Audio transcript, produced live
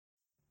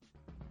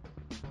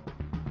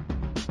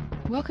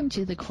Welcome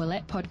to the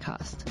Quillette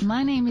podcast.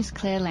 My name is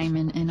Claire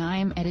Lehman and I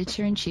am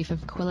Editor-in-Chief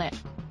of Quillette.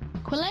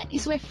 Quillette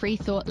is where free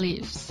thought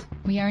lives.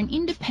 We are an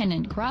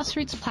independent,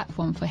 grassroots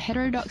platform for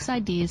heterodox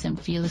ideas and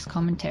fearless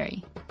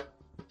commentary.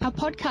 Our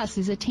podcast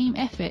is a team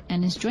effort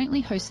and is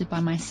jointly hosted by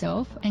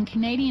myself and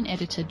Canadian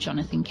editor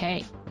Jonathan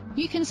Kay.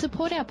 You can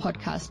support our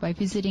podcast by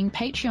visiting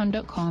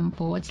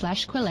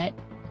patreon.com/Quillette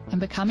and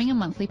becoming a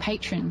monthly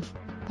patron.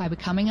 By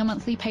becoming a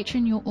monthly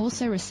patron, you'll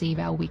also receive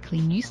our weekly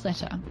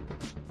newsletter.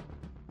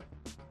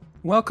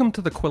 Welcome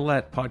to the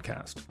Quillette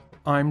podcast.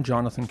 I'm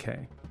Jonathan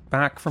Kay,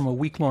 back from a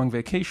week-long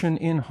vacation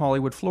in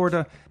Hollywood,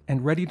 Florida,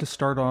 and ready to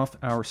start off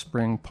our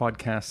spring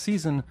podcast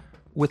season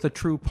with a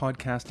true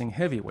podcasting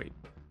heavyweight,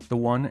 the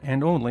one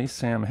and only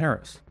Sam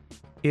Harris.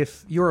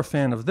 If you're a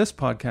fan of this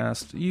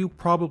podcast, you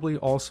probably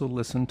also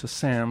listen to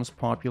Sam's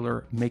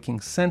popular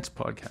Making Sense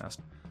podcast,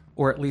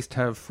 or at least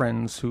have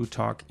friends who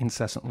talk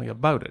incessantly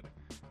about it.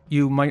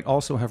 You might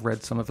also have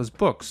read some of his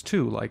books,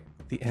 too, like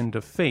The End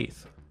of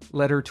Faith,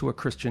 Letter to a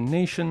Christian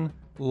Nation,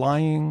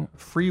 Lying,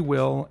 Free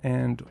Will,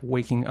 and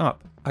Waking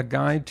Up, a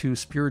guide to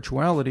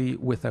spirituality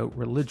without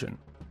religion.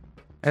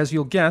 As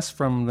you'll guess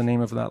from the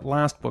name of that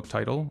last book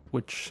title,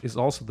 which is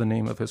also the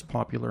name of his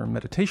popular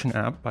meditation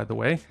app, by the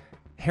way,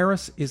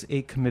 Harris is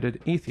a committed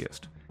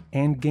atheist,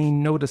 and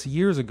gained notice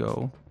years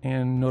ago,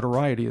 and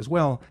notoriety as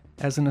well,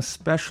 as an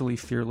especially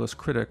fearless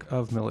critic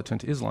of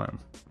militant Islam.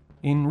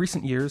 In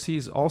recent years,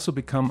 he's also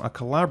become a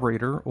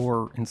collaborator,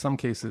 or in some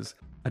cases,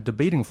 a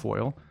debating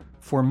foil,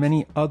 for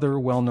many other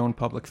well-known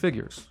public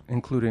figures,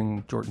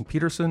 including Jordan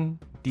Peterson,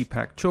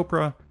 Deepak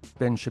Chopra,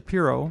 Ben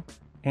Shapiro,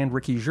 and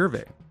Ricky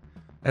Gervais.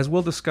 As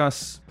we'll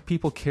discuss,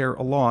 people care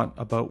a lot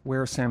about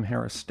where Sam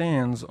Harris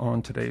stands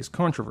on today's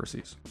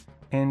controversies,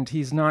 and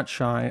he's not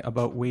shy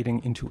about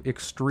wading into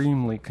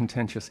extremely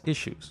contentious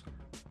issues.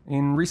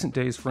 In recent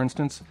days, for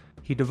instance,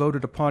 he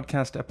devoted a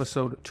podcast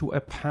episode to a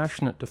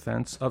passionate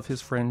defense of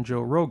his friend Joe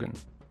Rogan.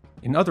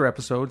 In other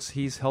episodes,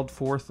 he's held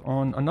forth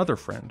on another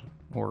friend,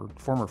 or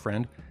former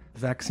friend,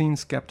 vaccine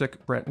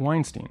skeptic Brett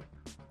Weinstein,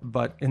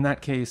 but in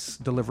that case,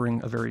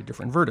 delivering a very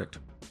different verdict.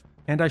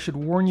 And I should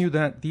warn you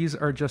that these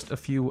are just a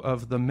few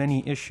of the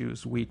many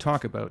issues we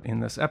talk about in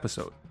this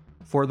episode.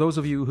 For those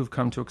of you who've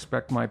come to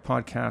expect my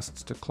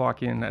podcasts to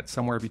clock in at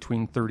somewhere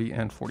between 30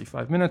 and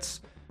 45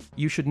 minutes,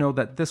 you should know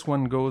that this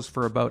one goes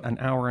for about an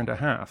hour and a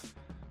half.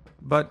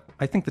 But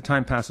I think the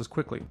time passes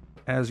quickly.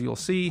 As you'll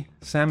see,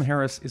 Sam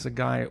Harris is a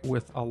guy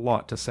with a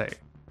lot to say.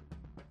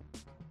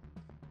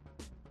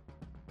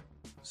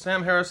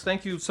 Sam Harris,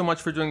 thank you so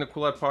much for doing the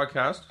Quillette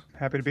podcast.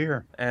 Happy to be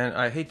here. And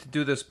I hate to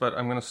do this, but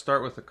I'm going to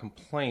start with a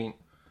complaint,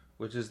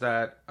 which is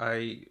that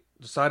I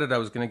decided I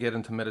was going to get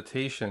into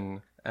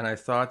meditation, and I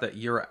thought that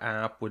your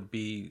app would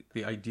be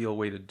the ideal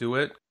way to do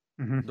it.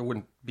 Mm-hmm. There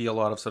wouldn't be a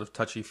lot of sort of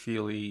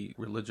touchy-feely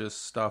religious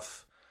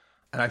stuff.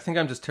 And I think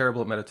I'm just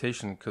terrible at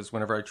meditation, because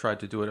whenever I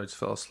tried to do it, I just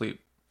fell asleep.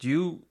 Do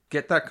you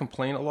get that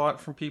complaint a lot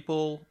from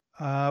people?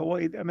 Well,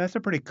 I mean, that's a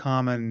pretty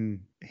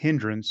common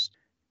hindrance.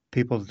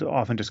 People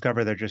often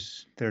discover they're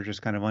just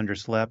kind of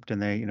underslept,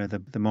 and they,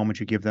 the moment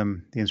you give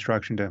them the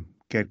instruction to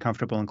get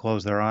comfortable and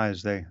close their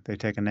eyes, they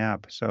take a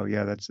nap. So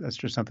yeah, that's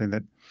just something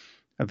that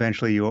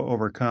eventually you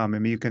overcome. I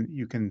mean,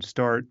 you can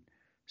start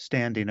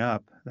standing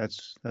up.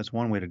 That's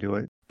one way to do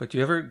it. But do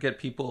you ever get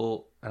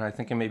people, and I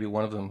think it may be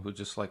one of them, who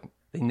just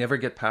they never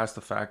get past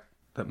the fact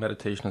that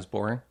meditation is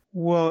boring?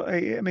 Well,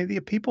 I mean,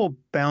 the people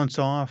bounce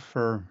off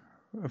for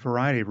a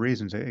variety of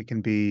reasons. It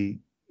can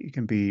be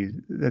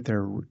that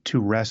they're too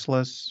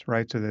restless,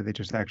 right? So that they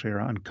just actually are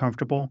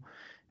uncomfortable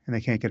and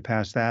they can't get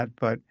past that.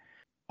 But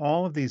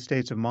all of these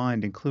states of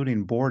mind,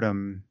 including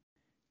boredom,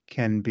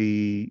 can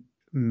be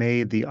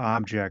made the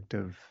object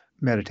of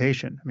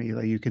meditation. I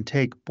mean, you can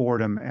take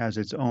boredom as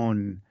its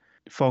own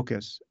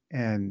focus,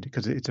 and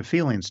because it's a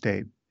feeling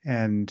state,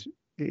 and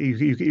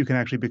you can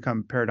actually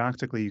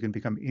paradoxically, you can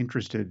become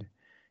interested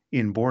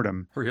in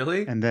boredom.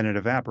 Really? And then it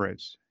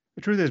evaporates.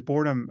 The truth is,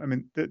 boredom, I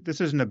mean,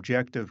 this is an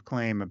objective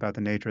claim about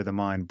the nature of the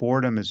mind.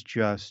 Boredom is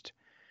just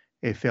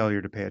a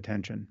failure to pay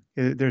attention.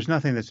 There's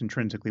nothing that's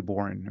intrinsically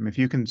boring. I mean, if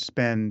you can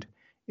spend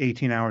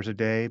 18 hours a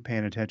day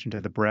paying attention to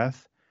the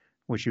breath,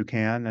 which you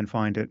can, and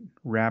find it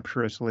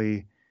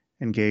rapturously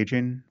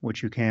engaging,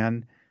 which you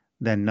can,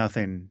 then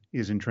nothing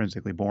is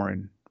intrinsically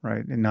boring,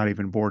 right? And not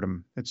even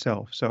boredom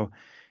itself. So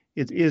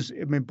it is,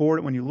 I mean,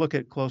 boredom, when you look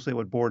at closely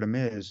what boredom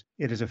is,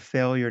 it is a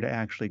failure to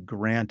actually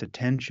grant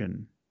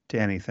attention to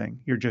anything.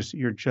 You're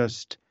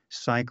just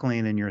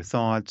cycling in your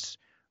thoughts,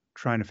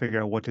 trying to figure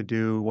out what to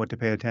do, what to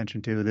pay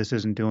attention to. This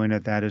isn't doing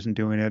it. That isn't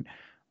doing it.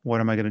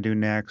 What am I going to do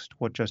next?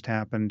 What just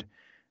happened?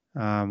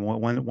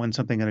 When's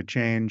something going to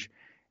change?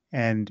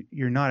 And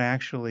you're not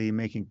actually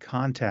making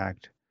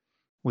contact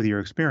with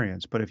your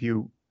experience. But if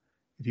you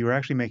are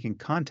actually making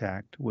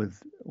contact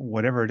with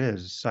whatever it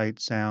is, sight,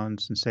 sound,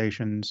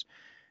 sensations,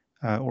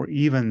 or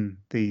even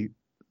the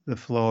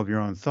flow of your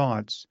own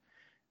thoughts,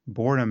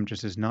 boredom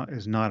just is not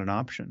an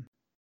option.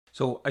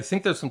 So I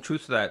think there's some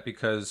truth to that,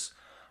 because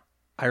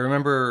I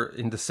remember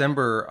in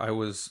December, I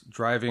was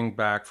driving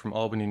back from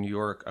Albany, New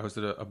York. I was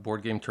at a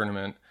board game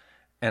tournament.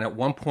 And at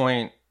one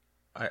point,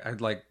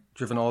 I'd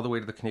driven all the way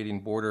to the Canadian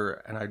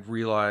border, and I'd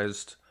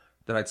realized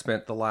that I'd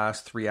spent the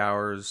last 3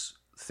 hours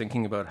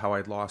thinking about how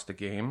I'd lost a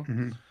game.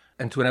 Mm-hmm.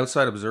 And to an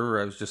outside observer,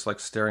 I was just like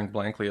staring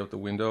blankly out the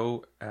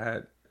window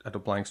at a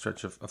blank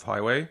stretch of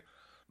highway.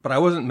 But I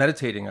wasn't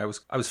meditating. I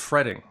was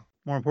fretting.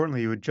 More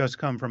importantly, you had just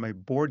come from a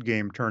board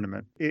game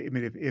tournament. I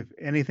mean, if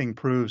anything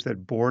proves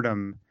that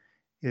boredom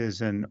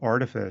is an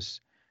artifice,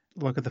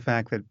 look at the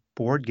fact that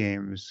board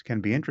games can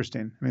be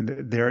interesting. I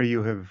mean, there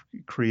you have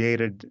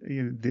created,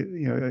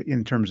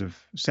 in terms of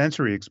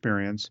sensory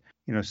experience,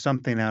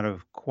 something out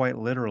of quite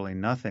literally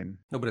nothing.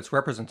 No, but it's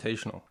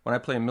representational. When I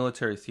play a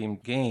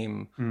military-themed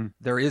game,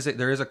 there is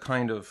a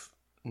kind of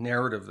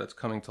narrative that's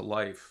coming to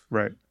life.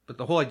 Right. But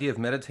the whole idea of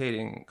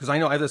meditating, because I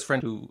have this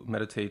friend who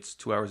meditates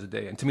 2 hours a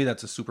day, and to me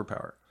that's a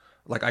superpower.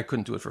 Like I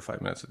couldn't do it for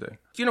 5 minutes a day.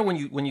 Do you know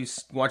when you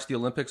watch the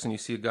Olympics and you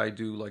see a guy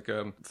do like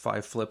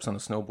 5 flips on a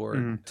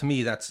snowboard? To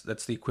me, that's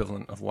the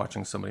equivalent of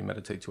watching somebody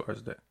meditate 2 hours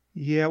a day.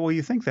 Yeah, well,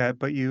 you think that,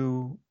 but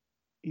you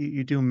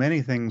do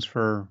many things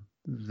for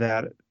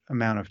that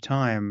amount of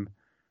time,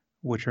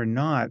 which are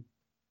not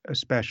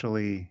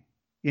especially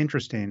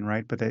interesting,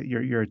 right? But that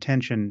your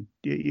attention,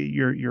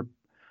 your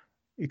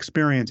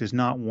experience is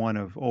not one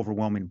of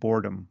overwhelming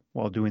boredom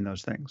while doing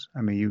those things.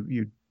 I mean,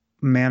 you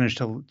manage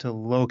to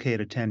locate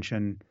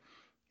attention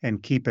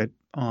and keep it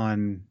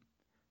on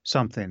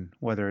something,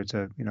 whether it's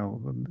a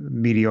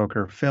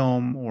mediocre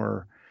film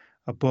or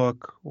a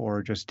book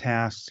or just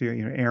tasks,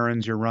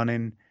 errands you're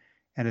running,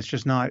 and it's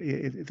just not.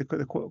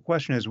 The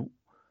question is,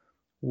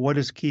 what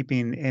is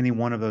keeping any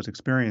one of those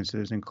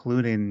experiences,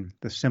 including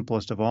the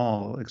simplest of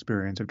all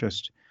experience of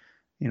just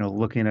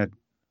looking at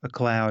a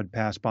cloud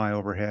pass by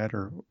overhead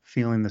or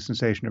feeling the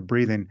sensation of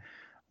breathing?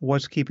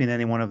 What's keeping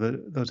any one of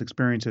those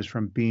experiences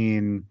from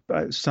being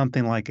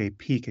something like a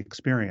peak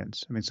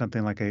experience? I mean,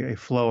 something like a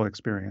flow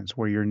experience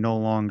where you're no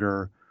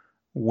longer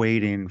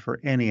waiting for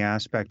any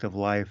aspect of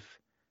life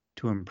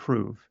to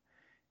improve.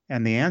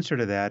 And the answer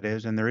to that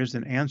is, and there is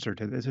an answer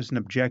to this, is an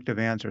objective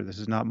answer. This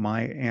is not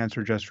my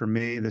answer just for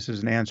me. This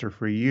is an answer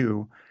for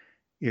you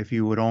if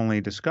you would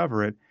only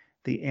discover it.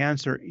 The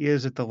answer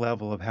is at the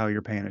level of how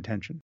you're paying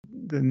attention.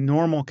 The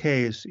normal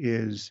case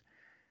is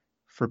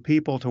for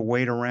people to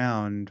wait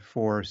around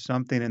for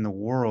something in the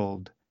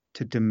world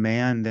to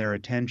demand their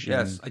attention.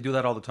 Yes, I do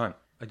that all the time.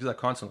 I do that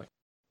constantly.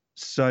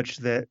 Such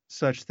that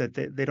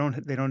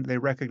they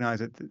recognize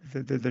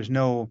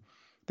that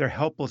they're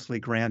helplessly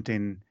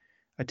granting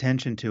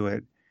attention to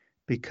it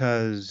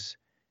because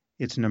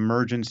it's an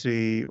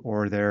emergency,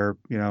 or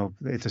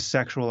it's a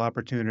sexual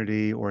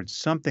opportunity, or it's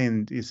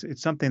something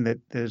that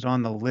is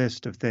on the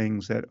list of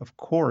things that, of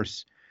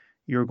course,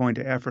 you're going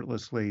to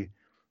effortlessly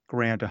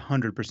grant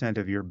 100%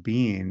 of your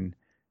being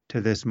to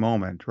this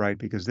moment, right?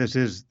 Because this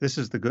is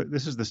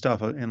the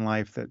stuff in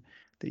life that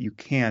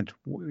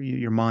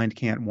your mind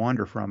can't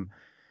wander from.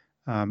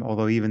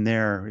 Although even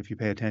there, if you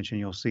pay attention,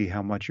 you'll see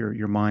how much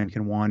your mind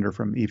can wander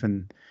from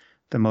even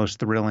the most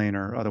thrilling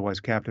or otherwise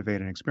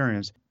captivating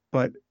experience.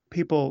 But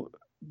people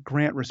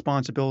grant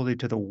responsibility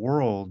to the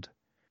world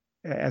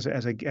as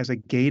a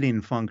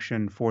gating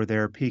function for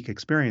their peak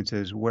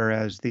experiences,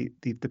 whereas the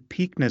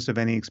peakness of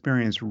any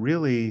experience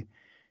really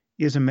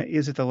is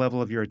at the level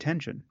of your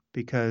attention.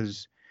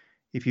 Because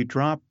if you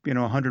drop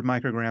 100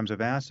 micrograms of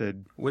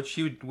acid, which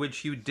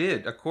you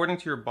did, according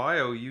to your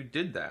bio, you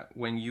did that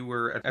when you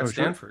were at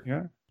Stanford.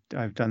 Sure. Yeah,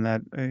 I've done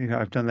that.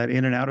 I've done that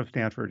in and out of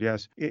Stanford.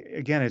 Yes.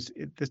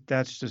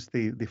 That's just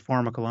the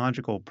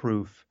pharmacological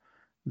proof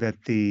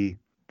that the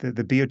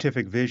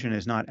beatific vision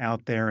is not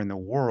out there in the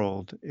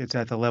world. It's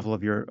at the level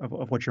of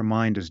what your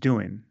mind is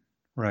doing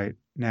right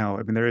now.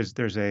 I mean,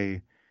 there's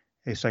a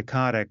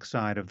psychotic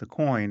side of the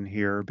coin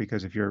here,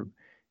 because if you're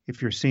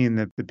seeing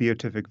the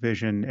beatific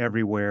vision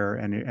everywhere,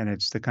 and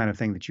it's the kind of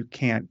thing that you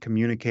can't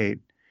communicate,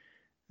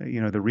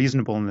 the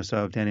reasonableness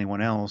of to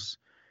anyone else,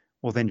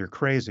 well, then you're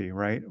crazy,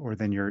 right? Or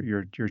then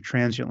you're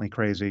transiently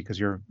crazy because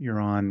you're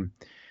on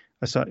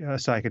a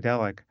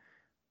psychedelic.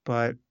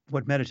 But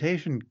what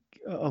meditation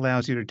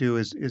allows you to do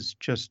is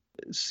just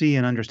see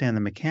and understand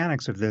the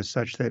mechanics of this,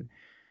 such that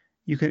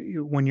you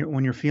can, when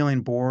you're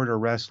feeling bored or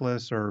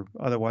restless or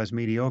otherwise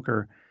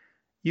mediocre,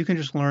 you can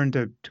just learn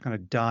to kind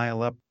of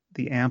dial up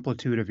the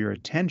amplitude of your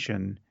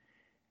attention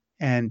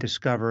and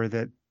discover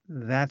that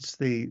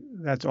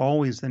that's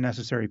always the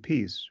necessary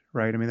piece,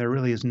 right? I mean, there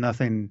really is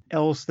nothing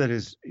else that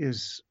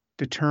is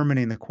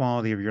determining the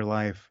quality of your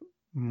life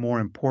more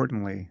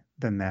importantly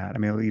than that. I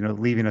mean,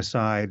 leaving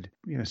aside,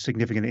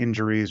 significant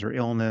injuries or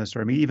illness,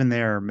 or I mean, even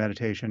there,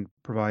 meditation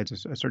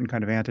provides a certain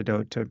kind of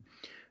antidote to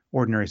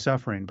ordinary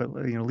suffering. But,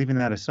 leaving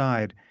that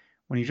aside,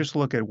 when you just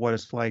look at what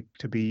it's like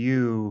to be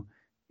you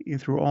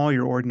through all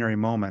your ordinary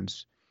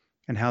moments,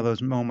 and how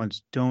those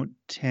moments don't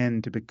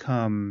tend to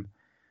become,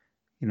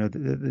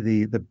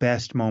 the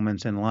best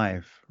moments in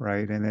life,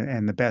 right?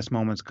 And the best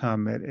moments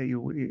come at,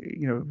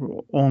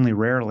 only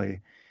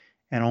rarely,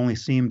 and only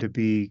seem to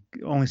be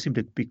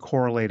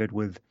correlated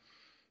with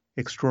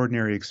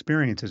extraordinary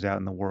experiences out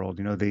in the world.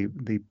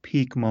 The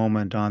peak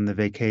moment on the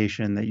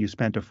vacation that you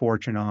spent a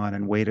fortune on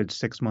and waited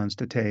 6 months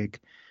to take,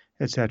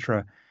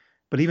 etc.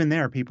 But even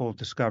there, people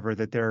discover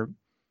that they're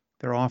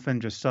often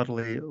just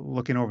subtly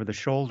looking over the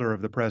shoulder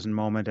of the present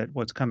moment at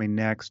what's coming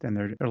next, and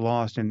they're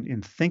lost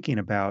in thinking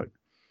about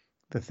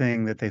the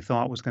thing that they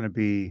thought was going to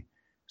be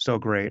so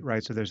great,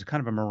 right? So there's a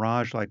kind of a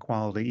mirage-like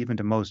quality even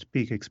to most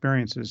peak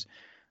experiences.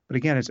 But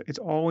again, it's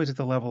always at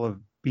the level of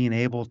being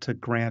able to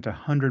grant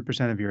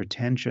 100% of your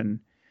attention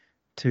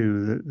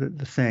to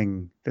the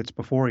thing that's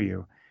before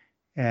you.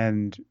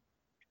 And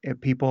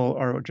people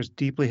are just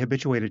deeply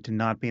habituated to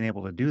not being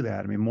able to do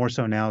that. I mean, more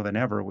so now than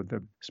ever with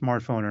the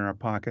smartphone in our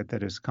pocket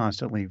that is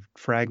constantly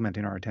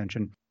fragmenting our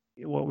attention.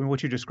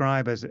 What you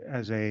describe as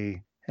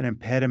an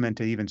impediment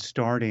to even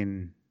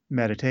starting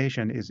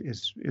meditation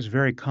is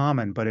very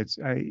common, but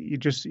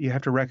you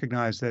have to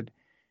recognize that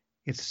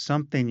it's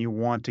something you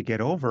want to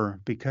get over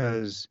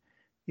because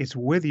it's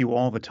with you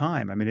all the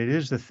time. I mean, it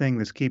is the thing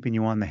that's keeping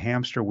you on the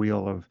hamster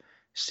wheel of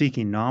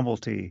seeking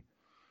novelty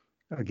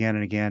again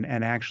and again,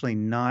 and actually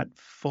not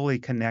fully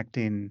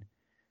connecting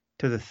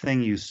to the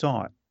thing you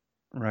sought,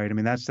 right? I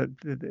mean, that's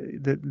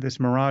this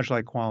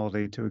mirage-like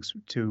quality to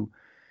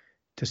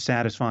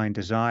satisfying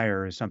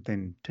desire is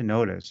something to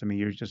notice. I mean,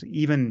 you're just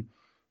even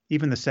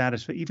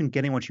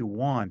getting what you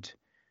want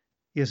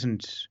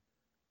isn't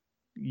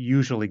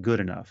usually good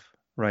enough,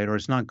 right? Or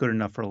it's not good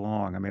enough for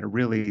long. I mean, it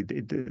really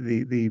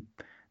the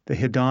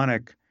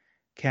hedonic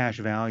cash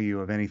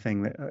value of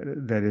anything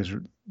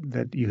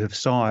that you have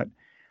sought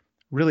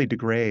really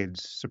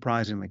degrades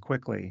surprisingly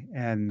quickly.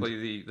 And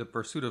the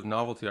pursuit of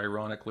novelty,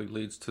 ironically,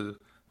 leads to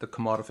the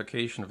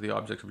commodification of the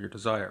object of your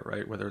desire,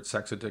 right? Whether it's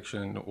sex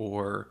addiction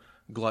or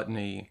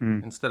gluttony.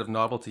 Instead of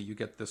novelty, you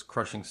get this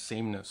crushing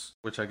sameness,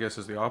 which I guess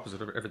is the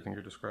opposite of everything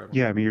you're describing.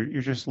 Yeah, I mean,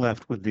 you're just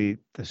left with the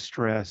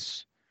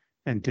stress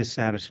and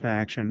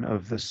dissatisfaction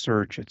of the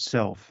search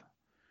itself,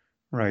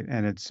 right?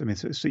 And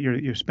so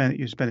you're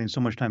spending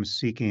so much time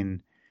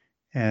seeking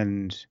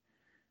and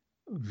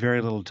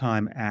very little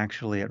time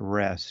actually at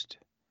rest.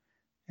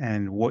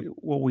 And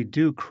what we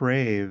do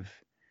crave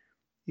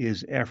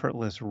is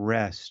effortless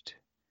rest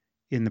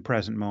in the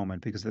present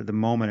moment, because the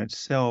moment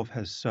itself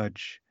has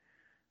such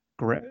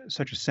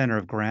a center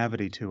of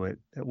gravity to it,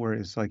 that where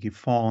it's like you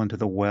fall into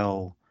the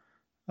well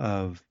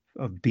of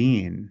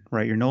being,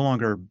 right? You're no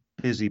longer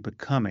busy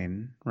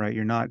becoming, right?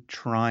 You're not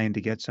trying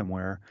to get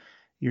somewhere.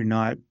 You're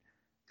not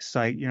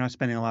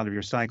spending a lot of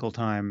your cycle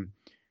time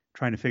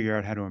trying to figure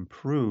out how to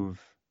improve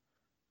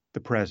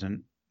the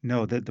present.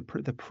 No,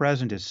 the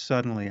present is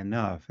suddenly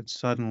enough. It's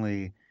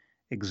suddenly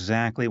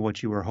exactly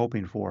what you were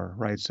hoping for,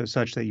 right? So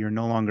such that you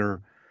no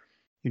longer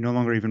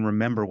even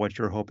remember what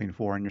you're hoping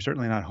for, and you're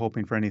certainly not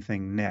hoping for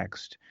anything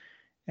next.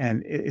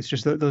 And it's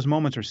just that those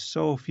moments are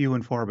so few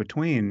and far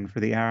between for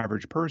the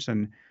average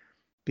person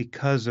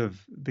because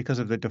of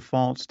the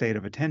default state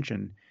of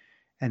attention.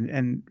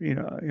 And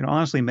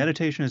honestly,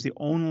 meditation is the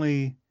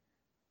only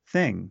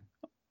thing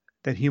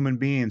that human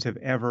beings have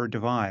ever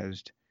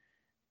devised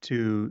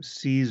to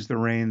seize the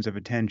reins of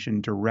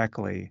attention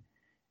directly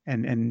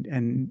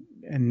and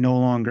no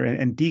longer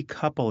and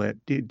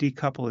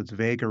decouple its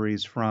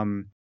vagaries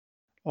from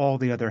all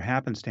the other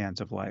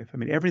happenstance of life. I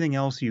mean, everything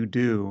else you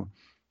do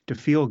to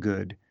feel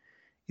good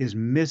is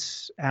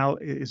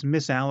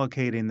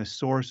misallocating the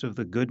source of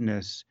the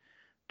goodness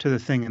to the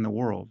thing in the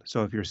world.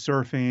 So if you're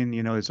surfing,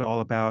 it's all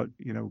about,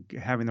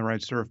 having the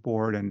right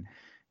surfboard and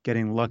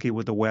getting lucky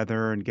with the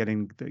weather and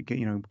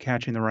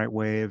catching the right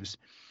waves.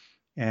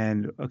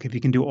 And okay, if you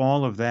can do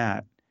all of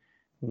that,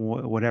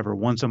 whatever,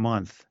 once a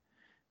month,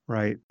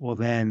 right? Well,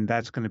 then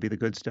that's going to be the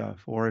good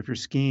stuff. Or if you're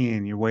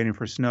skiing, you're waiting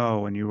for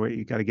snow, and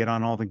you got to get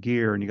on all the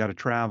gear, and you got to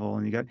travel,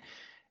 and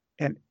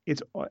I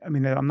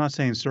mean, I'm not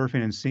saying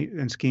surfing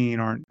and skiing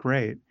aren't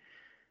great,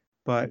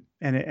 but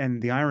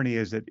and the irony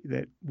is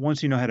that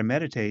once you know how to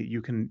meditate,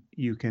 you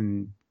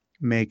can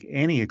make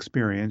any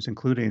experience,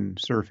 including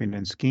surfing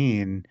and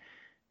skiing,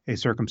 a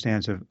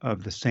circumstance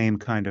of the same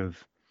kind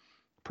of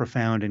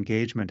profound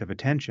engagement of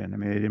attention. I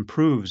mean, it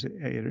improves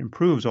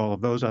all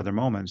of those other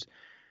moments,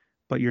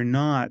 but you're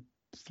not,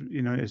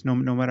 it's no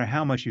matter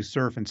how much you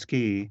surf and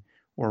ski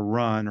or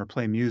run or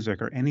play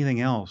music or anything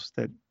else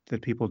that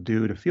people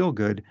do to feel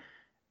good,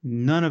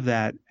 none of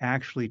that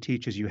actually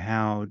teaches you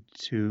how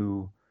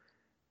to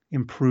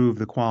improve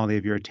the quality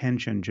of your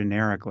attention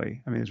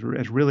generically. I mean,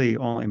 it's really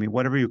only, I mean,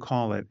 whatever you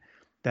call it,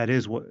 that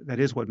is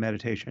what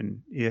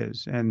meditation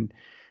is. And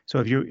so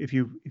if you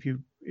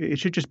it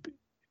should just,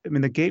 I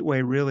mean, the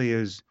gateway really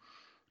is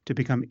to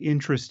become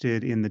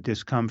interested in the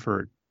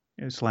discomfort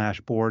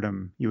 /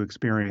 boredom you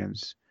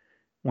experience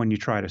when you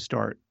try to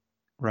start,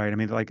 right? I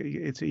mean, like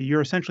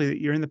you're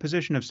in the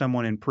position of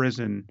someone in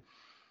prison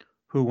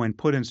who, when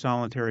put in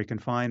solitary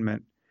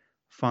confinement,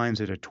 finds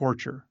it a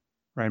torture,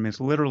 right? I mean, it's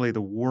literally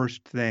the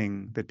worst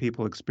thing that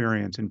people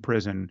experience in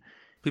prison.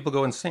 People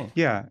go insane.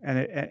 Yeah,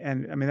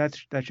 and I mean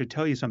that should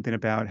tell you something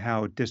about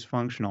how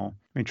dysfunctional,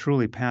 I mean,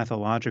 truly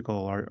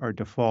pathological our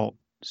default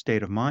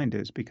state of mind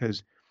is,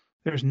 because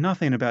there's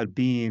nothing about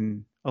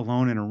being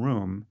alone in a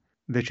room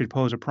that should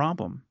pose a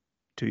problem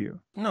to you.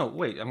 No,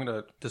 wait, I'm going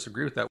to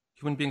disagree with that.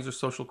 Human beings are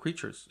social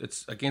creatures.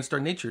 It's against our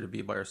nature to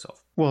be by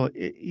ourselves. Well,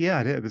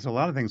 yeah, it is. There's a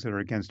lot of things that are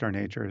against our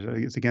nature.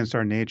 It's against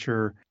our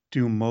nature.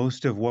 Do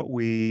most of what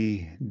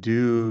we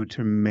do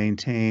to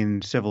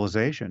maintain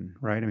civilization,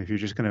 right? I mean,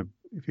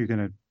 if you're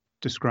gonna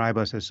describe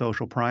us as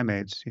social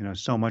primates,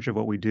 so much of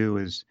what we do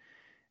is,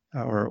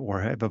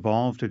 or have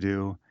evolved to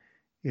do,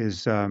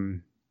 is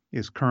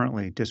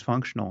currently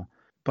dysfunctional.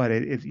 But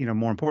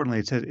more importantly,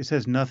 it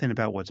says nothing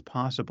about what's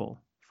possible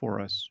for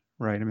us,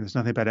 right? I mean, there's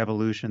nothing about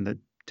evolution that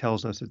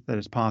tells us that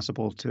it's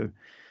possible to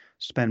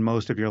spend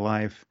most of your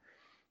life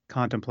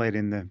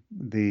contemplating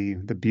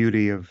the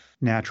beauty of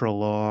natural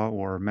law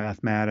or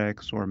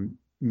mathematics or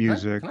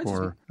music Can I just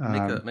or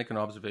make an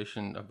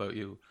observation about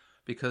you?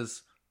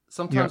 Because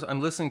sometimes yeah.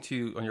 I'm listening to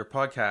you on your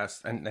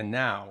podcast and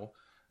now,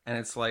 and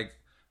it's like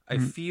I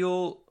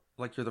feel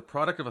like you're the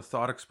product of a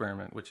thought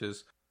experiment, which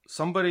is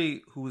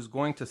somebody who is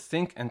going to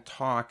think and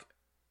talk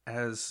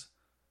as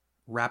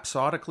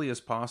rhapsodically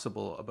as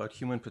possible about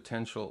human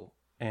potential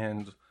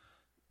and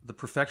the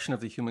perfection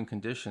of the human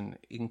condition,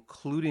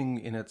 including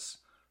in its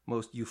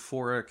most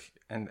euphoric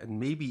and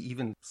maybe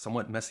even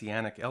somewhat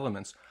messianic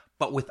elements,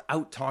 but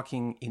without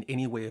talking in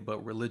any way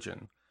about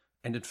religion.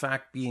 And in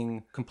fact,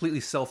 being completely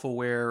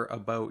self-aware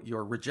about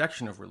your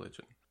rejection of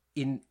religion.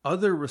 In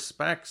other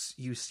respects,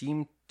 you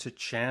seem to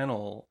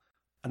channel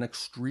an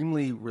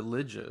extremely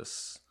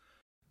religious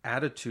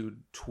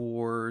attitude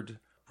toward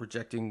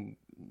rejecting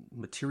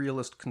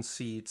materialist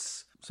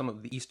conceits, some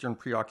of the Eastern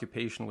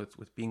preoccupation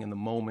with being in the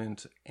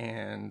moment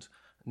and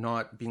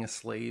not being a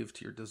slave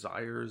to your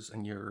desires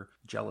and your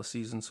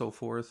jealousies and so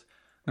forth.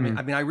 I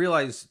mean, I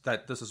realize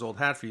that this is old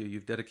hat for you.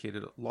 You've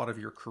dedicated a lot of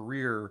your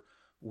career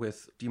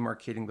with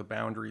demarcating the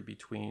boundary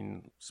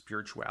between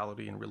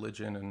spirituality and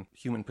religion and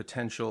human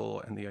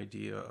potential and the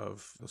idea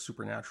of a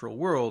supernatural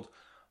world.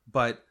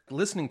 But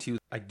listening to you,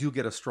 I do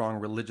get a strong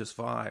religious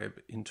vibe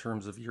in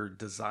terms of your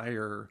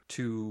desire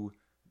to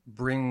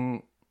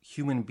bring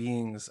human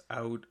beings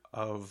out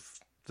of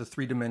the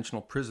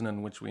three-dimensional prison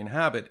in which we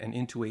inhabit and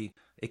into a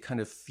kind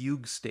of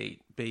fugue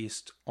state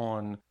based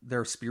on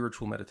their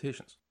spiritual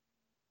meditations.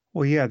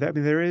 Well, yeah, I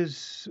mean, there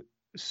is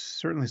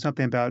certainly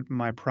something about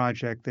my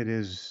project that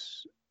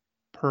is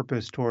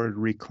purpose toward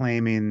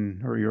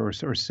reclaiming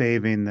or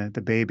saving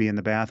the baby in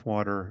the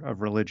bathwater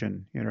of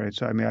religion. Right?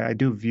 So, I mean, I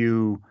do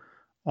view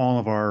all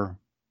of our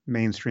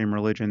mainstream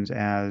religions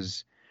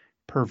as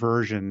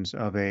perversions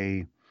of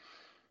an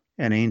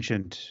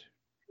ancient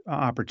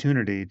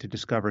opportunity to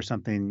discover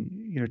something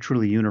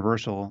truly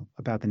universal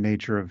about the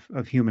nature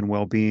of human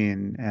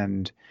well-being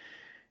and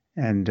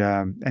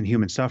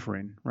human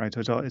suffering, right?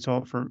 So it's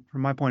all from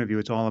my point of view,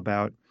 it's all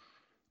about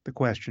the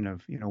question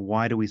of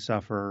why do we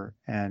suffer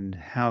and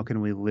how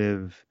can we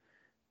live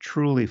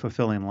truly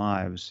fulfilling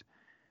lives,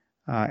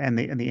 and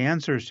the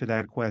answers to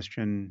that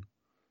question,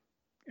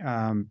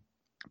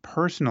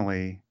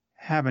 personally,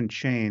 haven't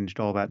changed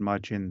all that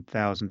much in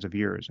thousands of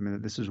years. I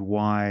mean, this is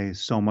why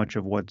so much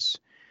of what's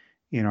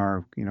in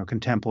our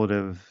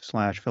contemplative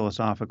 /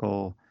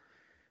 philosophical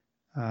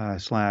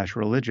 /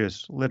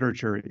 religious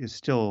literature is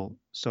still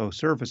so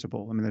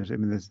serviceable. I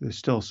mean, there's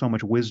still so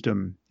much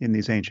wisdom in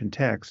these ancient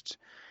texts,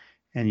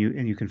 and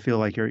you can feel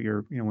like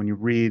you're when you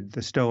read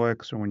the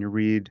Stoics or when you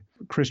read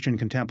Christian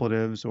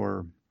contemplatives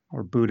or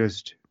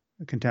Buddhist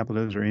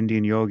contemplatives or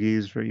Indian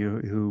yogis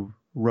who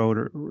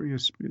wrote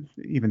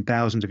even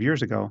thousands of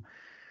years ago,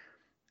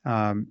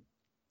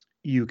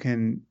 you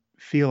can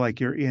feel like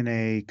you're in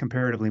a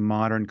comparatively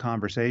modern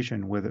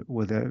conversation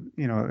with a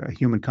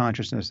human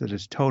consciousness that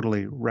is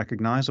totally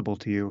recognizable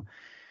to you,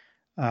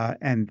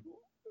 and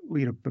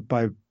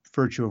by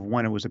virtue of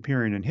when it was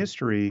appearing in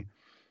history,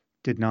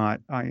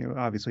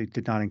 obviously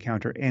did not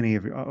encounter any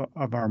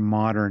of our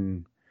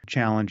modern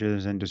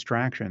challenges and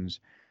distractions.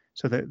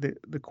 So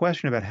the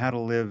question about how to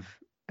live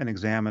an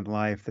examined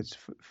life that's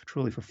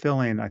truly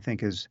fulfilling, I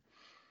think, is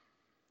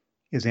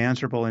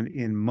answerable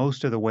in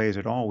most of the ways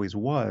it always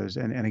was.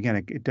 And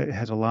again, it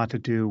has a lot to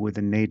do with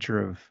the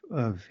nature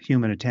of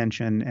human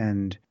attention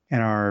and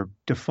our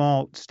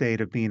default state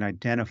of being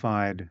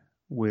identified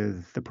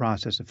with the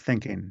process of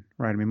thinking,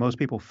 right? I mean, most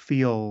people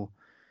feel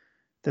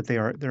that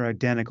they're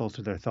identical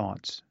to their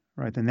thoughts,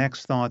 right? The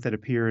next thought that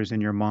appears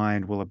in your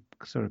mind will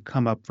sort of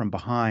come up from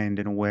behind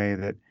in a way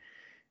that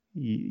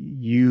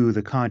you,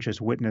 the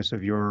conscious witness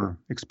of your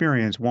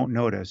experience, won't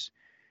notice.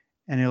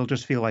 And it'll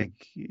just feel like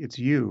it's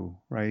you,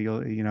 right?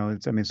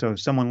 So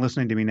someone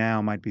listening to me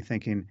now might be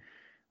thinking,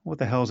 what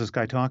the hell is this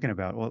guy talking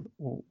about? Well,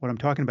 what I'm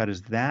talking about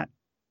is that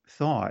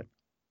thought,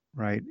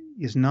 right,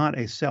 is not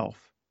a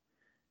self.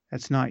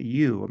 That's not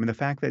you. I mean, the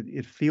fact that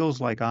it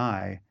feels like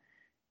that's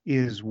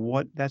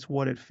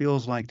what it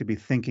feels like to be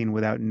thinking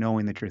without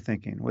knowing that you're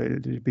thinking,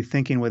 to be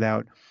thinking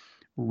without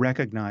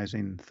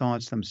recognizing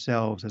thoughts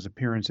themselves as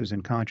appearances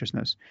in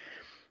consciousness.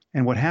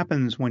 And what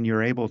happens when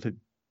you're able to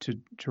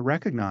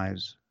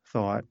recognize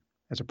thought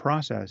as a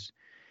process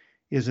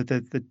is that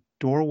the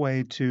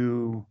doorway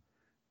to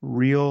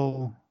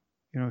real,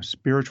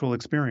 spiritual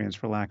experience,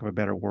 for lack of a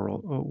better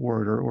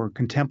word, or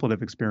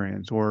contemplative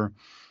experience or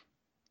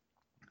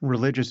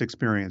religious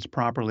experience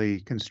properly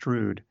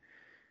construed,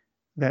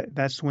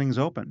 that swings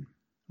open,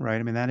 right?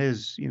 I mean, that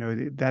is,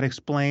 that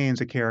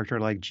explains a character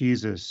like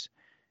Jesus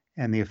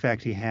and the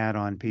effect he had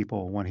on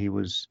people when he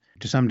was,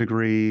 to some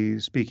degree,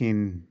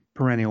 speaking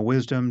perennial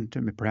wisdom,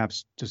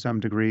 perhaps to some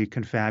degree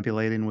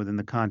confabulating within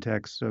the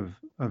context of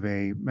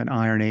an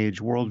Iron Age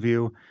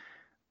worldview,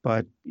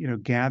 but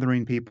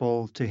gathering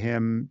people to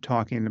him,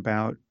 talking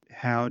about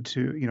how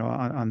to,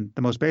 on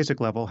the most basic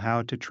level,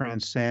 how to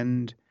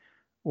transcend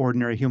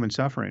ordinary human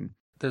suffering.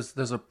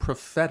 There's a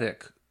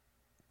prophetic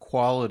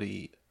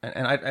quality,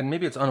 and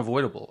maybe it's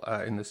unavoidable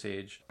in this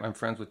age. I'm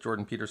friends with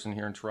Jordan Peterson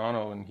here in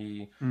Toronto, and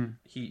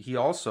he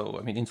also,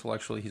 I mean,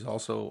 intellectually, he's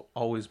also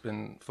always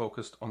been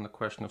focused on the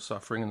question of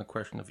suffering and the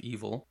question of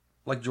evil.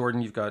 Like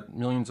Jordan, you've got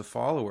millions of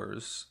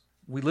followers.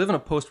 We live in a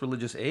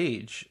post-religious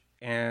age,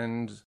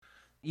 and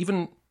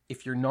even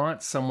if you're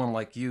not someone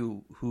like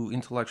you who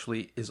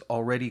intellectually is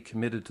already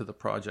committed to the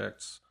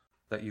projects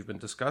that you've been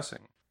discussing,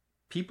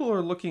 people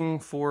are looking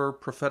for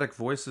prophetic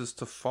voices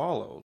to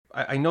follow.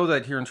 I know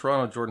that here in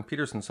Toronto, Jordan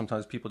Peterson,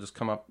 sometimes people just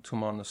come up to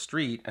him on the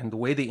street, and the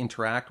way they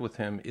interact with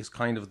him is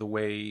kind of the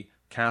way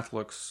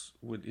Catholics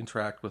would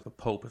interact with a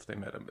pope if they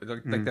met him.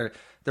 Like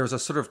there's a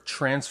sort of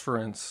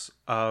transference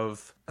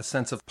of a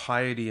sense of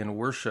piety and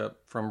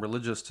worship from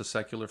religious to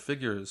secular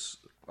figures.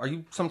 Are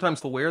you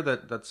sometimes aware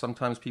that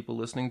sometimes people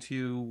listening to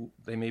you,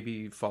 they may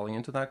be falling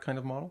into that kind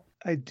of model?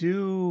 I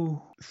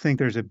do think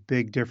there's a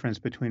big difference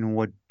between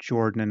what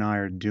Jordan and I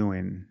are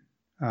doing.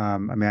 I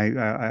mean,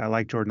 I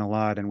like Jordan a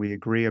lot, and we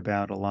agree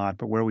about a lot.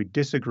 But where we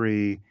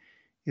disagree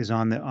is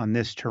on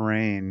this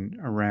terrain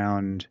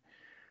around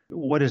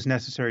what is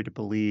necessary to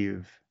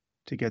believe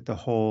to get the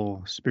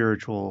whole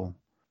spiritual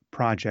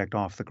project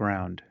off the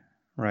ground,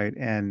 right?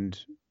 And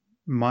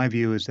my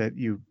view is that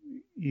you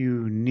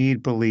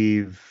need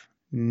believe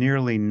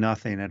nearly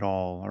nothing at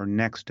all, or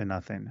next to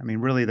nothing. I mean,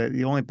 really,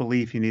 the only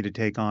belief you need to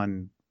take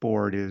on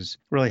board is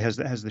really has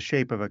the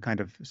shape of a kind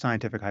of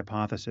scientific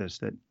hypothesis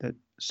that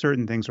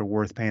certain things are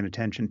worth paying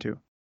attention to,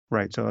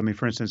 right? So, I mean,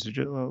 for instance,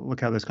 look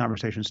how this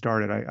conversation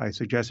started. I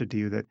suggested to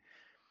you that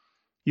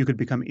you could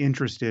become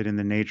interested in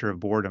the nature of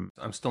boredom.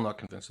 I'm still not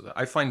convinced of that.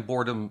 I find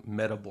boredom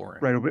meta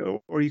boring. Right,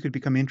 or you could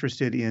become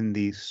interested in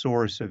the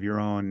source of your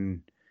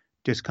own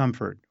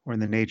discomfort or in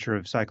the nature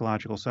of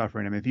psychological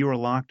suffering. I mean, if you were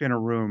locked in a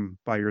room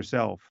by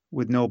yourself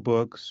with no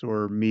books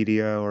or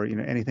media or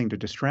anything to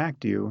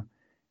distract you,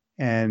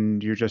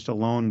 and you're just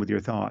alone with your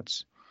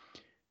thoughts,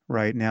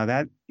 right? Now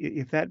that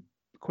if that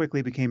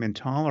quickly became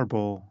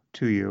intolerable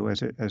to you,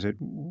 as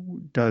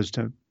it does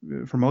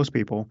for most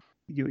people,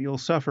 you'd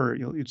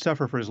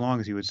suffer for as long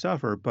as you would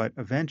suffer, but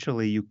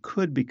eventually you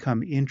could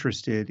become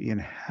interested in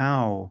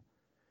how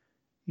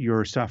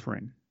you're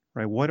suffering,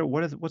 right?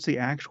 What's the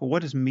actual,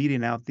 what is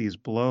meting out these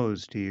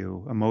blows to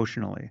you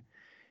emotionally?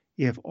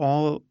 If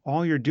all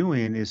you're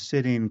doing is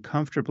sitting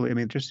comfortably, I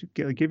mean, just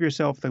give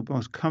yourself the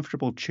most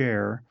comfortable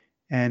chair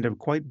and a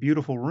quite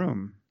beautiful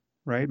room,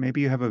 right?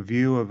 Maybe you have a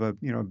view of a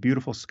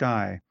beautiful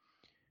sky,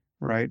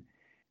 right?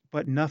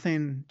 But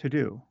nothing to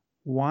do.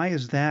 Why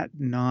is that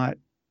not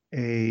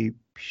a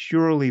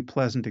purely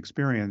pleasant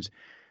experience?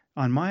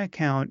 On my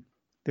account,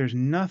 there's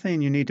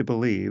nothing you need to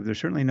believe. There's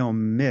certainly no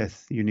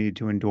myth you need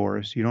to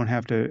endorse. You don't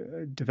have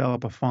to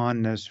develop a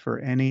fondness for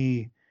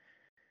any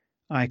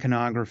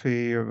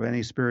iconography or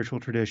any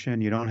spiritual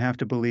tradition. You don't have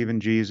to believe in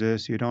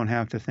Jesus. You don't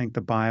have to think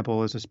the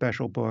Bible is a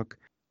special book.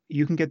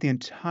 You can get the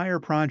entire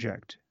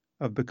project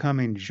of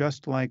becoming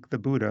just like the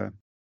Buddha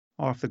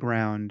off the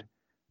ground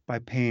by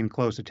paying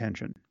close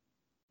attention,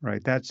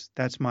 right?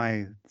 That's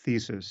my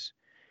thesis.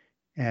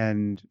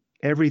 And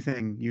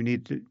everything you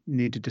need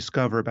to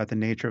discover about the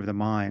nature of the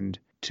mind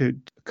to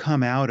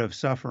come out of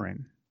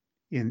suffering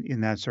in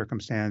that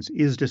circumstance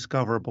is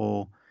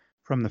discoverable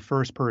from the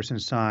first person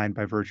side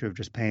by virtue of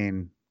just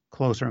paying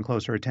closer and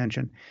closer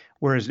attention.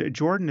 Whereas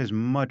Jordan is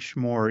much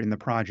more in the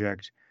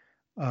project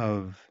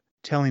of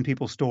telling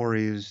people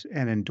stories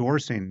and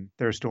endorsing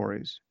their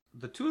stories.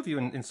 The two of you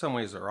in some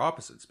ways are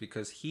opposites,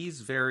 because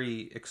he's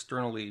very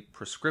externally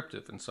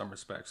prescriptive in some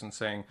respects and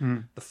saying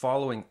the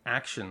following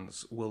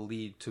actions will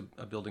lead to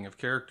a building of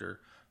character.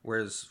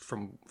 Whereas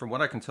from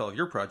what I can tell of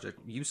your project,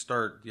 you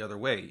start the other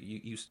way.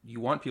 You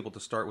want people to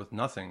start with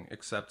nothing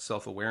except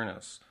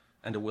self-awareness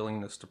and a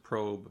willingness to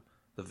probe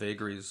the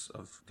vagaries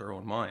of their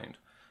own mind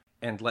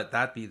and let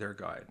that be their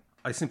guide.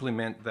 I simply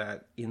meant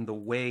that in the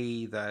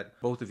way that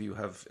both of you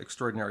have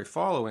extraordinary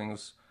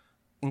followings,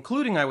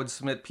 including, I would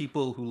submit,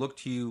 people who look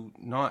to you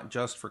not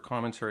just for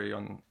commentary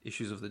on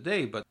issues of the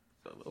day, but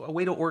a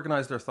way to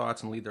organize their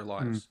thoughts and lead their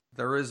lives.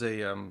 There is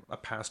a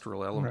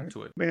pastoral element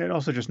to it. And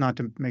also, just not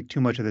to make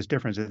too much of this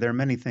difference, there are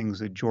many things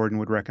that Jordan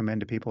would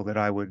recommend to people that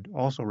I would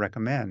also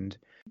recommend.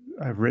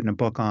 I've written a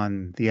book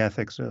on the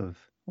ethics of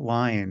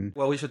lying.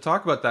 Well, we should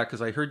talk about that,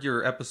 because I heard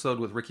your episode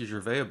with Ricky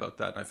Gervais about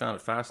that, and I found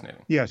it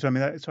fascinating. Yeah, so I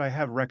mean, so I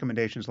have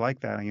recommendations like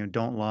that.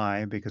 Don't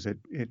lie, because it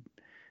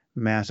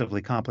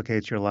massively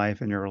complicates your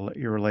life and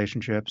your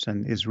relationships,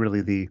 and is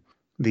really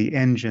the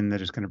engine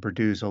that is going to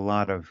produce a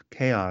lot of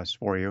chaos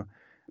for you.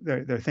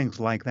 There are things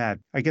like that.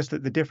 I guess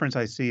that the difference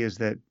I see is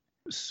that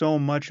so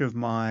much of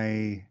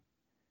my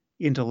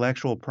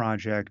intellectual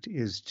project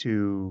is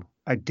to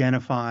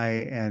identify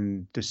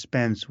and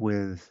dispense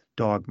with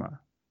dogma,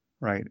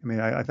 right? I mean,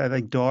 I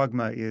think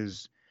dogma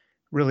is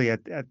really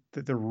at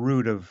the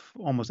root of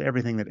almost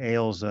everything that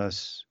ails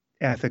us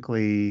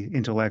ethically,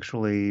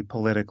 intellectually,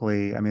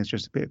 politically. I mean, it's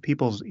just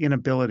people's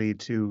inability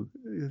to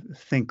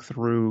think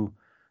through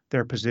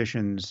their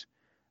positions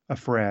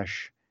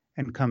afresh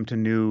and come to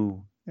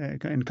new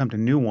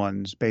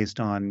ones based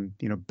on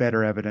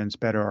better evidence,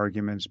 better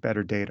arguments,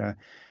 better data.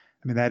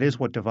 I mean, that is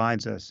what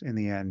divides us in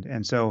the end.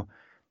 And so,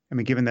 I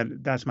mean, given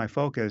that that's my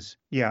focus,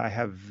 yeah, I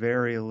have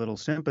very little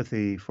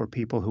sympathy for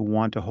people who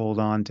want to hold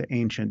on to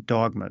ancient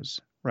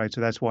dogmas, right?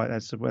 So that's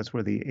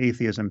where the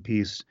atheism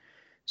piece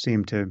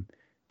seemed to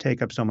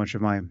take up so much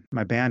of my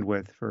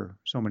bandwidth for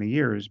so many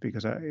years,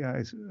 because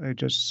I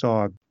just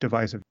saw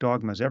divisive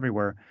dogmas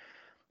everywhere.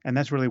 And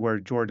that's really where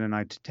Jordan and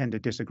I tend to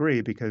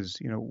disagree, because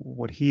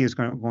what he is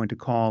going to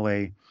call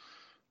a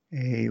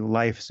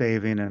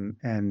life-saving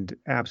and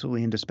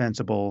absolutely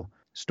indispensable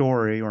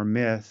story or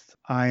myth,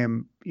 I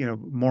am,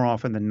 more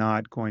often than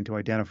not going to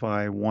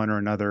identify one or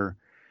another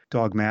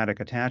dogmatic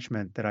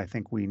attachment that I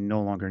think we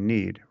no longer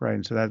need, right?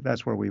 And so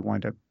that's where we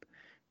wind up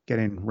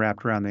getting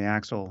wrapped around the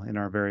axle in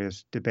our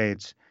various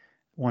debates.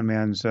 One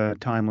man's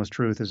timeless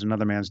truth is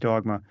another man's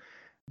dogma.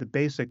 The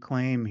basic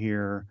claim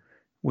here,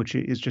 which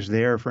is just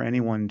there for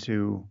anyone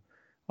to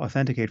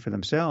authenticate for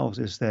themselves,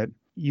 is that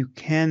you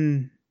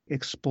can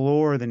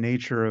explore the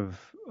nature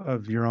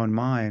of your own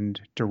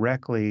mind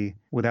directly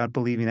without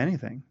believing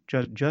anything.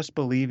 Just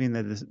believing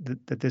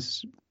that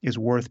this is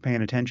worth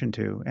paying attention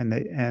to,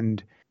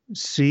 and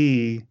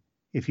see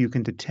if you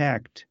can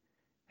detect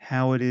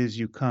how it is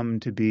you come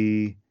to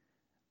be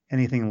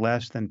anything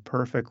less than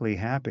perfectly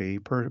happy,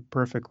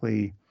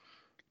 perfectly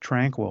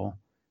tranquil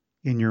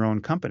in your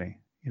own company.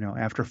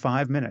 After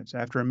 5 minutes,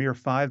 after a mere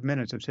 5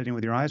 minutes of sitting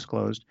with your eyes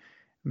closed,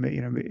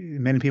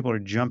 many people are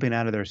jumping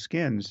out of their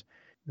skins.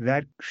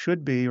 That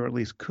should be, or at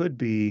least could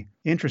be,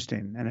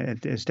 interesting.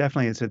 And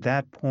it's at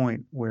that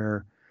point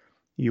where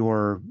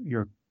your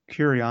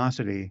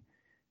curiosity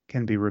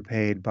can be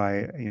repaid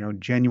by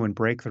genuine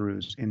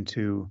breakthroughs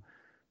into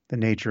the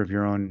nature of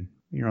your own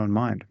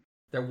mind.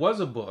 There was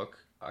a book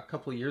a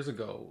couple of years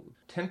ago,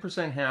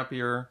 10%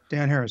 Happier.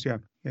 Dan Harris, yeah.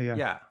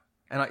 Yeah.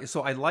 And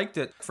so I liked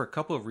it for a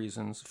couple of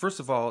reasons. First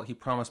of all, he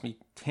promised me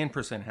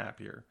 10%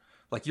 happier.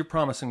 Like, you're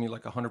promising me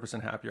like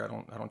 100% happier.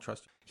 I don't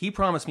trust you. He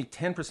promised me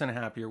 10%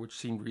 happier, which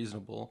seemed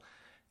reasonable.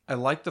 I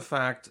liked the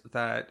fact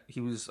that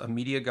he was a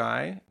media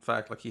guy. In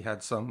fact, like, he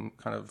had some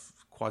kind of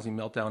quasi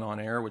meltdown on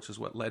air, which is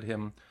what led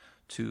him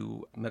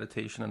to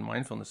meditation and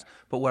mindfulness.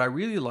 But what I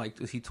really liked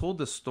is he told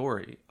this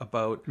story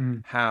about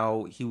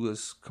how he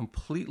was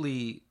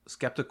completely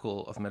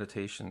skeptical of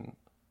meditation,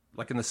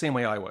 like in the same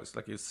way I was,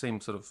 like his same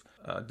sort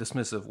of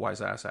dismissive,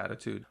 wise ass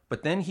attitude.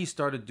 But then he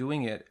started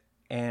doing it,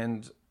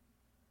 and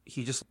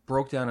he just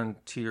broke down in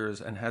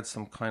tears and had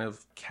some kind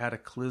of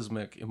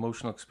cataclysmic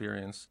emotional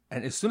experience.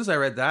 And as soon as I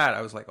read that,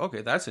 I was like,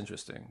 okay, that's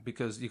interesting,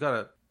 because you got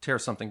to tear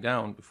something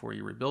down before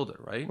you rebuild it,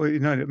 right? Well,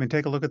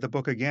 take a look at the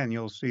book again.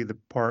 You'll see the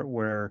part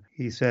where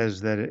he says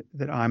that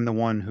I'm the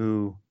one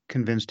who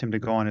convinced him to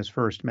go on his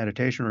first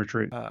meditation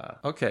retreat.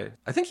 Okay.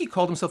 I think he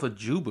called himself a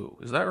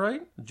Jubu. Is that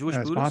right? A Jewish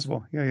Buddhist? It's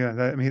possible. Yeah.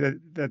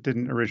 That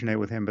didn't originate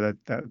with him, but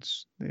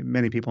that's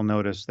many people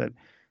noticed that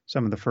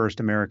some of the first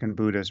American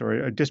Buddhists, or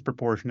a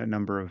disproportionate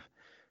number of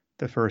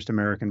the first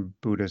American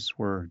Buddhists,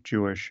 were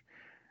Jewish,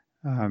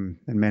 and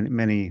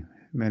many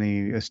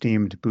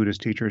esteemed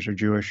Buddhist teachers are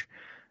Jewish.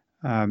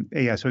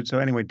 So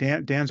anyway,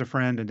 Dan's a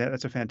friend, and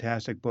that's a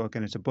fantastic book,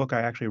 and it's a book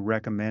I actually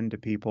recommend to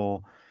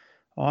people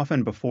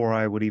often before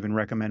I would even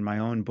recommend my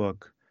own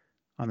book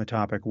on the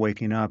topic,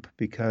 Waking Up,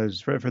 because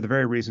for the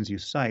very reasons you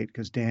cite,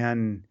 because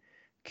Dan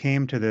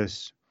came to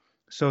this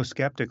so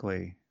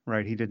skeptically,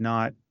 right? He did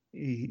not.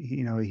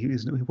 He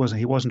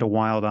wasn't a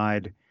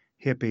wild-eyed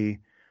hippie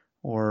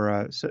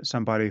or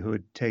somebody who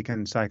had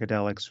taken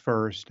psychedelics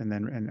first and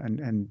then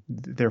and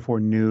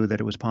therefore knew that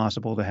it was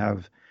possible to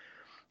have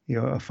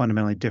a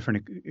fundamentally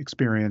different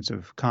experience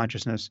of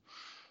consciousness.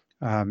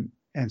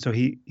 And so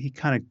he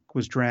kind of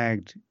was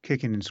dragged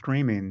kicking and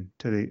screaming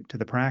to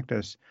the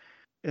practice.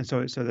 And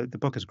so the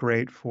book is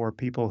great for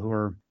people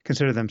who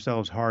consider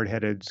themselves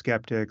hard-headed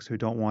skeptics, who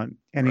don't want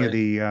any of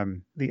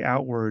the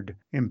outward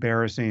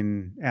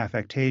embarrassing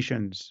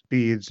affectations,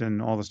 beads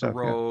and all the stuff. The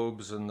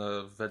robes and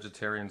the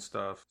vegetarian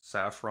stuff,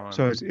 saffron.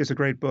 So it's a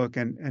great book,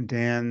 and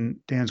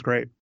Dan's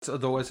great. So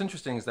though what's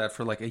interesting is that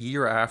for like a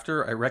year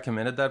after, I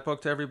recommended that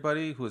book to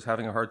everybody who was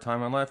having a hard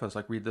time in life. I was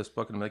like, read this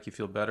book and it'll make you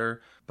feel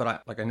better.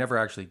 But I never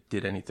actually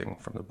did anything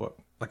from the book.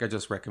 Like, I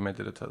just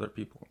recommended it to other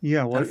people.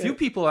 Yeah, well, and a few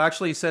people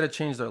actually said it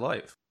changed their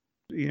life.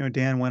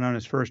 Dan went on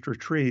his first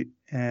retreat,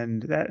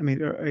 and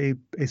a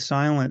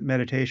silent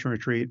meditation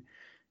retreat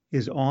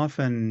is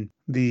often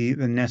the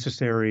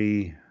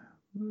necessary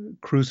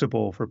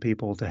crucible for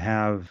people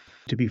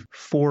to be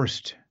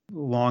forced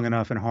long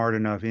enough and hard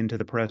enough into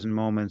the present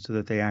moment so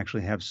that they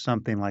actually have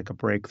something like a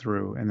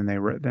breakthrough, and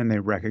then they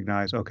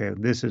recognize, okay,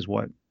 this is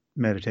what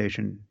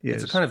meditation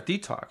is. It's a kind of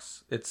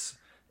detox. It's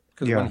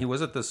Because when he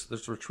was at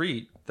this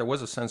retreat, there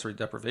was a sensory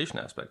deprivation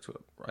aspect to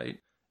it, right?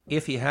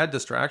 If he had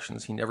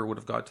distractions, he never would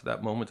have got to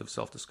that moment of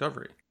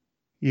self-discovery.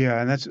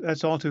 Yeah, and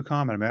that's all too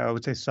common. I mean, I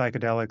would say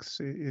psychedelics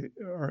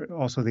are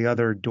also the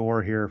other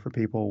door here for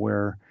people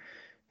where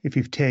if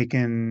you've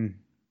taken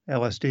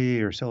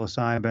LSD or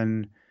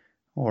psilocybin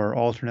or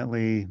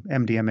alternately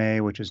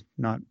MDMA, which is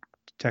not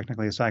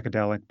technically a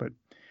psychedelic, but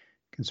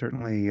can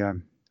certainly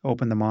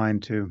open the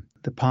mind to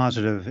the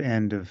positive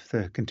end of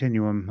the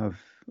continuum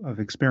of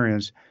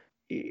experience.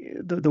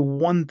 The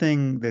one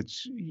thing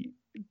that's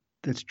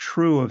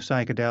true of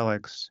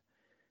psychedelics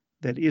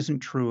that isn't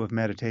true of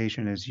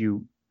meditation is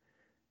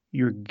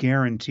you're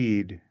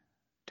guaranteed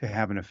to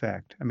have an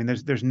effect. I mean,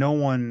 there's no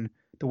one.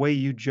 The way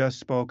you just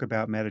spoke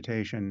about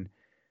meditation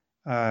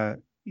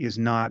is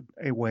not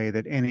a way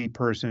that any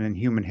person in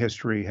human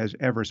history has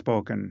ever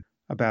spoken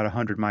about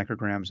 100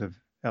 micrograms of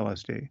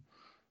LSD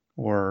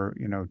or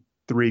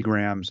 3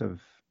 grams of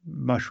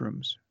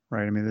mushrooms,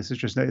 right? I mean, this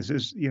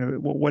is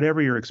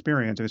whatever your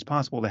experience. It's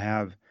possible to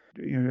have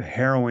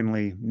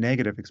harrowingly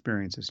negative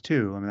experiences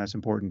too. I mean, that's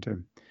important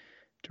to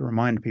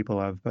remind people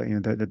of. But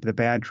the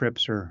bad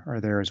trips are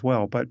there as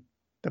well. But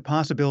the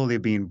possibility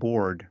of being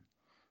bored,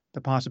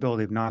 the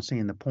possibility of not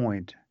seeing the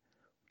point,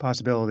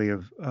 possibility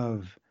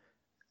of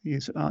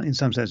in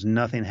some sense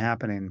nothing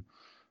happening,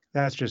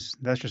 that's just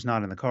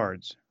not in the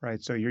cards,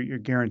 right? So you're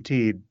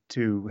guaranteed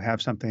to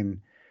have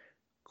something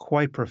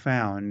quite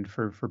profound,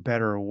 for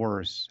better or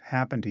worse,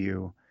 happen to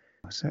you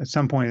at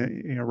some point,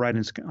 right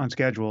on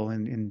schedule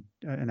in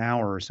an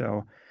hour or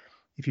so,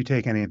 if you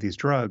take any of these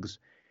drugs.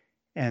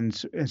 And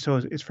so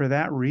it's for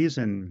that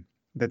reason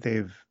that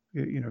they've,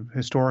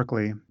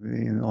 historically,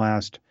 in the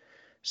last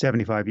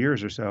 75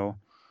 years or so,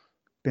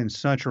 been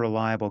such a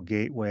reliable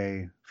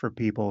gateway for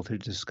people to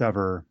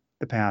discover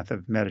the path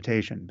of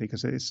meditation,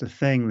 because it's the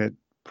thing that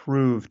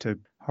proved to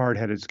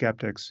hard-headed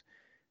skeptics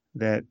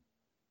that,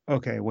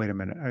 okay, wait a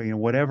minute,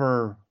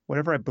 whatever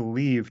I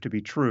believe to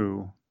be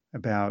true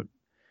about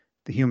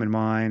the human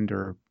mind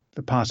or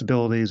the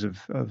possibilities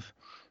of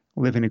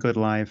living a good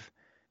life,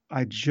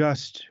 I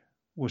just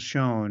was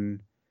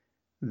shown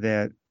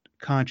that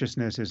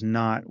consciousness is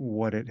not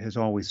what it has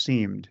always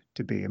seemed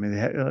to be. I mean,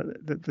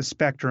 the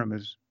spectrum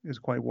is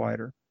quite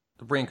wider.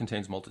 The brain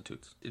contains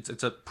multitudes.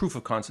 It's a proof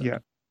of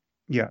concept.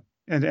 Yeah,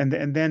 and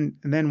then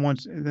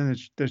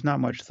there's not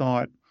much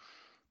thought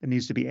that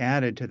needs to be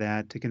added to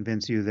that to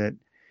convince you that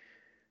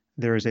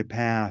there is a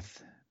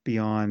path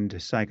beyond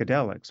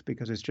psychedelics,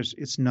 because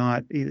it's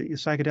not.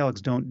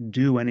 Psychedelics don't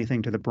do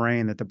anything to the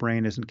brain that the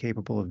brain isn't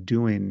capable of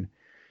doing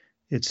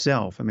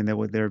itself. I mean,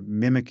 they're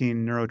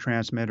mimicking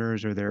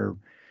neurotransmitters, or they're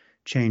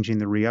changing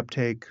the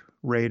reuptake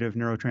rate of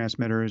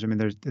neurotransmitters. I mean,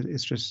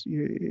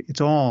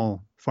 it's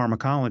all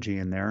pharmacology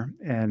in there.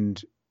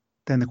 And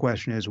then the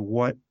question is,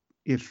 what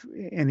if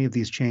any of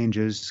these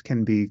changes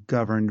can be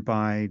governed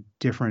by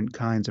different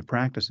kinds of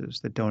practices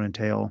that don't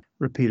entail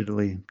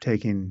repeatedly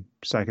taking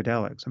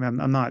psychedelics? I mean,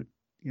 I'm not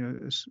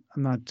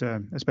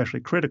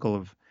especially critical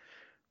of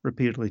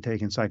repeatedly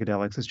taking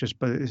psychedelics.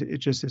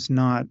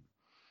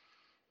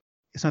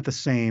 It's not the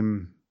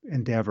same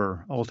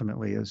endeavor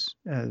ultimately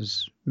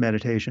as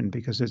meditation,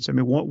 because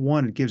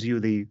it gives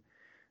you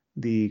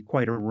the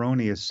quite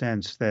erroneous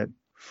sense that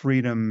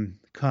freedom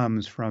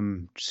comes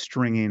from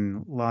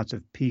stringing lots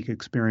of peak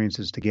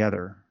experiences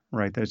together,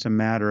 right? That it's a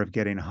matter of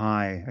getting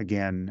high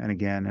again and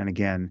again and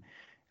again.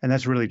 And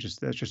that's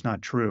just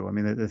not true. I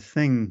mean, the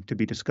thing to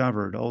be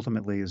discovered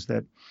ultimately is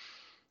that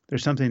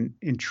there's something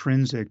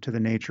intrinsic to the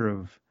nature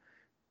of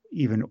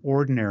even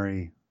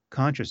ordinary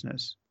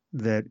consciousness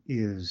that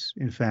is,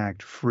 in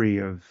fact, free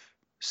of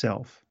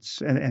self,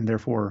 and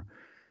therefore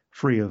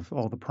free of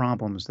all the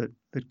problems that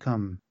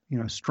come,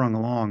 strung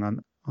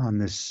along on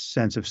this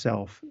sense of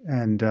self.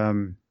 And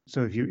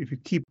so if you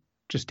keep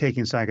just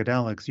taking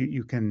psychedelics,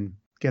 you can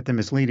get the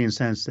misleading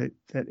sense that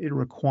it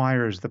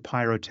requires the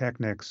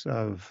pyrotechnics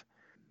of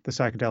the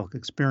psychedelic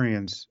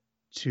experience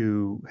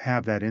to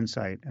have that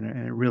insight, and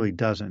it really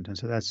doesn't. And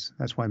so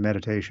that's why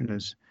meditation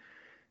is,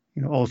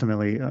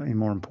 ultimately a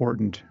more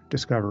important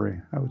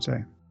discovery, I would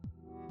say.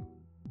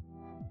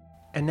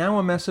 And now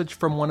a message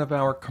from one of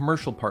our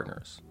commercial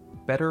partners,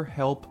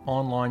 BetterHelp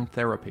Online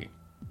Therapy,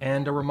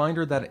 and a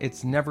reminder that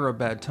it's never a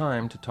bad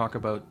time to talk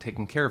about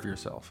taking care of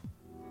yourself.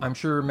 I'm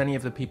sure many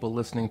of the people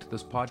listening to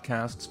this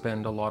podcast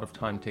spend a lot of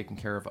time taking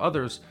care of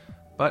others,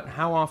 but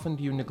how often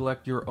do you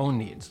neglect your own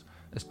needs,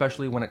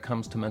 especially when it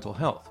comes to mental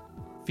health?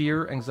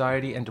 Fear,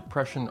 anxiety, and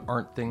depression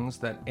aren't things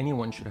that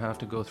anyone should have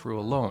to go through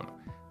alone.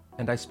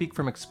 And I speak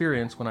from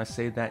experience when I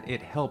say that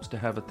it helps to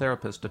have a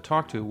therapist to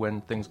talk to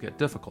when things get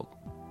difficult.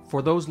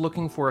 For those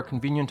looking for a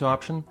convenient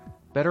option,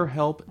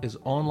 BetterHelp is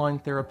online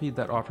therapy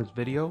that offers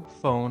video,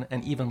 phone,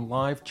 and even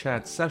live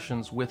chat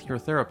sessions with your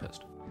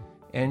therapist.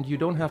 And you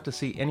don't have to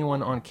see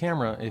anyone on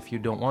camera if you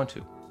don't want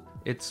to.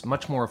 It's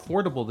much more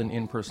affordable than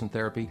in-person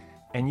therapy,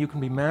 and you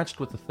can be matched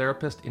with a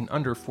therapist in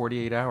under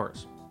 48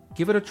 hours.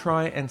 Give it a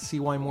try and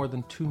see why more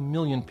than 2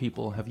 million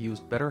people have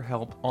used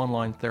BetterHelp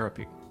Online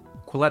Therapy.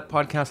 Quillette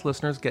podcast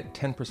listeners get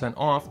 10%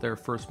 off their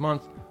first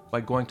month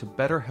by going to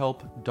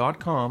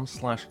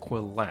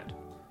betterhelp.com/Quillette.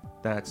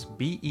 That's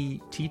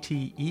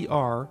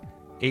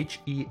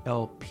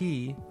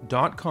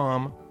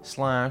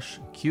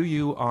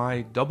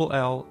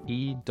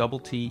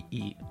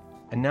BETTERHELP.com/QUILLETTE.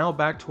 And now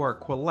back to our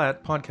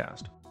Quillette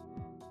podcast.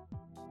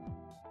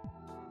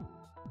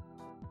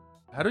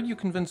 How did you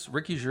convince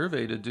Ricky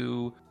Gervais to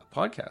do a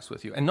podcast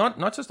with you? And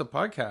not just a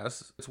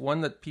podcast, it's one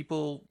that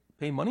people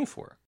pay money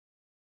for.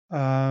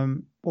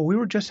 Well, we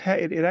were just,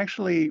 it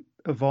actually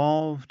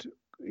evolved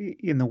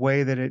in the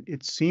way that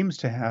it seems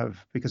to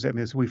have, because I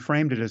mean, we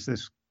framed it as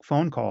this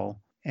phone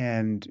call,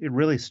 and it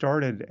really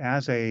started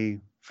as a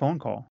phone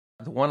call.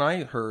 The one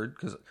I heard,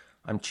 because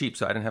I'm cheap,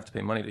 so I didn't have to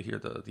pay money to hear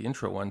the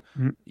intro one.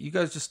 Mm-hmm. You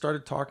guys just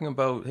started talking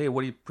about, hey,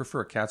 what do you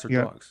prefer, cats or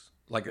dogs?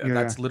 Like,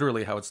 that's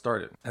literally how it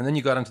started. And then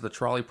you got into the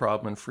trolley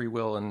problem and free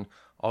will and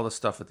all the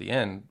stuff at the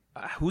end.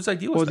 Whose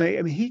idea was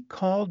that? He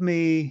called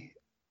me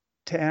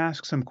to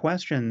ask some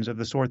questions of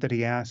the sort that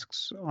he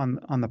asks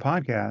on the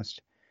podcast.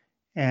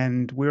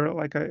 And we were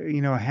like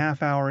a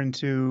half hour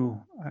into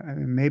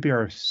maybe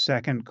our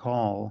second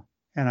call.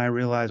 And I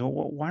realized,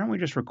 well, why aren't we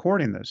just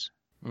recording this?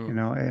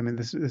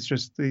 This is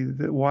just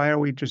why are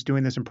we just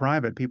doing this in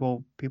private?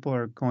 People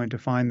are going to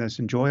find this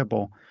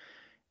enjoyable.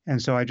 And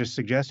so I just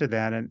suggested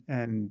that,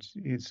 and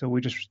so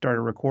we just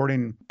started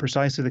recording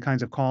precisely the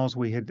kinds of calls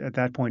we had at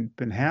that point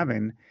been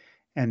having.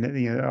 And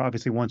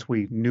obviously, once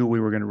we knew we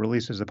were going to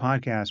release as a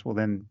podcast, well,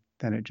 then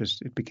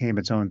it became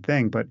its own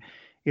thing. But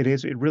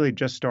it really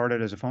just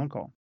started as a phone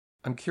call.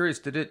 I'm curious,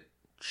 did it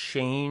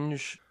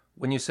change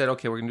when you said,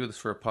 okay, we're going to do this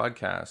for a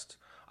podcast?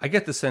 I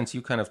get the sense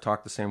you kind of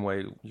talk the same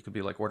way. You could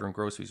be like ordering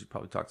groceries, you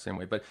probably talk the same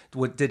way. But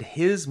did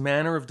his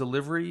manner of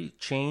delivery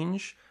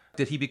change?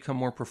 Did he become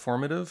more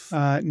performative?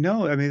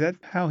 No, I mean, that's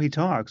how he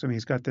talks. I mean,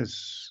 he's got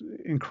this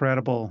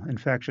incredible,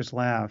 infectious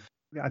laugh.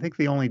 I think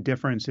the only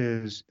difference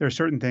is there are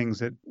certain things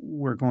that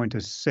we're going to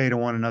say to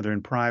one another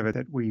in private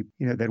that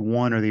that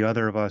one or the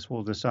other of us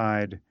will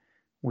decide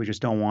we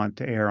just don't want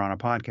to air on a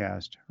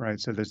podcast,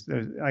 right? So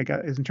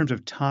in terms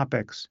of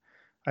topics,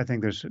 I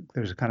think there's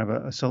kind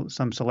of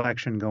some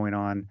selection going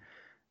on.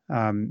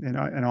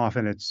 And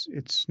often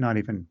it's not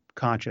even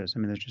conscious. I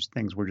mean, there's just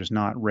things we're just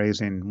not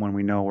raising when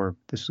we know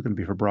this is going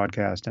to be for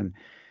broadcast, and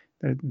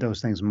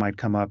those things might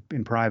come up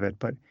in private.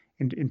 But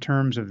in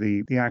terms of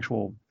the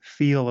actual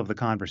feel of the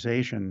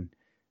conversation,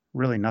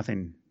 really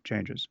nothing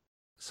changes.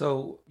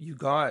 So you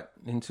got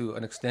into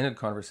an extended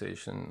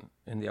conversation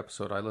in the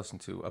episode I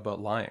listened to about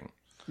lying,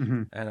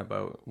 mm-hmm. and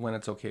about when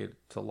it's okay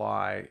to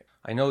lie.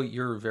 I know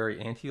you're very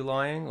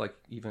anti-lying, like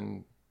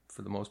even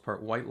for the most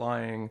part, white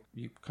lying.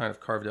 You kind of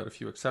carved out a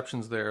few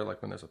exceptions there,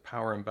 like when there's a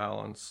power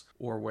imbalance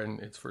or when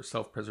it's for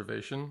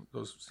self-preservation.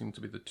 Those seem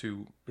to be the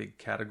two big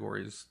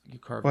categories you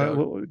carved out.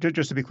 Well,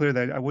 just to be clear,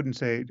 that I wouldn't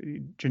say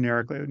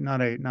generically,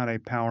 not a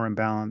power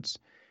imbalance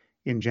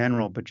in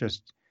general, but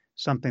just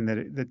something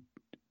that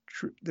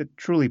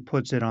truly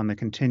puts it on the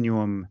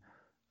continuum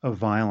of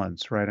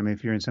violence, right? I mean,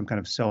 if you're in some kind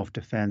of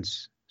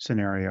self-defense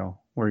scenario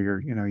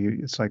where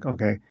it's like,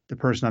 okay, the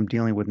person I'm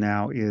dealing with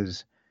now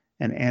is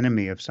an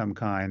enemy of some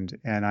kind,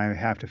 and I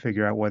have to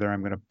figure out whether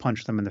I'm going to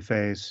punch them in the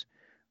face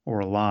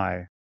or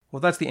lie. Well,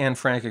 that's the Anne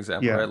Frank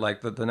example, right?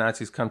 Like the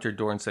Nazis come to your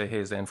door and say, hey,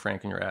 is Anne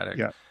Frank in your attic?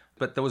 Yeah.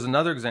 But there was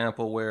another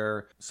example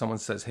where someone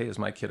says, hey, is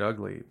my kid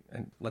ugly?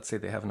 And let's say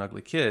they have an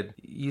ugly kid.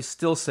 You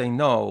still say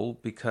no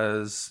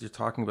because you're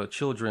talking about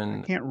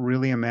children. I can't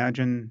really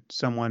imagine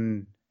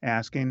someone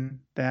asking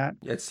that.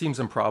 It seems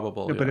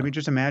improbable. But I mean,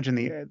 just imagine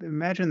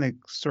the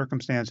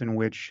circumstance in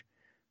which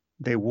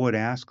they would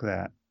ask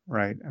that.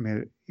 Right. I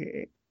mean,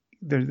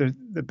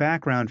 the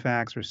background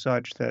facts are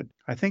such that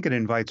I think it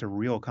invites a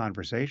real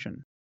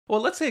conversation. Well,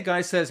 let's say a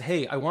guy says,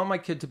 hey, I want my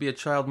kid to be a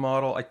child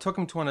model. I took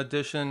him to an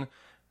audition.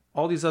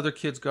 All these other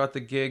kids got the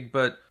gig,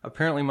 but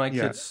apparently my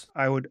kids.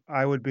 I would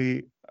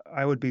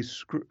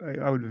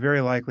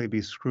very likely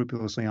be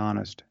scrupulously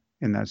honest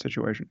in that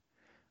situation.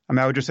 I mean,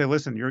 I would just say,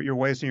 listen, you're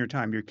wasting your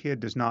time. Your kid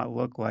does not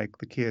look like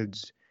the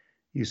kids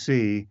you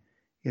see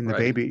in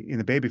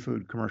the baby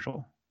food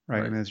commercial.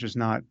 Right. I mean, it's just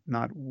not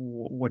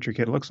what your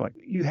kid looks like.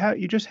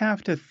 You just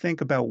have to think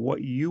about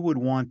what you would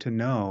want to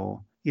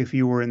know if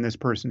you were in this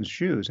person's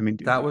shoes. I mean,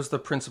 that was the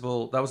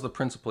principle. That was the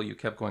principle you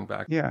kept going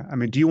back. Yeah. I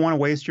mean, do you want to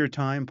waste your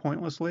time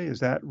pointlessly?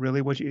 Is that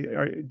really what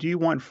do you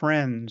want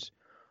friends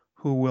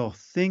who will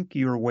think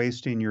you're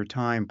wasting your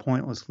time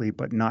pointlessly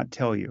but not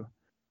tell you?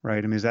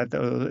 Right. I mean, is that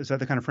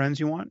the kind of friends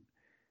you want?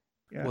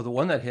 Yeah. Well, the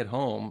one that hit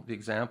home, the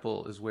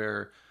example is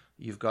where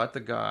you've got the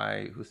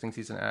guy who thinks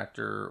he's an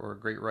actor or a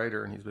great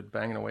writer, and he's been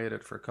banging away at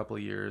it for a couple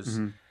of years.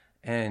 Mm-hmm.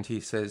 And he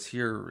says,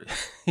 here,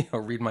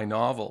 read my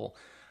novel.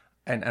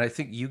 And I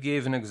think you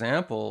gave an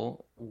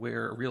example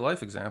a real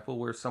life example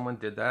where someone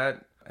did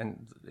that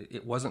and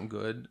it wasn't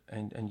good.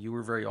 And you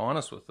were very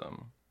honest with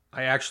them.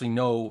 I actually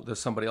know there's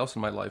somebody else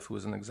in my life who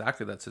was in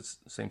exactly that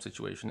same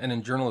situation. And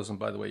in journalism,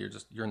 by the way,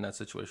 you're in that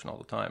situation all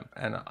the time.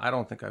 And I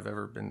don't think I've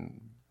ever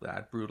been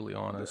that brutally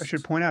honest. I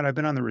should point out, I've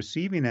been on the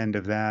receiving end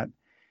of that.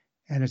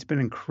 And it's been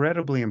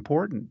incredibly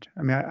important.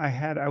 I mean,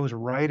 I was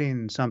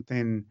writing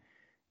something,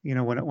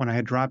 when I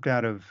had dropped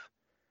out of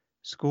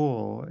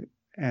school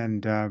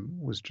and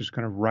was just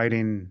kind of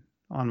writing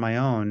on my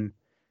own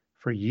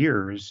for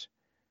years.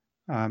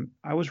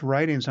 I was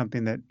writing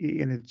something that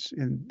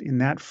in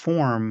that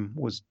form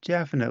was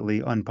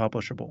definitely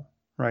unpublishable,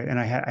 right? And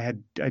I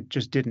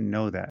just didn't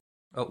know that.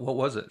 What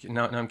was it?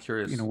 Now I'm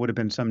curious. Would have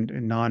been some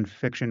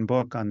nonfiction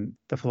book on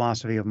the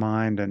philosophy of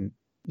mind, and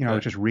I was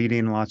Okay. just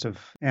reading lots of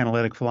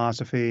analytic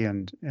philosophy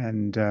and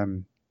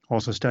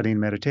also studying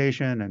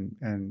meditation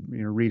and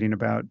reading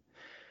about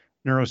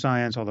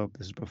neuroscience. Although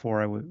this is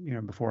before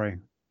before I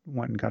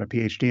went and got a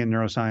PhD in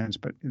neuroscience,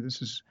 but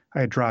I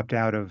had dropped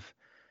out of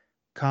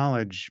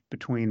college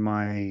between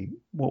my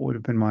what would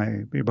have been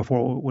my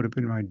before what would have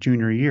been my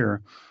junior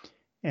year,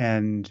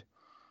 and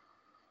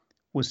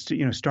I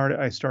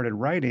started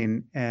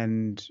writing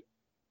and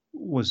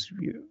was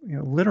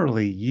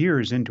literally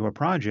years into a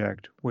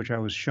project which I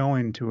was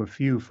showing to a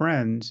few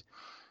friends,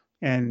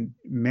 and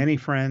many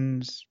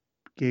friends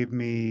gave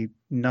me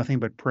nothing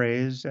but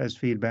praise as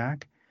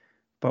feedback.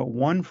 But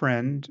one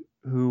friend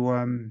who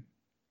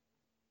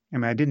I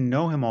mean, I didn't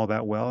know him all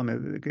that well. I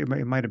mean,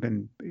 it might have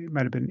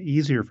been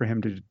easier for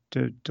him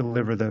to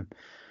deliver the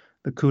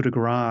coup de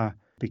grace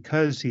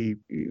because we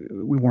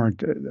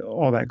weren't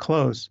all that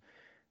close.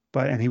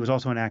 And he was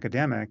also an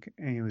academic,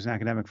 and he was an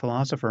academic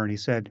philosopher. And he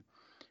said,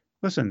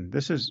 "Listen,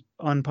 this is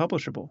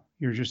unpublishable.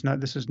 You're just not.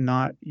 This is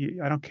not.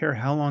 I don't care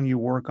how long you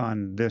work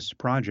on this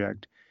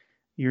project.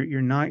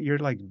 You're not. You're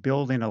like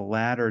building a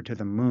ladder to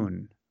the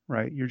moon,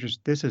 right?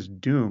 This is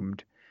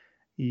doomed.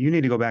 You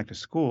need to go back to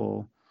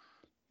school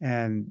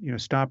and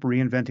stop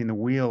reinventing the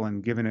wheel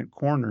and giving it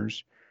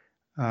corners.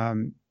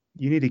 You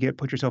need to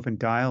put yourself in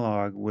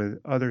dialogue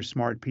with other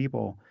smart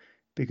people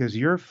because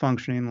you're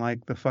functioning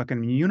like the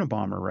fucking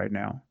Unabomber right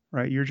now,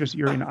 right? That's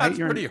you're in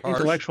pretty harsh.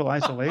 intellectual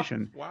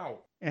isolation, Wow.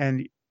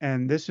 and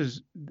this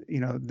is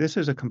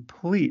a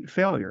complete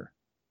failure,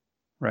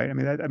 right?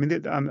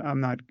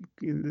 I'm not.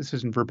 This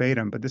isn't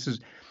verbatim, but this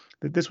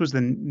was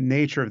the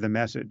nature of the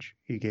message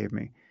he gave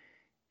me,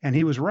 and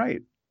he was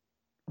right,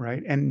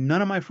 right? And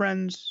none of my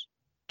friends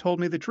told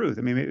me the truth.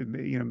 I mean,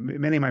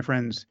 many of my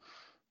friends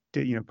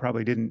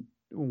probably didn't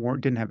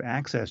have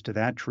access to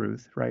that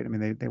truth, right? I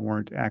mean, they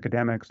weren't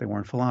academics, they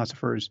weren't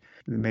philosophers.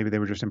 Maybe they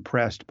were just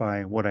impressed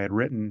by what I had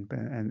written,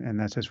 and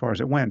that's as far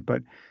as it went.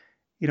 But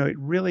it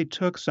really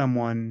took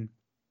someone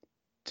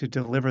to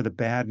deliver the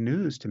bad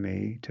news to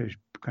me, to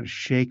kind of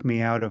shake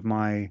me out of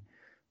my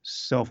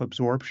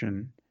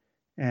self-absorption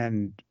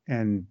and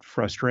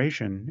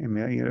frustration. I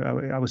mean,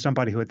 I was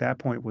somebody who at that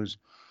point was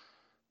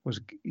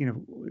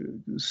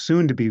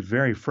soon to be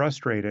very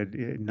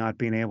frustrated, not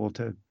being able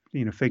to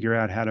figure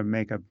out how to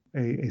make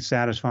a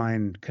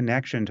satisfying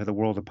connection to the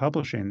world of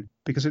publishing,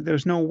 because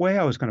there's no way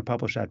I was going to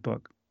publish that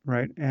book,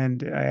 right?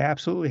 And I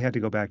absolutely had to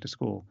go back to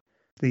school.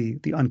 The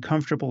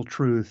uncomfortable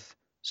truth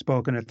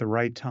spoken at the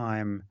right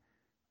time,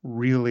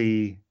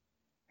 really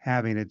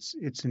having its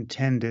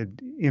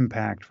intended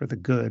impact for the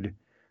good.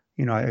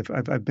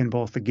 I've been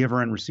both the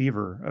giver and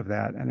receiver of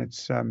that, and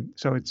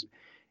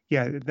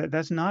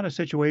that's not a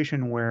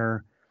situation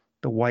where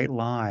the white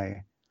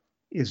lie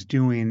is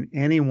doing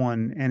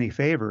anyone any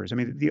favors. I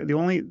mean,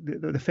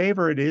 the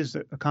favor it is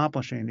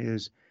accomplishing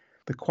is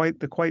the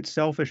quite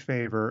selfish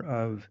favor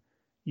of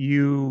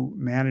you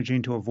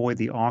managing to avoid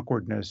the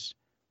awkwardness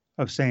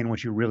of saying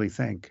what you really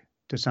think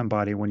to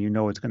somebody when you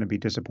know it's going to be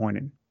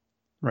disappointing,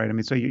 right? I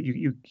mean, so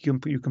you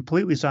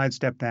completely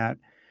sidestep that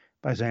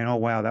by saying, "Oh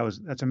wow,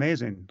 that's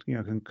amazing,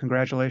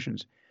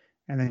 congratulations,"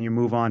 and then you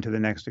move on to the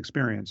next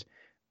experience.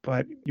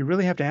 But you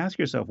really have to ask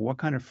yourself what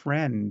kind of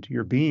friend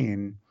you're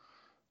being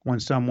when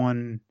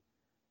someone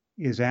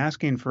is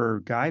asking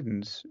for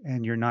guidance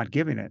and you're not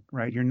giving it,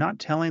 right? You're not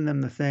telling them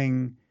the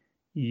thing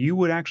you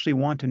would actually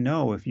want to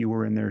know if you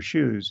were in their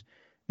shoes.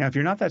 Now, if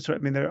you're not that sort,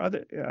 I mean,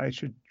 I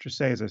should just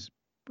say as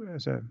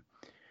a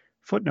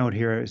footnote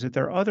here is that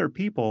there are other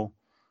people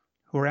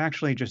who are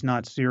actually just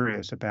not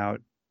serious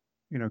about,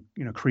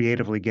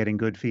 creatively getting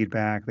good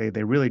feedback.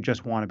 They really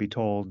just want to be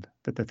told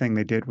that the thing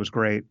they did was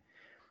great,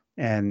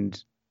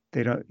 and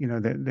they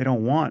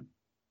don't want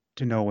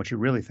to know what you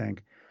really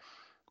think.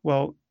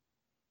 Well,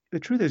 the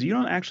truth is you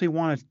don't actually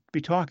want to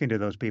be talking to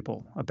those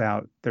people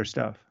about their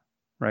stuff,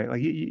 right?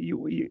 Like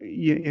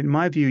in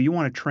my view, you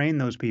want to train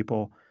those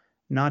people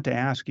not to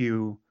ask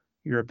you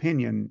your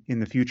opinion in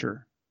the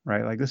future,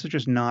 right? Like this is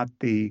just not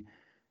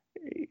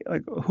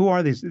who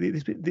are these,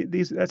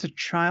 that's a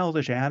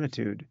childish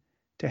attitude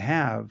to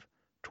have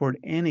toward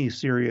any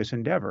serious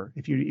endeavor.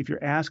 If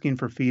you're asking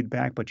for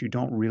feedback, but you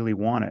don't really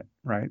want it,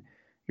 right?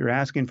 You're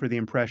asking for the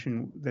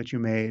impression that you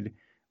made,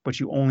 but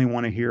you only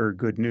want to hear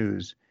good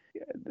news.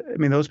 I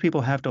mean, those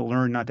people have to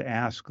learn not to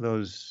ask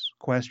those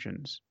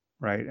questions,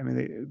 right? I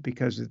mean,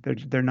 because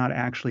they're not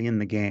actually in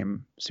the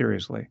game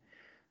seriously,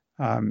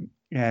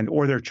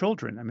 or their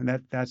children. I mean,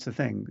 that's the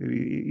thing.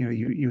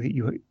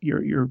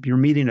 You're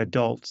meeting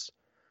adults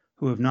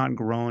who have not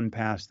grown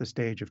past the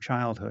stage of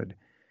childhood,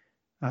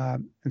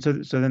 and so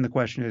then the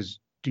question is,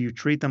 do you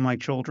treat them like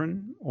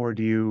children, or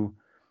do you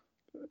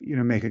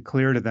make it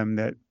clear to them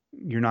that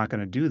you're not going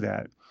to do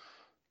that?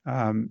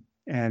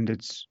 And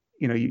it's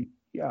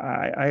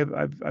yeah,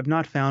 I've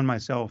not found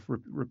myself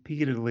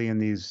repeatedly in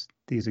these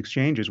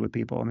exchanges with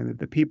people. I mean,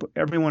 the people,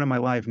 everyone in my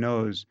life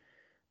knows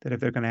that if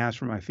they're going to ask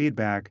for my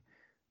feedback,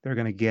 they're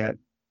going to get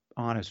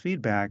honest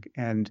feedback,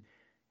 and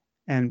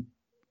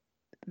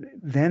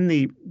then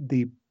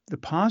the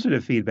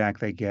positive feedback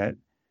they get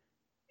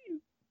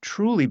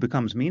truly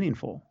becomes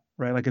meaningful,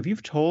 right? Like if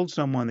you've told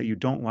someone that you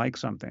don't like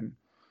something,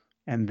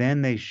 and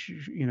then they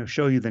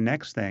show you the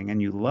next thing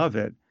and you love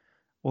it,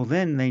 well,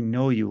 then they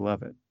know you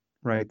love it,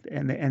 right?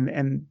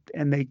 And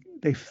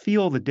they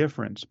feel the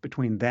difference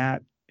between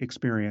that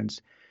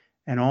experience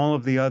and all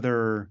of the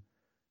other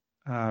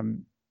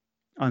um,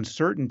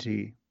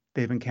 uncertainty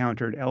they've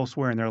encountered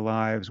elsewhere in their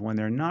lives when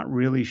they're not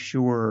really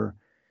sure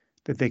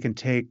that they can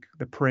take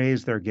the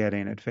praise they're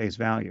getting at face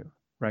value,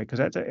 right?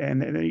 Because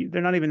and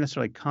they're not even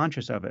necessarily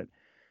conscious of it,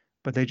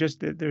 but there's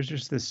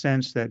just this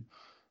sense that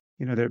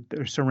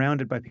they're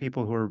surrounded by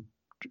people who are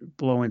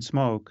blowing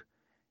smoke,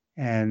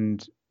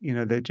 and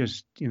they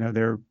just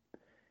they're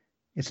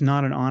it's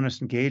not an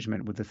honest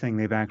engagement with the thing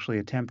they've actually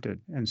attempted.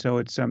 And so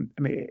I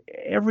mean,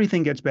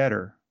 everything gets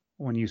better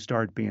when you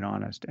start being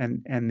honest,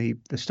 and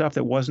the stuff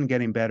that wasn't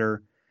getting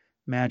better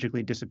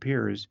magically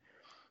disappears.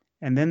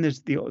 And then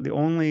there's the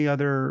only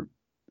other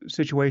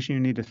situation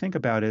you need to think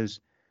about is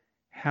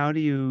how do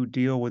you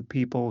deal with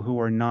people who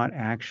are not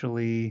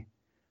actually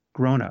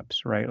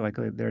grown-ups, right? Like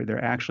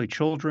they're actually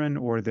children,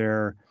 or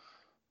they're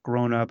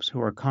grown-ups who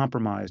are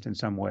compromised in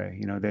some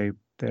way.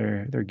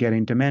 They're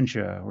getting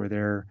dementia, or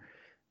they're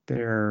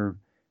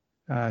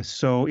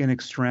so in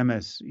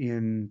extremis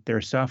in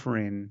their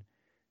suffering.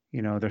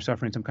 They're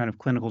suffering some kind of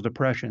clinical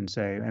depression,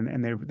 say,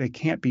 and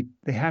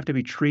they have to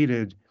be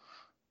treated,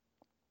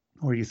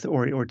 or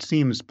it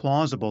seems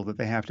plausible that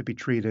they have to be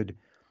treated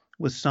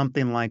with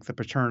something like the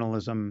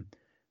paternalism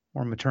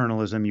or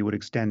maternalism you would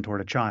extend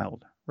toward a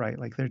child, right?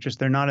 Like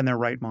they're not in their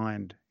right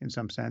mind in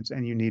some sense,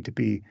 and you need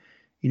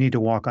to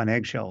walk on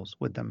eggshells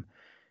with them.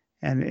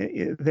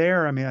 And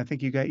there, I mean, I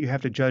think you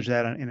have to judge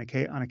that on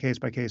a case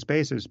by case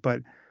basis,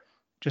 but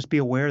just be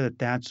aware that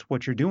that's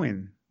what you're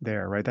doing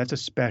there, right? That's a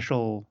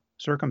special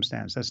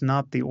circumstance. That's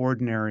not the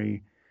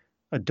ordinary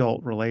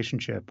adult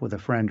relationship with a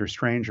friend or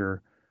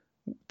stranger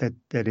that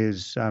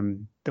is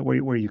that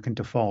where you can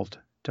default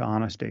to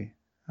honesty.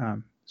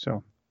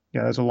 So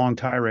yeah, that's a long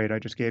tirade I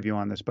just gave you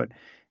on this, but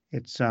I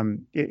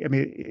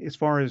mean, as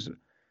far as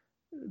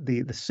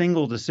the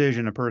single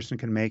decision a person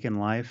can make in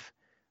life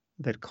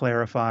that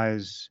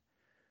clarifies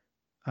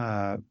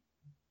uh,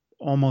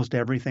 almost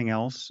everything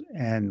else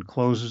and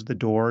closes the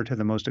door to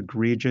the most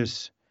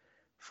egregious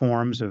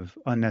forms of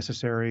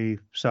unnecessary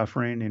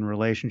suffering in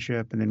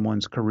relationship and in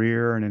one's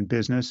career and in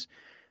business,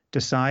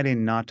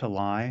 deciding not to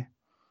lie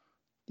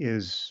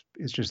is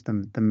just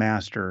the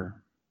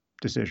master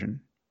decision.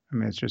 I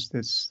mean,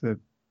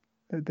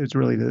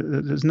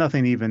 there's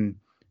nothing even,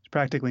 it's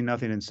practically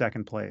nothing in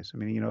second place. I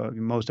mean,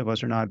 most of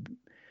us are not,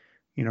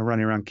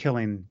 running around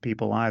killing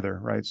people either,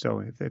 right?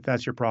 So if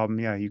that's your problem,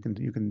 yeah, you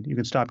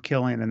can stop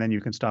killing, and then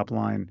you can stop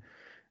lying.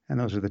 And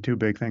those are the two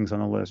big things on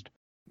the list.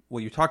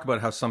 Well, you talk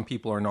about how some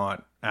people are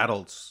not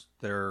adults,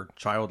 they're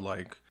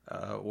childlike,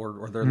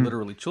 or they're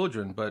literally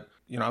children. But,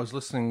 I was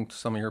listening to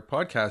some of your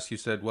podcasts. You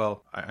said,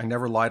 well, I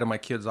never lie to my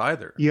kids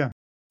either. Yeah.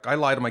 I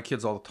lie to my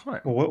kids all the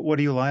time. Well, what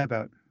do you lie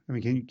about? I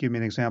mean, can you give me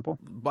an example?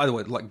 By the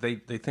way, like they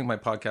think my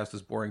podcast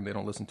is boring. They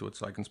don't listen to it,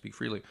 so I can speak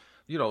freely.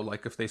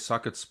 Like if they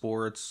suck at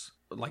sports,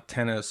 like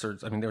tennis, or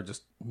I mean, they're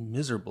just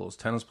miserable as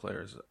tennis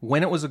players.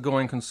 When it was a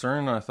going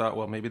concern, I thought,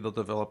 well, maybe they'll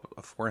develop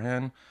a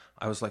forehand.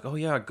 I was like, oh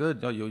yeah,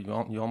 good. Oh, you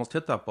almost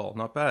hit that ball,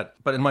 not bad.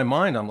 But in my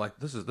mind, I'm like,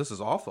 this is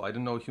awful. I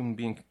didn't know a human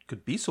being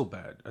could be so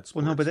bad at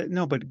sports.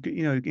 Well, but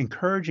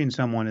encouraging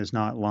someone is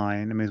not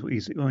lying. I mean,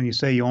 when you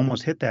say you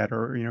almost hit that,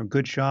 or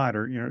good shot,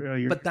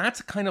 or But that's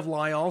a kind of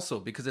lie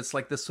also, because it's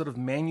like this sort of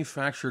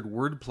manufactured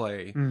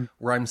wordplay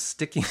where I'm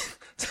sticking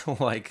to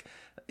like,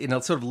 in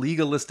a sort of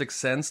legalistic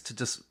sense, to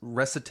just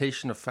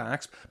recitation of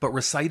facts, but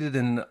recited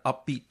in an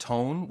upbeat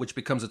tone, which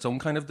becomes its own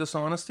kind of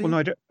dishonesty.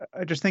 Well, no,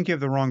 I just think you have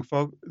the wrong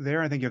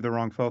there. I think you have the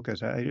wrong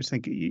focus. I just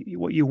think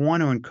what you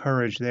want to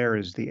encourage there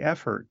is the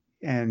effort,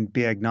 and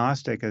be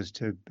agnostic as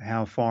to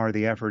how far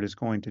the effort is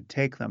going to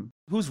take them.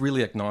 Who's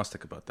really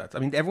agnostic about that? I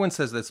mean, everyone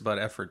says this about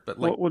effort, but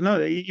like, well, no,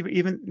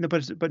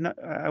 but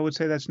not, I would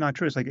say that's not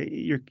true. It's like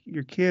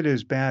your kid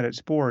is bad at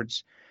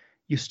sports,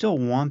 you still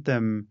want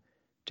them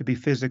to be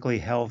physically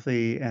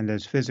healthy and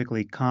as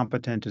physically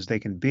competent as they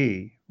can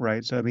be,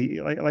 right? So I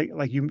mean,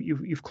 like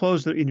you've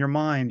closed in your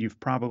mind, you've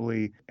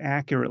probably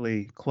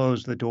accurately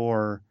closed the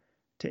door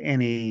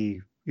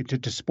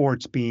to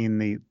sports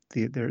being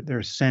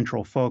their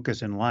central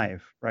focus in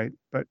life, right?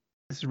 But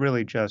this is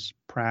really just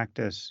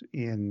practice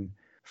in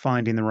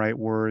finding the right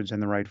words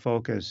and the right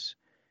focus,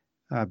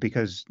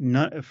 because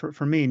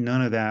for me,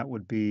 none of that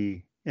would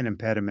be an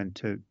impediment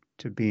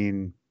to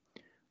being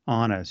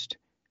honest.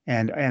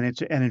 And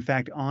in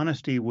fact,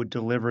 honesty would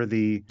deliver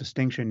the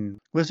distinction.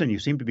 Listen, you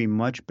seem to be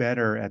much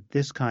better at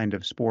this kind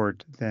of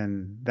sport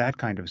than that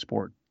kind of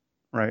sport,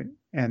 right?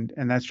 And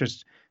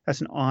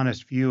an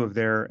honest view of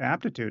their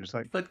aptitude. It's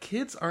like, But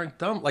kids aren't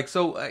dumb. Like,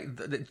 so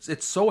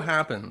it so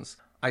happens.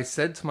 I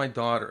said to my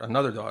daughter,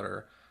 another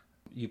daughter,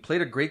 you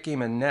played a great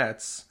game in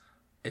nets.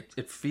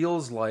 It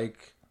feels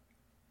like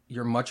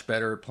you're much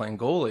better at playing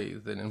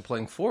goalie than in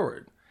playing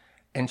forward.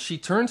 And she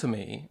turned to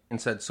me and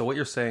said, so what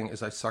you're saying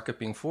is I suck at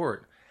being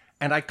forward.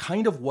 And I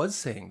kind of was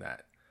saying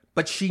that.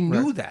 But she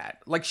knew Right.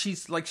 that. Like,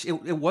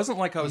 it wasn't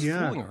like I was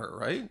Yeah. fooling her,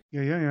 right?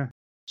 Yeah.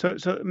 So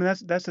I mean,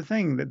 that's the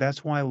thing.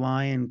 That's why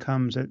lying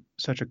comes at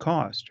such a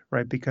cost,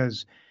 right?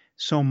 Because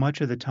so much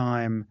of the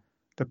time,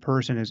 the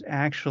person is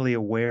actually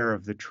aware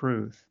of the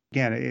truth.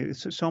 Again,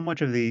 it's so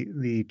much of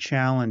the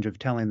challenge of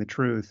telling the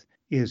truth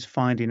is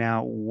finding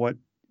out what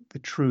the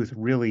truth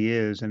really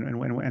is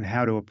and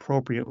how to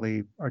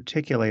appropriately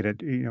articulate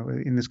it. You know,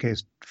 in this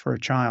case, for a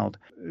child,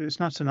 it's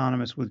not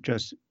synonymous with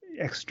just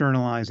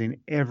externalizing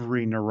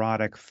every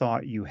neurotic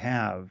thought you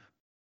have.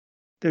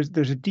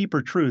 There's a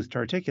deeper truth to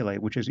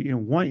articulate, which is, you know,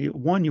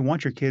 one, you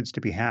want your kids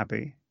to be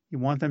happy. You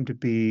want them to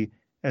be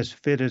as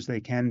fit as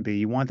they can be.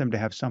 You want them to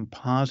have some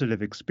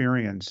positive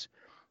experience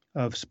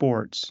of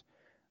sports,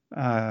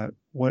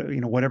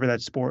 whatever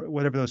that sport,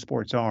 whatever those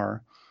sports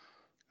are.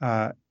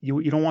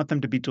 You don't want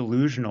them to be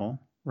delusional,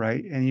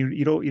 right? And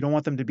you don't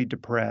want them to be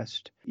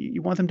depressed.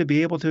 You want them to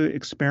be able to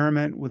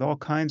experiment with all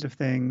kinds of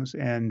things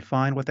and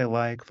find what they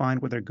like,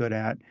 find what they're good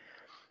at,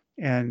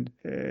 and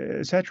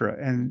et cetera.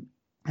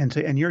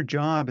 And your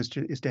job is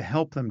to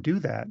help them do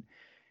that.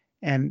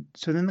 And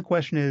so then the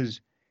question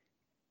is,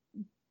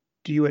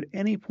 do you at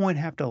any point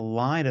have to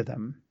lie to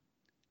them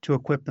to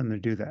equip them to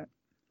do that?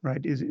 Right?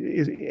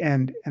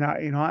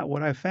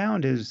 What I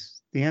found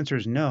is the answer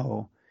is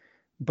no,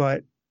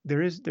 but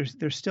there's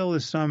still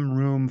is some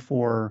room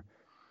for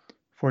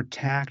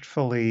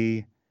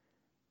tactfully,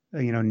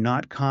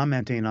 not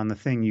commenting on the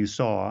thing you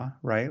saw,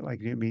 right? Like,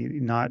 I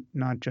mean, not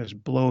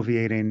just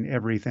bloviating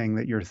everything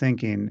that you're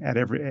thinking at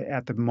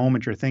the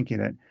moment you're thinking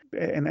it,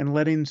 and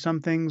letting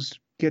some things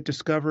get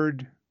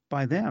discovered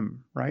by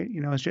them, right?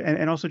 You know,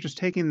 and also just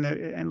taking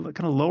and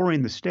kind of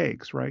lowering the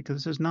stakes, right?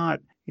 Because this is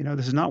not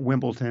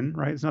Wimbledon,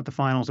 right? It's not the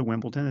finals at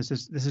Wimbledon. This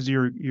is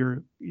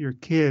your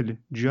kid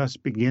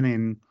just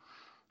beginning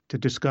to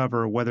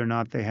discover whether or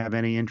not they have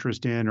any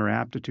interest in or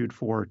aptitude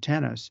for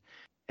tennis.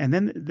 And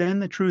then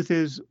the truth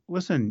is,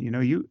 listen,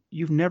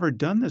 you've never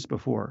done this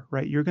before,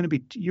 right? You're going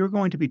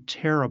to be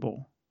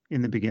terrible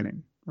in the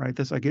beginning, right?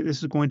 This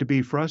is going to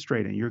be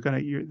frustrating.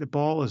 The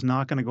ball is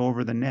not going to go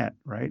over the net,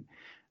 right?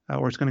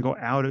 Or it's going to go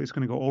out. It's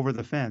going to go over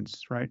the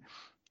fence, right?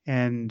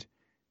 And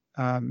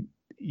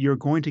you're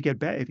going to get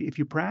better if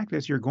you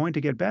practice. You're going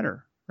to get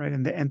better, right?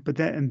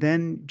 And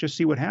then just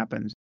see what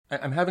happens.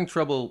 I'm having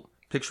trouble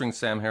picturing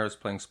Sam Harris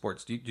playing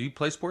sports. Do you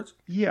play sports?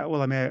 Yeah,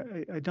 well, I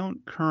mean, I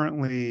don't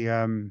currently.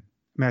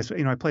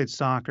 I played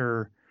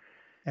soccer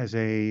as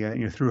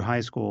through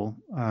high school.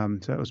 So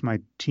that was my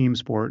team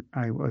sport.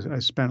 I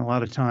spent a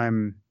lot of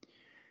time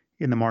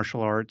in the martial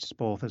arts,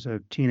 both as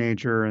a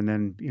teenager and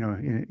then,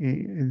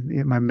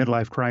 in my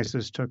midlife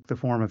crisis took the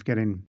form of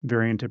getting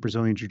very into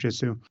Brazilian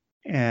Jiu-Jitsu.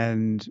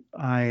 And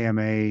I am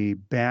a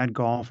bad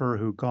golfer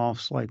who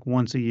golfs like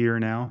once a year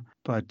now,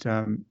 but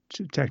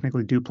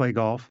technically do play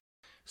golf.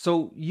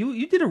 So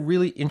you did a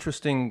really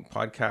interesting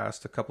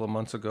podcast a couple of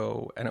months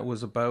ago, and it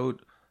was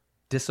about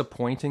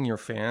disappointing your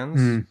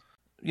fans.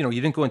 You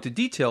didn't go into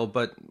detail,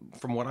 but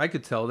from what I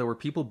could tell, there were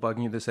people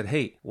bugging you that said,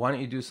 hey, why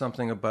don't you do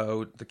something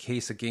about the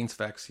case against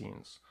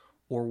vaccines?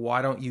 Or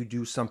why don't you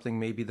do something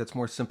maybe that's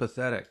more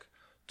sympathetic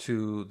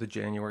to the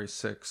January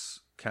 6th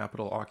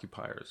Capitol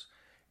occupiers?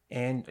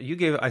 And you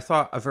gave, I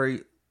thought, a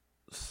very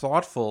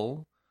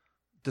thoughtful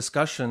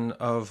discussion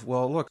of,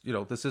 well, look,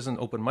 this isn't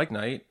open mic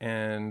night,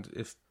 and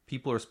if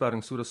people are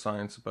spouting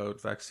pseudoscience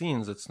about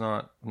vaccines,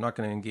 I'm not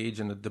going to engage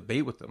in a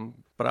debate with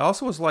them. But I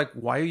also was like,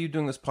 why are you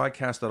doing this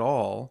podcast at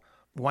all?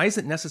 Why is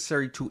it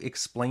necessary to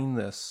explain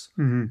this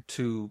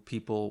to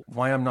people?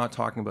 Why I'm not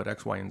talking about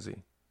X, Y, and Z?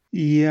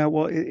 Yeah,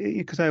 well,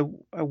 because I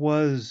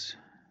was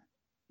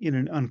in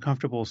an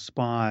uncomfortable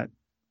spot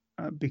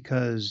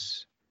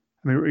because,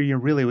 I mean,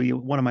 really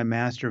one of my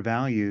master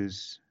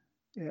values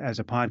as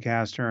a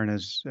podcaster and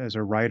as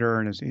a writer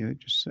and as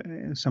just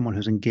someone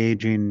who's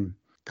engaging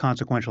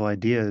consequential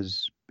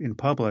ideas in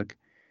public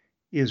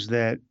is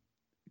that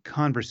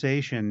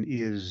conversation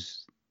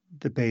is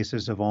the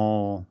basis of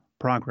all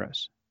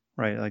progress,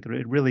 right? Like,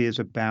 it really is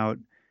about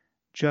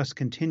just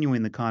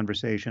continuing the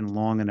conversation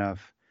long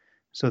enough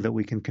so that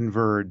we can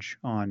converge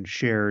on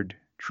shared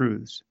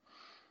truths,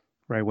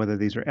 right? Whether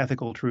these are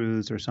ethical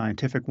truths or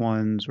scientific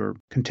ones or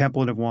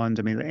contemplative ones.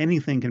 I mean,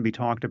 anything can be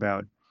talked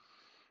about.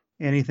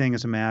 Anything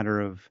is a matter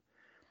of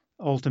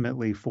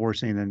ultimately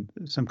forcing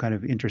some kind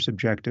of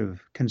intersubjective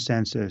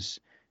consensus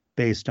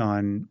based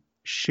on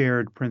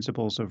shared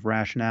principles of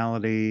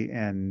rationality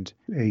and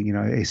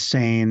a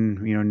sane,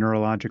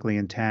 neurologically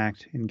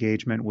intact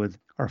engagement with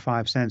our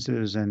five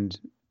senses. And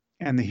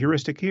the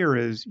heuristic here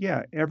is,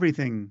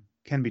 everything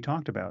can be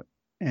talked about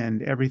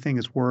and everything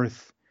is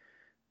worth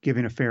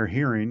giving a fair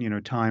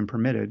hearing, time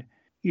permitted.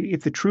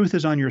 If the truth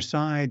is on your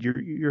side,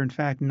 you're in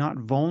fact not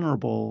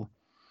vulnerable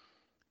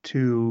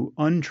to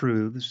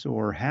untruths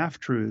or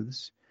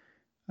half-truths,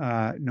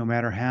 no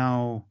matter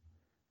how,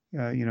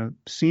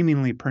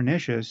 seemingly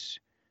pernicious,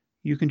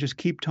 you can just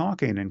keep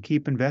talking and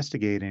keep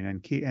investigating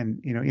and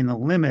in the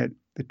limit,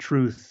 the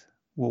truth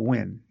will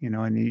win,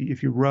 and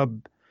if you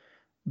rub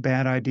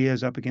bad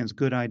ideas up against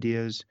good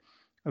ideas,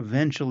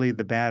 eventually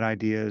the bad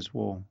ideas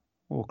will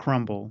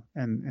crumble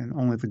and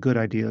only the good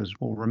ideas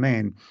will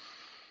remain.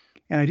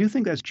 And I do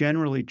think that's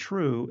generally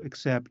true,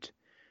 except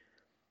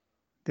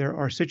there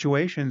are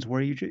situations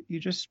where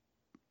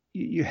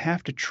you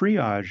have to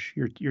triage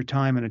your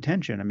time and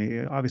attention. I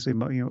mean, obviously,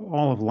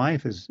 all of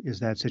life is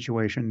that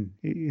situation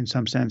in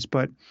some sense,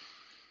 but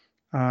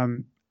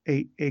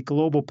a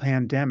global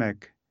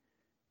pandemic,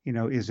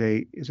 is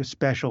a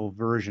special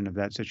version of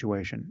that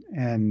situation,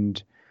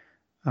 and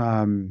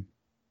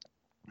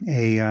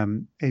a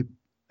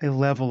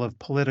level of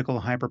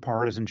political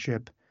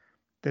hyperpartisanship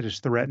that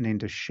is threatening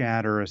to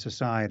shatter a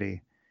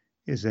society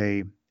is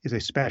a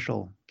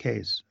special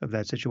case of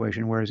that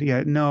situation. Whereas,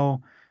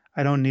 no,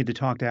 I don't need to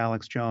talk to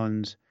Alex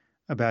Jones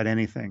about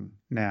anything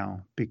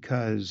now,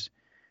 because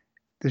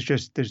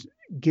there's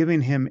giving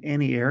him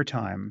any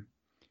airtime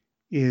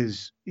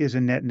is a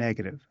net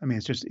negative. I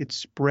mean, it's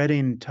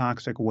spreading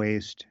toxic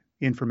waste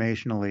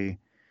informationally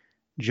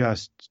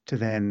just to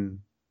then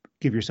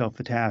give yourself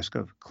the task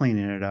of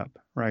cleaning it up,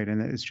 right?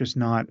 And it's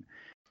not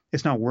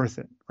worth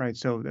it, right?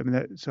 So I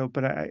mean,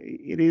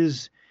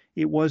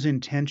 it was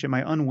intention.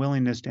 My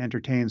unwillingness to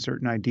entertain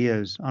certain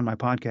ideas on my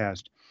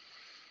podcast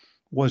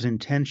was in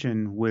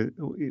tension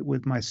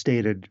with my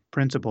stated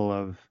principle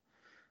of,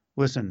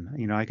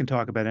 listen, I can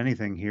talk about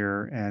anything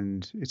here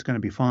and it's going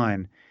to be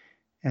fine.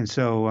 And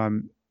so,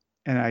 and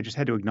I just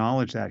had to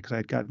acknowledge that because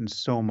I'd gotten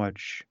so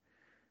much,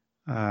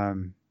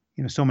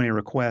 so many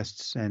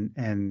requests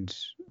and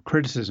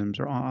criticisms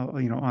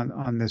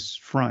on this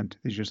front.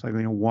 It's just like,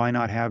 why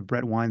not have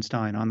Bret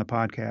Weinstein on the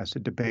podcast to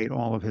debate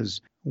all of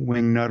his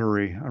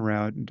wingnuttery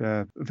around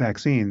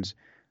vaccines?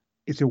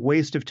 It's a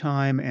waste of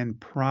time and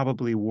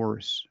probably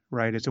worse,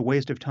 right? It's a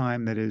waste of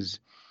time that is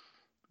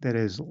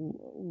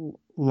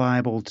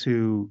liable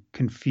to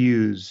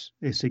confuse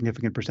a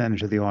significant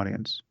percentage of the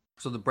audience.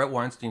 So the Bret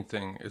Weinstein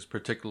thing is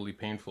particularly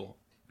painful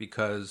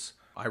because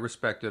I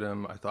respected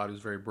him. I thought he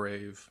was very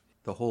brave.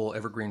 The whole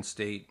Evergreen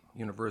State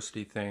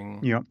University thing.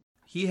 Yep.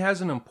 He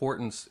has an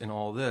importance in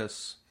all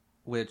this,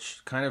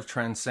 which kind of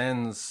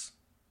transcends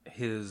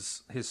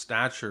his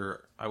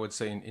stature, I would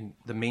say, in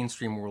the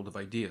mainstream world of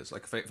ideas.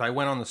 Like if I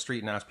went on the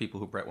street and asked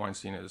people who Bret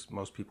Weinstein is,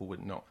 most people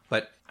wouldn't know.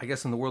 But I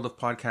guess in the world of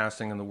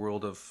podcasting and the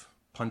world of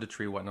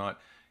punditry, whatnot,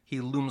 he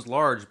looms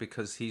large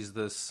because he's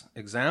this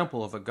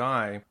example of a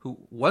guy who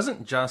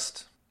wasn't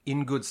just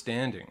in good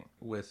standing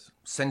with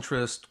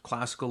centrist,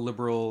 classical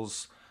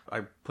liberals.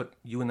 I put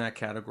you in that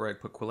category, I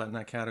put Quillette in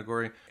that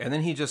category. And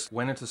then he just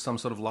went into some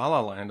sort of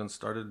la-la land and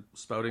started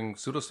spouting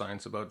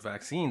pseudoscience about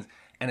vaccines.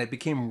 And it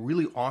became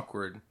really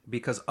awkward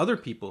because other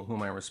people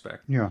whom I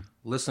respect,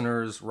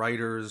 listeners,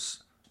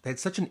 writers, they had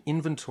such an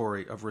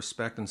inventory of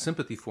respect and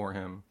sympathy for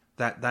him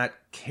that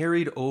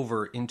carried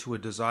over into a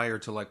desire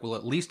to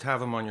at least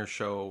have him on your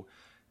show,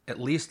 at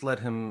least let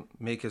him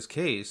make his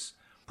case.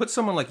 Put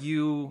someone like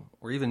you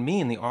or even me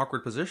in the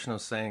awkward position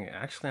of saying,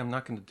 actually, I'm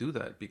not going to do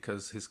that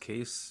because his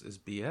case is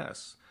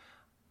BS.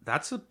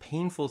 That's a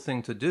painful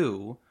thing to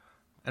do.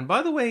 And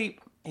by the way,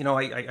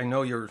 I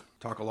know you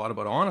talk a lot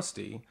about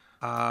honesty.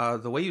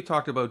 The way you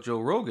talked about Joe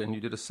Rogan, you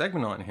did a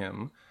segment on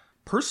him.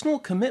 Personal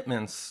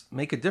commitments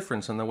make a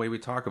difference in the way we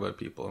talk about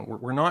people.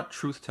 We're not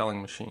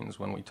truth-telling machines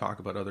when we talk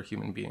about other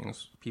human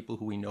beings, people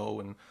who we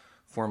know and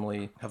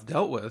formally have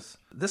dealt with.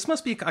 This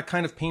must be a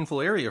kind of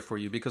painful area for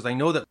you because I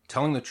know that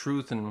telling the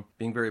truth and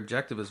being very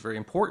objective is very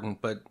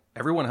important, but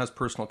everyone has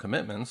personal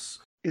commitments.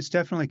 It's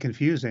definitely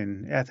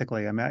confusing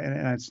ethically. I mean,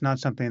 and it's not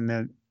something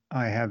that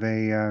I have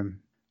a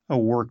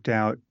worked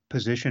out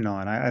position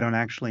on. I don't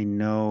actually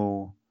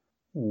know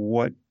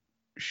what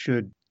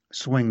should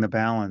swing the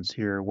balance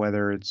here,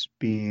 whether it's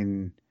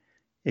being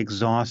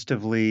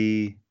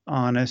exhaustively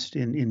honest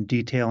in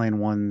detailing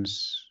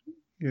one's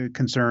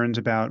concerns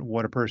about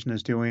what a person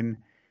is doing,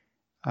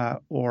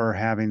 or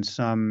having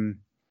some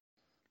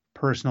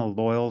personal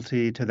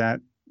loyalty to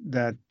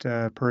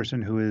that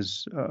person who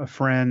is a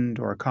friend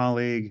or a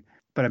colleague.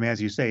 But I mean,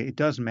 as you say, it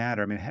does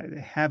matter. I mean,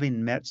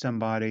 having met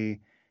somebody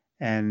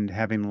and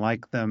having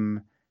liked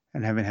them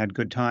and having had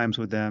good times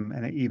with them,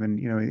 and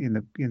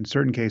even in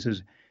certain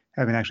cases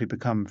having actually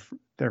become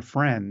their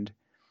friend,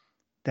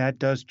 that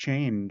does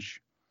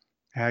change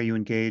how you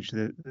engage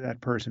that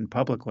person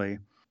publicly,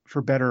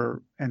 for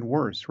better and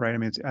worse, right? I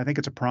mean, I think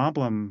it's a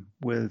problem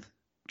with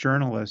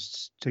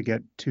journalists to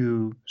get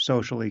too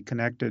socially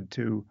connected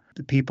to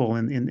the people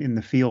in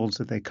the fields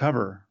that they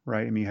cover,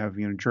 right? I mean, you have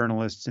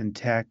journalists in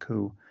tech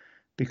who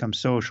become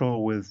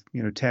social with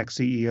tech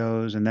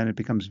CEOs, and then it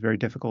becomes very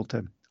difficult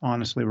to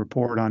honestly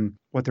report on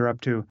what they're up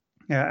to.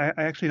 Yeah,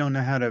 I actually don't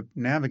know how to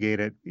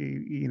navigate it,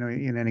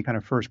 in any kind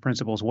of first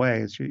principles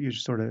way. You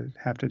just sort of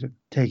have to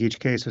take each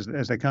case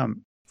as they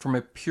come. From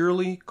a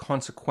purely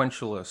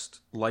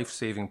consequentialist,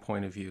 life-saving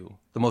point of view,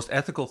 the most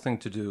ethical thing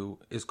to do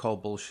is call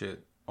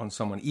bullshit on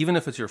someone, even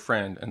if it's your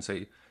friend, and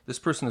say, this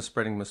person is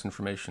spreading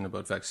misinformation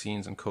about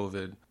vaccines and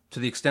COVID. To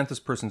the extent this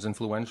person's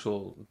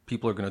influential,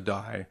 people are going to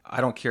die.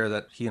 I don't care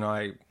that he and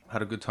I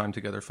had a good time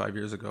together 5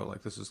 years ago.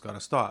 Like, this has got to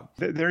stop.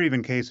 There are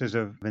even cases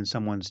of in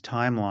someone's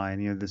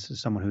timeline, this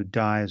is someone who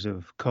dies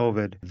of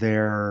COVID.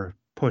 They're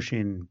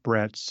pushing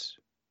Brett's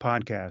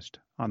podcast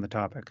on the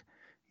topic,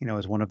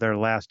 as one of their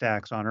last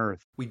acts on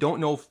Earth. We don't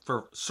know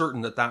for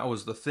certain that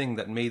was the thing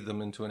that made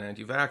them into an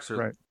anti-vaxxer.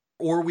 Right.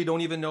 Or we don't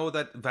even know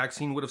that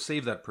vaccine would have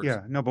saved that person.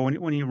 Yeah, no, but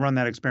when you run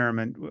that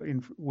experiment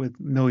with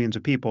millions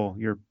of people,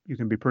 you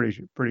can be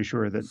pretty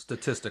sure that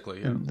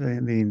statistically, yeah,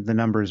 the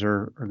numbers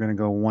are going to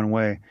go one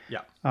way.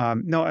 Yeah.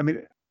 No, I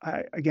mean,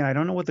 I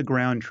don't know what the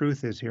ground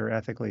truth is here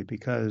ethically,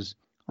 because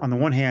on the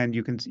one hand,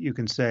 you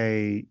can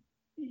say,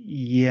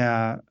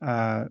 yeah,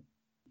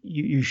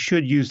 you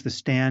should use the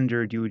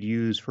standard you would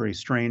use for a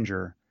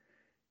stranger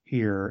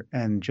here,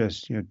 and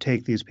just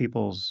take these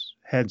people's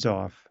heads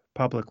off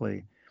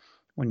publicly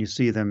when you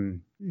see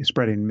them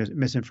spreading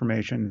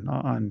misinformation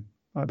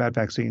about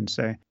vaccines,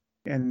 say.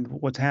 And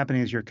what's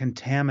happening is you're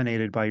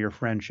contaminated by your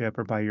friendship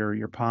or by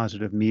your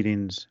positive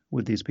meetings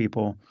with these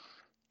people,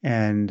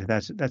 and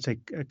that's a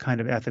kind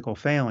of ethical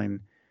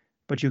failing.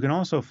 But you can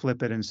also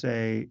flip it and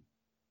say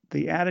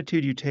the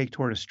attitude you take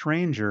toward a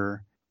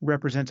stranger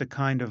represents a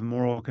kind of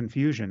moral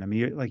confusion. I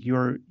mean,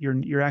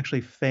 you're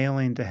actually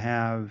failing to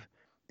have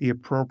the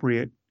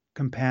appropriate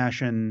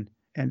compassion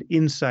and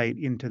insight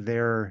into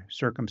their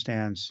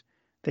circumstance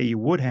that you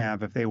would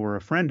have if they were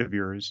a friend of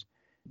yours.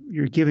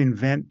 You're giving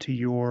vent to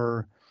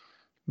your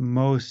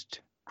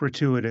most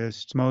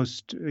gratuitous,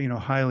 most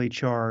highly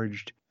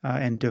charged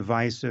and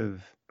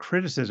divisive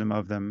criticism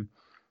of them,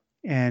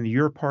 and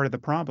you're part of the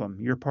problem.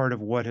 You're part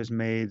of what has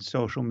made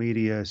social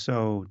media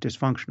so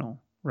dysfunctional,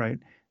 right?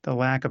 The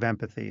lack of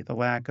empathy, the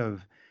lack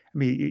of,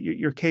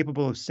 you're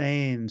capable of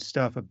saying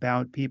stuff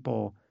about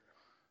people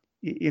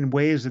in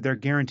ways that they're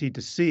guaranteed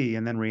to see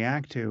and then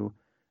react to,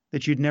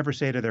 that you'd never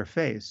say to their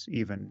face,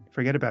 even.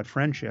 Forget about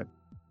friendship.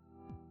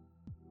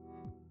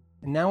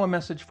 And now a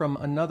message from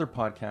another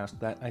podcast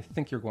that I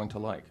think you're going to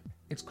like.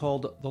 It's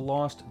called The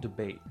Lost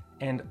Debate.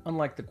 And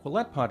unlike the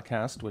Quillette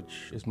podcast,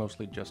 which is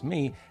mostly just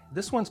me,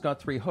 this one's got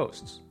 3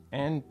 hosts,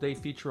 and they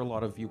feature a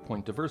lot of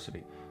viewpoint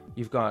diversity.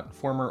 You've got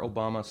former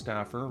Obama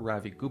staffer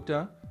Ravi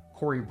Gupta,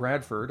 Corey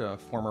Bradford, a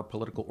former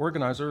political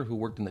organizer who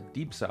worked in the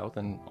Deep South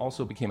and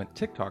also became a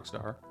TikTok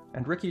star,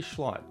 and Ricky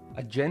Schlott,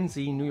 a Gen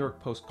Z New York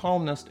Post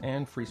columnist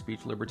and free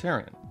speech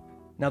libertarian.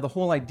 Now, the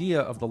whole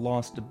idea of The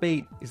Lost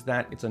Debate is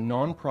that it's a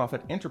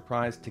non-profit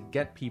enterprise to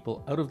get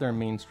people out of their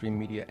mainstream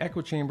media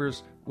echo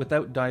chambers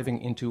without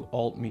diving into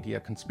alt-media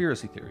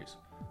conspiracy theories.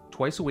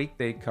 Twice a week,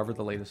 they cover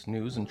the latest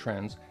news and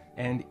trends,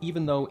 and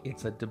even though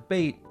it's a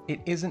debate, it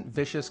isn't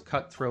vicious,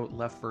 cutthroat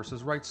left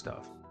versus right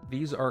stuff.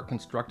 These are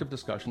constructive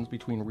discussions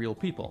between real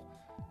people.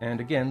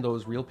 And again,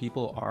 those real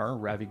people are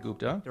Ravi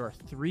Gupta. There are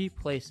 3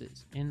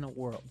 places in the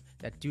world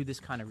that do this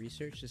kind of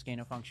research, this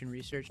gain-of-function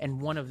research,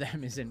 and one of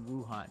them is in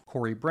Wuhan.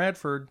 Corey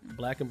Bradford.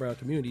 Black and brown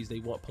communities, they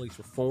want police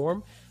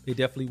reform. They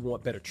definitely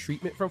want better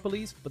treatment from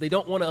police, but they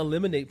don't want to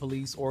eliminate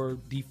police or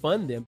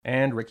defund them.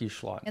 And Ricky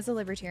Schlott. As a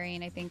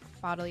libertarian, I think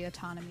bodily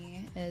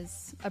autonomy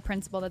is a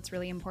principle that's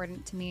really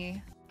important to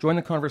me. Join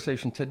the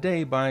conversation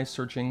today by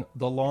searching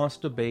The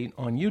Lost Debate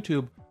on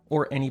YouTube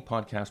or any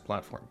podcast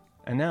platform.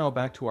 And now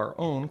back to our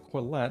own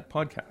Quillette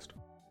podcast.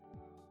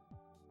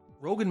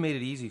 Rogan made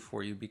it easy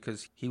for you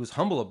because he was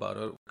humble about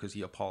it, because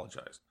he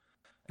apologized.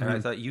 And I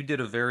thought you did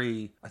a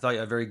very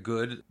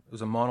good, it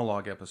was a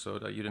monologue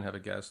episode. You didn't have a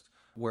guest,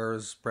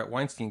 whereas Brett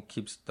Weinstein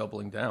keeps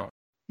doubling down.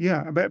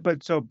 Yeah,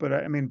 but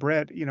I mean,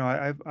 Brett,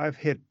 I've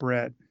hit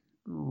Brett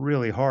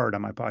really hard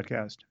on my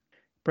podcast.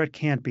 Brett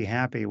can't be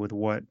happy with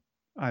what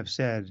I've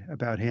said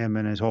about him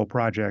and his whole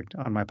project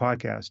on my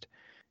podcast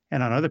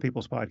and on other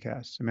people's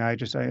podcasts. I mean, I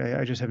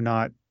just have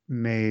not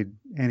made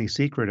any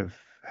secret of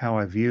how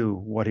I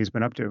view what he's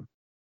been up to.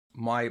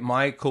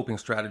 My coping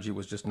strategy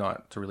was just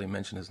not to really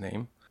mention his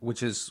name,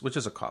 which is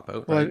a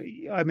cop-out, Well, right?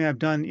 I mean,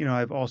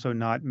 I've also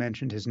not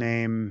mentioned his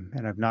name,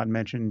 and I've not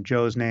mentioned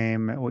Joe's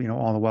name,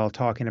 all the while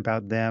talking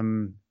about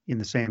them in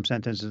the same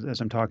sentence as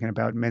I'm talking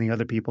about many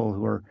other people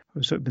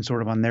who've been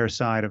sort of on their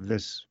side of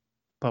this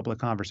public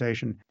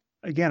conversation.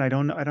 Again, I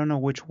don't know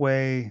which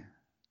way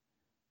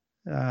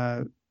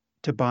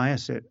to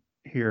bias it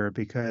here,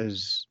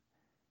 because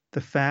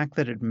the fact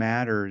that it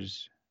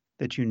matters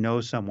that you know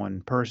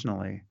someone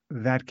personally,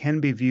 that can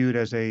be viewed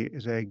as a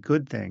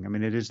good thing. I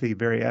mean, it is the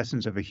very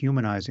essence of a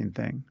humanizing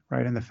thing,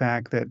 right? And the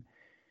fact that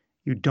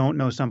you don't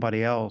know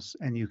somebody else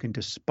and you can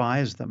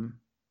despise them,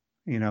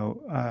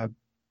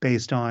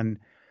 based on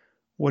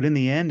what in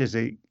the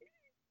end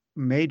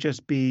may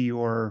just be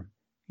your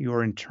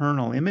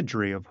internal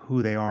imagery of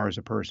who they are as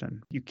a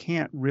person. You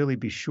can't really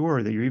be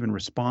sure that you're even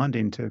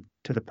responding to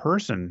the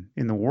person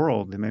in the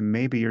world. I mean,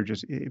 maybe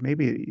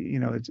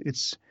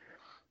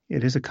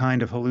it is a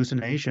kind of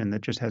hallucination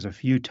that just has a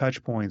few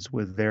touch points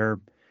with their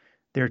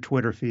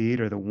Twitter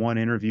feed or the one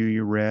interview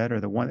you read or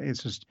the one.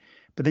 It's just,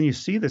 but then you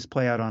see this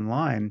play out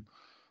online.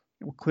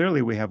 Well,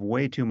 clearly, we have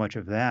way too much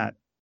of that.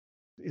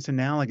 It's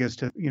analogous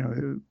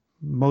to,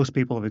 most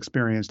people have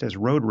experienced as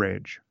road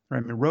rage, right?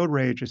 I mean, road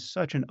rage is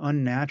such an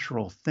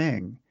unnatural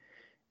thing.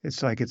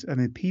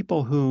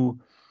 People who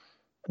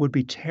would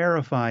be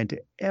terrified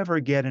to ever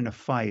get in a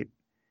fight,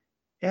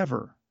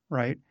 ever,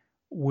 right?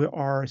 We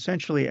are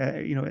essentially,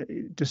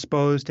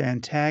 disposed to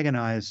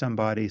antagonize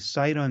somebody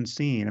sight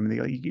unseen. I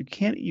mean, you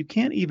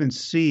can't even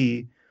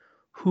see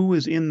who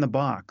is in the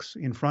box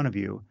in front of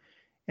you,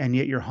 and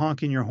yet you're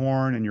honking your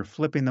horn and you're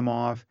flipping them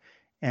off,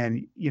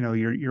 and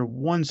you're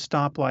one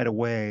stoplight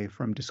away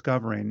from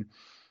discovering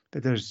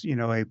that there's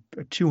a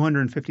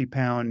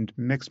 250-pound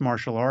mixed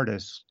martial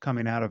artist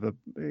coming out of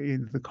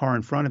the car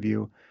in front of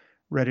you,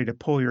 ready to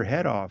pull your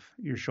head off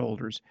your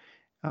shoulders,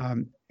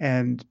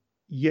 and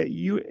yet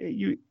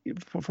you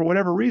for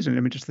whatever reason,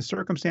 I mean, just the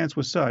circumstance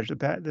was such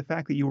that the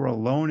fact that you were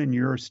alone in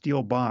your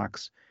steel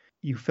box,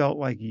 you felt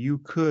like you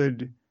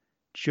could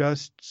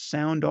just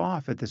sound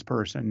off at this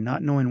person,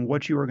 not knowing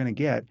what you were going to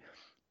get.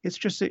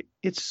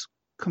 It's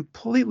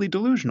completely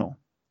delusional,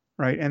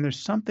 right? And there's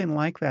something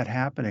like that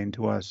happening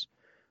to us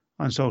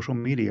on social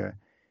media.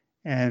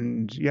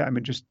 And yeah, I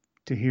mean, just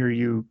to hear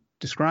you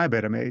describe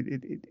it, I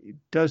mean, it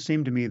does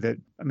seem to me that,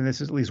 I mean,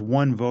 this is at least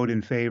one vote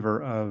in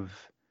favor of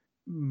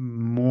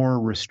more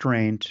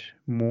restraint,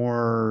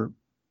 more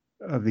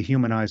of the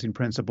humanizing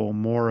principle,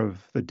 more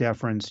of the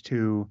deference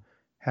to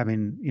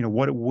having,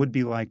 what it would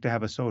be like to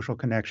have a social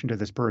connection to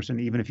this person,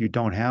 even if you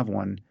don't have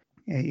one,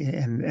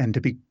 and to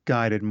be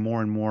guided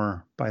more and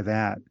more by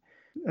that.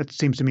 That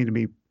seems to me to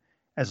be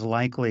as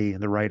likely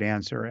the right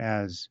answer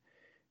as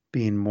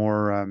being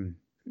more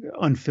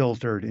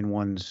unfiltered in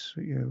one's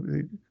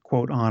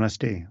quote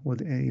honesty,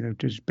 with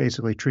just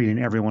basically treating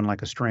everyone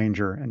like a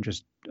stranger and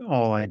just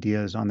all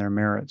ideas on their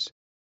merits.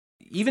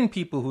 Even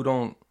people who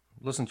don't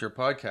listen to your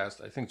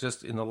podcast, I think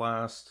just in the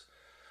last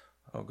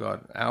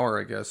hour,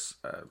 I guess,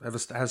 have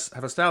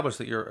established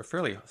that you're a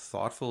fairly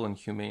thoughtful and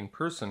humane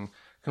person.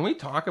 Can we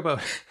talk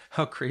about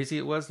how crazy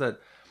it was that,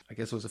 I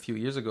guess it was a few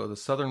years ago, the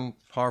Southern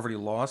Poverty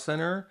Law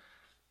Center,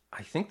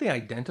 I think they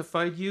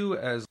identified you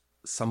as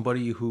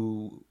somebody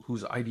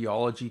whose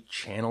ideology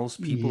channels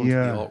people into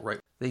the alt-right.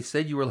 They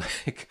said you were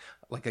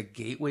like a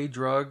gateway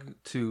drug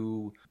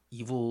to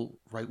evil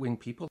right-wing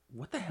people.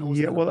 What the hell was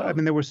that about? I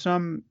mean, there were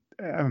some,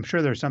 I'm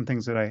sure there are some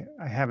things that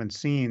I haven't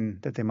seen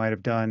that they might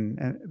have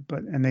done,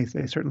 but they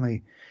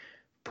certainly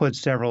put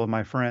several of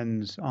my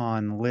friends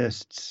on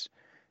lists.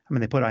 I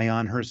mean, they put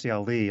Ayaan Hirsi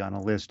Ali on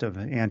a list of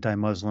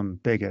anti-Muslim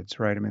bigots,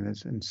 right? I mean,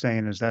 as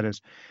insane as that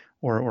is,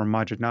 or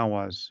Maajid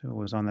Nawaz, who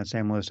was on that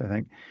same list, I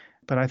think.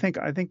 But I think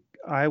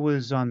I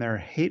was on their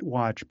hate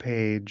watch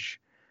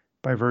page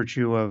by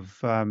virtue of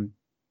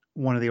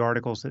one of the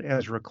articles that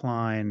Ezra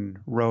Klein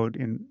wrote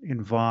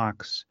in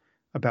Vox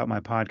about my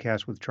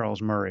podcast with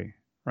Charles Murray,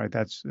 right?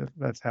 That's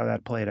how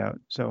that played out.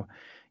 So,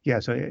 yeah.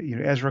 So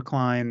Ezra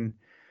Klein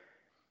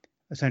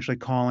essentially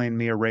calling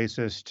me a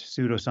racist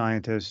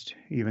pseudoscientist,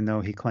 even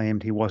though he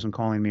claimed he wasn't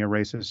calling me a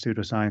racist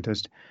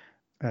pseudoscientist.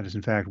 That is,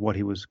 in fact, what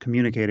he was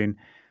communicating.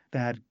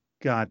 That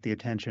got the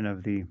attention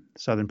of the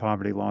Southern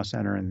Poverty Law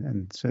Center,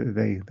 and so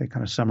they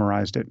kind of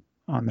summarized it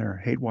on their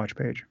hate watch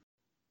page.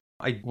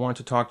 I want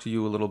to talk to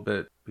you a little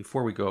bit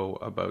before we go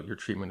about your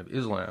treatment of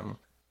Islam.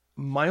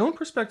 My own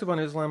perspective on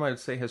Islam, I would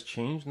say, has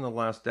changed in the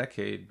last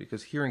decade,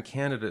 because here in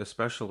Canada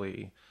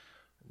especially,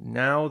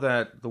 now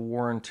that the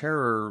war on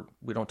terror,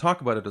 we don't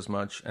talk about it as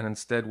much, and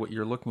instead what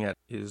you're looking at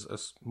is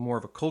more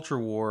of a culture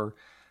war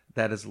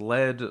that is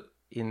led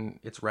in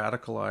its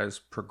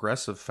radicalized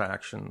progressive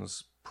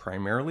factions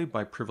primarily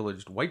by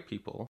privileged white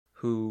people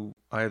who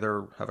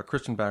either have a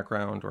Christian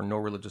background or no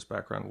religious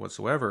background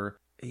whatsoever.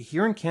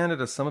 Here in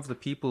Canada, some of the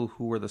people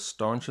who are the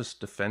staunchest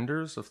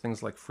defenders of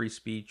things like free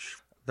speech,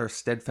 they're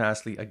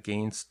steadfastly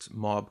against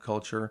mob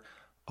culture.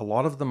 A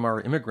lot of them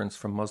are immigrants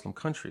from Muslim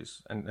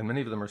countries, and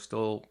many of them are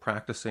still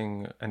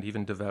practicing and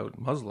even devout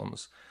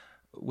Muslims,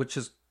 which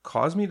has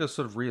caused me to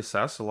sort of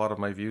reassess a lot of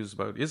my views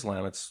about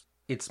Islam.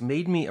 It's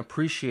made me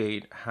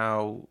appreciate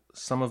how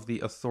some of the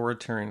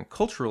authoritarian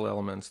cultural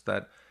elements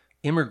that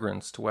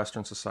immigrants to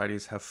Western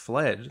societies have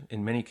fled,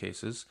 in many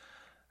cases,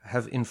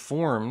 have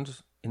informed,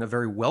 in a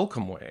very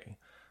welcome way,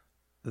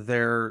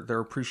 their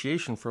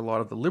appreciation for a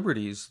lot of the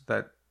liberties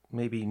that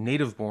maybe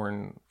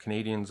native-born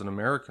Canadians and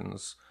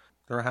Americans,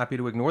 they're happy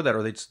to ignore that,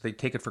 or they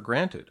take it for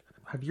granted.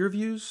 Have your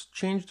views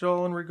changed at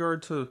all in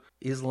regard to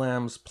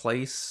Islam's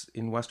place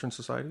in Western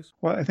societies?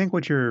 Well, I think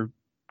what you're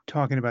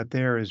talking about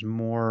there is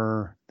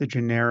more the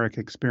generic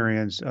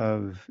experience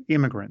of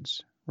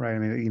immigrants, right? I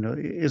mean,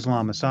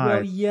 Islam aside.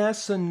 Well,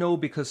 yes and no,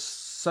 because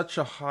such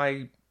a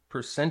high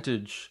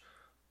percentage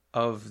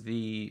of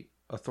the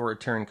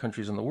authoritarian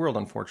countries in the world,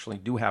 unfortunately,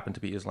 do happen to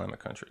be Islamic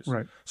countries.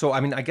 Right. So, I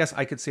mean, I guess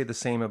I could say the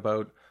same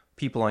about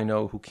people I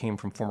know who came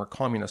from former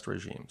communist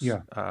regimes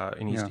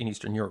in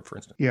Eastern Europe, for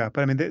instance. Yeah,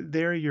 but I mean,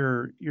 there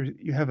you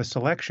have a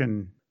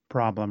selection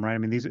problem, right? I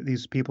mean,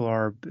 these people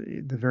are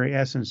the very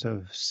essence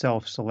of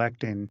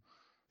self-selecting.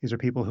 These are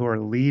people who are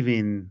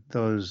leaving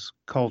those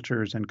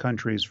cultures and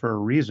countries for a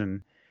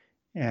reason,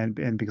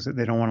 and because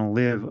they don't want to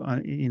live,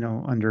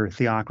 under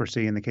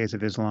theocracy in the case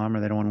of Islam, or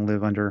they don't want to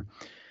live under,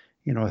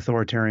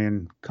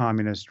 authoritarian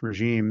communist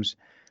regimes.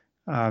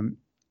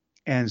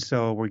 And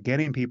so we're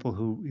getting people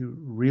who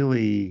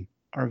really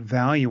are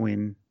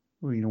valuing,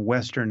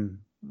 Western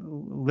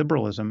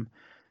liberalism.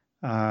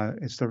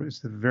 It's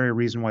the very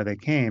reason why they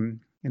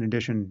came, in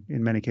addition,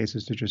 in many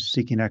cases, to just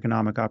seeking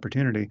economic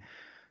opportunity.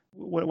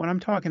 When I'm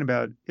talking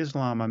about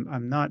Islam,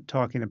 I'm not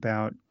talking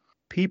about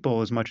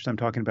people as much as I'm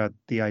talking about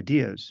the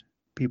ideas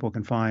people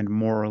can find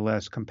more or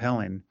less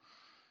compelling.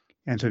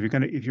 And so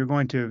if you're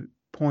going to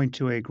point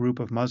to a group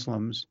of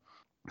Muslims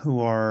who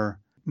are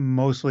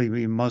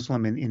mostly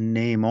Muslim in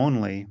name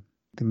only,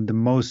 the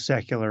most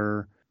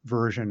secular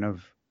version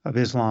of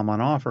Islam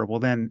on offer, well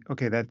then,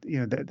 okay,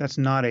 that's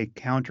not a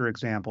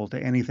counterexample to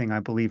anything I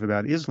believe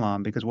about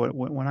Islam, because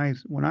when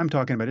I'm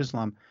talking about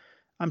Islam,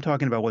 I'm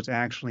talking about what's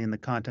actually in the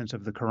contents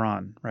of the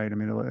Quran, right? I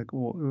mean, like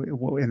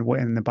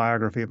in the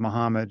biography of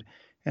Muhammad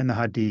and the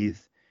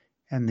Hadith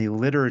and the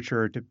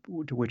literature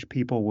to which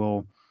people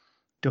will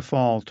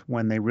default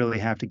when they really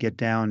have to get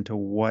down to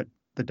what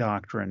the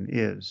doctrine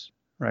is,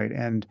 right?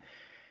 And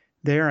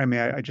there, I mean,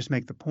 I just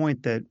make the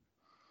point that,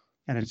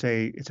 and it's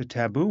a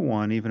taboo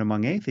one even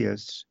among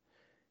atheists,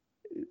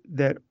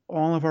 that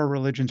all of our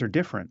religions are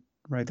different,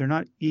 right? They're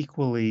not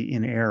equally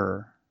in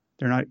error.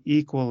 They're not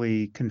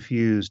equally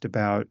confused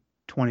about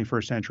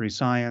 21st century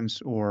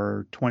science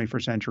or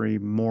 21st century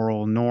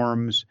moral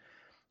norms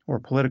or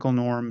political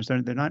norms.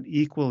 They're not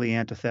equally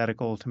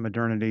antithetical to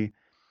modernity.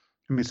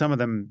 I mean, some of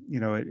them,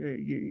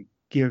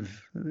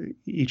 give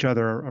each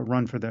other a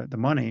run for the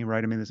money,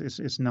 right? I mean,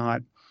 it's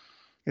not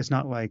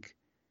like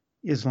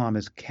Islam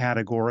is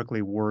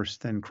categorically worse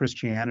than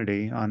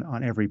Christianity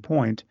on every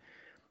point.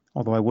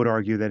 Although I would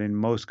argue that in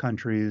most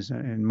countries,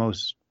 in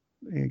most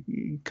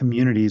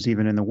communities,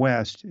 even in the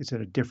West, it's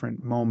at a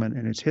different moment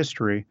in its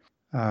history,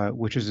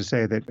 which is to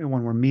say that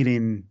when we're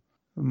meeting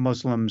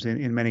Muslims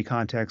in many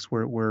contexts,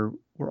 we're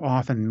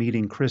often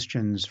meeting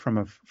Christians from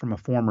a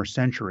former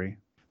century,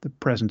 the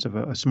presence of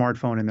a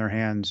smartphone in their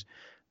hands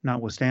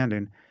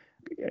notwithstanding.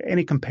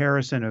 Any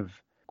comparison of,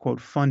 quote,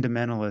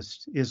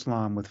 fundamentalist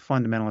Islam with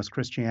fundamentalist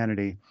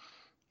Christianity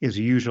is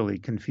usually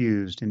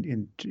confused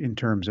in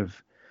terms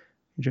of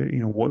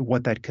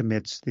what that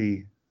commits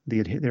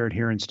their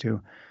adherence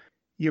to.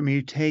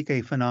 You take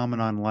a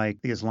phenomenon like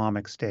the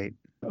Islamic State,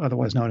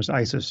 otherwise known as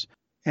ISIS,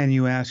 and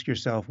you ask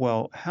yourself,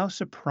 well, how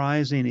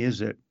surprising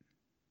is it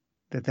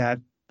that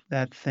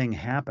thing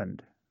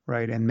happened,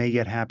 right? And may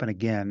yet happen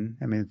again.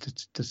 I mean,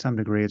 to some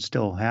degree, it's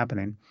still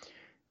happening.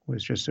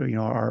 Was just so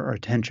our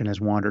attention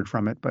has wandered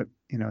from it, but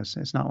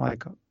it's not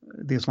like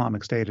the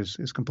Islamic State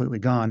is completely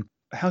gone.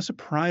 How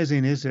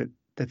surprising is it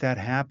that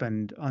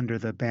happened under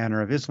the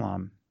banner of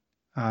Islam?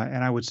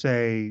 And I would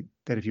say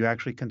that if you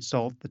actually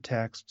consult the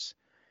texts,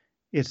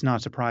 it's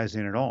not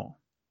surprising at all,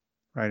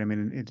 right? I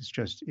mean, it's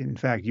just, in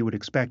fact, you would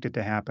expect it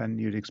to happen.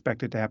 You'd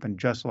expect it to happen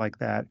just like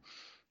that,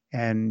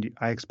 and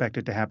I expect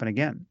it to happen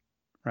again,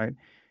 right?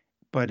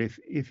 But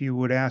if you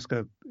would ask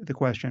the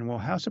question, well,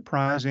 how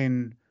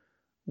surprising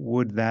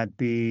would that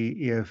be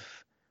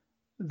if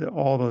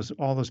all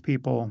those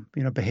people,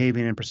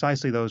 behaving in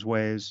precisely those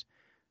ways,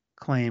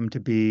 claim to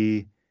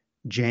be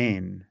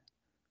Jain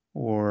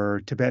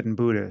or Tibetan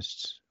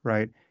Buddhists,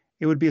 right?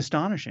 It would be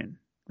astonishing,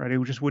 right?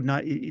 It just would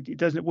not.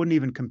 It wouldn't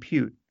even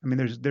compute. I mean,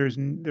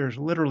 there's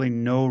literally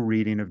no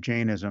reading of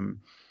Jainism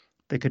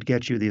that could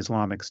get you the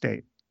Islamic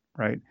State,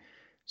 right?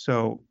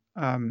 So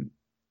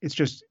it's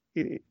just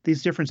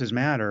these differences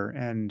matter,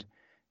 and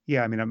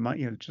yeah, I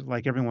mean, just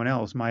like everyone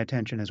else, my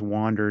attention has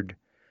wandered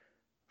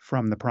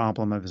from the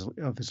problem of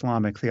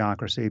Islamic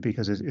theocracy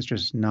because it's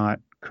just not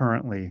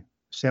currently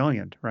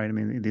salient, right? I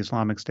mean, the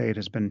Islamic State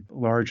has been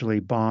largely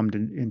bombed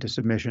into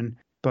submission,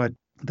 but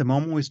the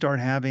moment we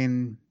start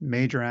having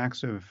major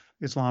acts of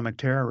Islamic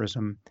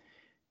terrorism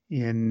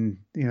in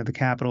the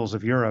capitals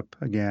of Europe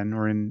again,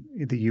 or in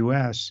the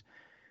U.S.,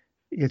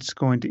 it's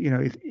going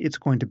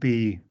to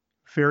be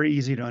very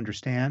easy to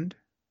understand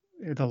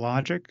the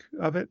logic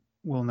of it.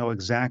 We'll know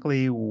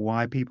exactly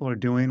why people are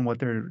doing what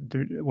they're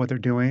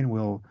doing.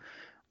 We'll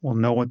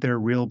know what their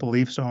real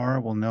beliefs are.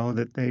 We'll know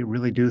that they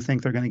really do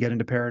think they're going to get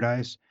into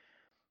paradise.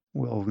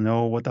 We'll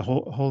know what the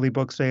holy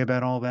books say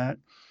about all that.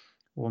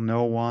 We'll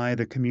know why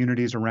the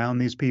communities around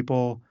these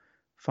people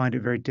find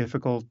it very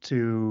difficult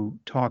to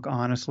talk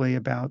honestly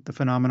about the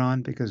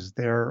phenomenon because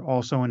they're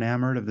also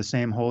enamored of the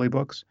same holy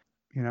books.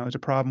 It's a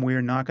problem we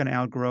are not going to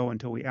outgrow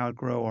until we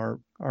outgrow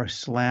our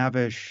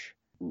slavish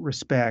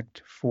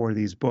respect for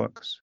these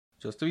books.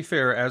 Just to be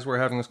fair, as we're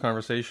having this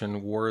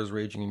conversation, war is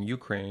raging in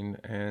Ukraine,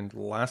 and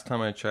last time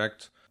I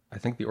checked, I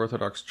think the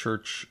Orthodox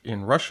Church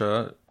in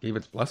Russia gave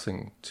its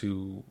blessing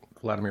to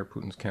Vladimir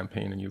Putin's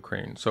campaign in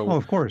Ukraine. So,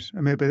 of course,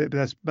 I mean, but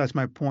that's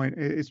my point.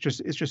 It's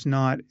just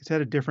not. It's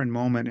at a different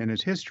moment in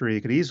its history.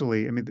 It could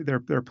easily. I mean,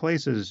 there are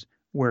places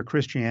where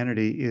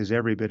Christianity is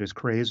every bit as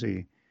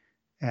crazy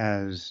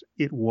as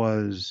it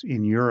was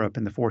in Europe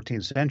in the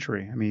 14th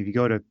century. I mean, if you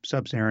go to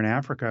sub-Saharan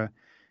Africa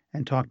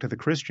and talk to the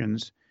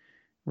Christians,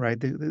 right?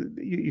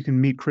 You can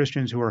meet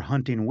Christians who are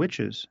hunting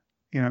witches.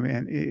 I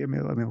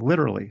mean,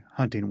 literally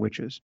hunting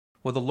witches.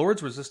 Well, the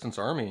Lord's Resistance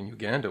Army in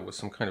Uganda was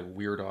some kind of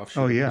weird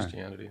offshoot Oh, of yeah.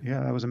 Christianity.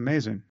 Yeah, that was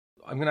amazing.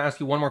 I'm going to ask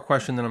you one more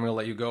question, then I'm going to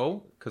let you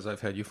go, because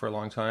I've had you for a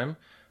long time.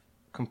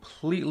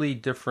 Completely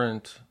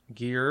different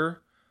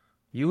gear.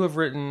 You have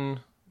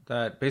written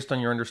that, based on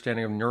your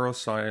understanding of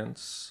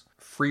neuroscience,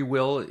 free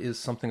will is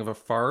something of a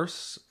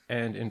farce,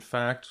 and in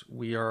fact,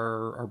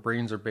 our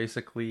brains are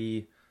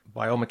basically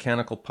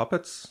biomechanical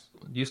puppets.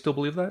 Do you still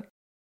believe that?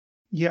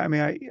 Yeah, I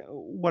mean,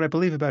 what I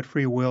believe about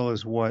free will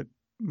is what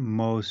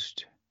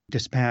most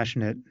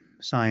dispassionate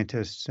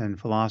scientists and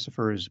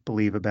philosophers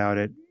believe about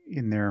it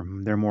in their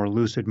more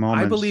lucid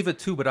moments. I believe it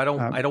too, but I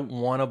don't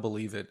want to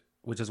believe it,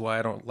 which is why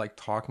I don't like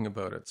talking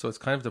about it. So it's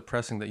kind of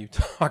depressing that you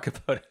talk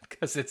about it,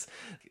 because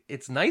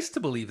it's nice to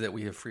believe that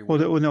we have free will.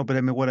 Well, no, but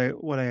I mean, what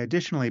I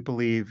additionally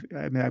believe,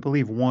 I mean, I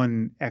believe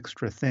one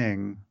extra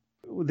thing.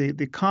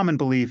 The common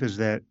belief is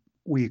that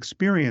we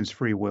experience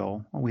free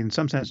will. We, in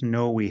some sense,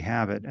 know we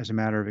have it as a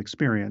matter of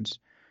experience,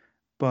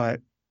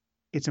 but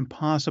it's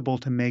impossible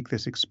to make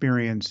this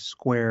experience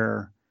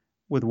square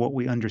with what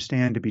we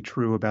understand to be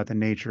true about the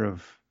nature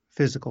of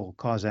physical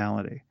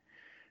causality,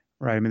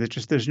 right? I mean,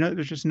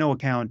 there's just no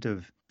account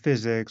of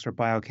physics or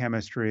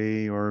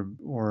biochemistry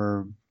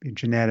or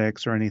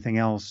genetics or anything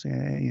else.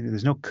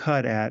 There's no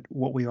cut at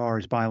what we are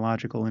as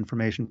biological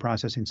information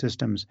processing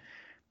systems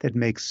that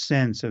makes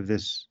sense of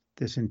this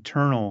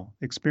internal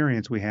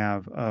experience we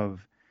have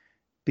of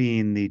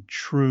being the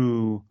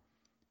true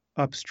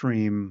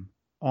upstream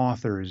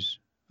authors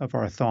of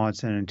our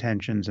thoughts and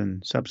intentions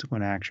and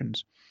subsequent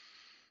actions.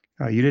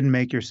 You didn't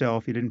make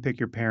yourself. You didn't pick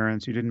your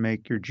parents. You didn't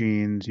make your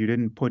genes. You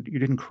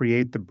didn't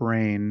create the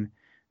brain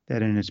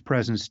that in its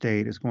present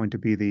state is going to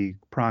be the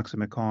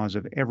proximate cause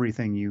of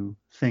everything you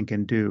think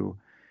and do.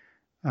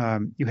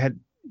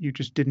 You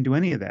just didn't do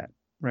any of that,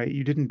 right?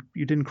 You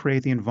didn't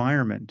create the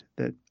environment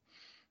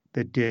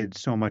that did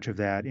so much of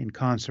that in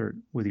concert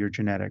with your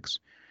genetics,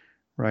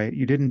 right?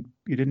 You didn't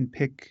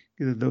pick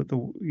you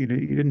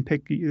didn't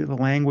pick the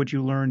language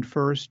you learned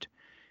first.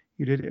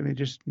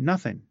 Just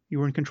nothing. You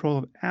were in control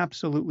of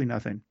absolutely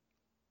nothing.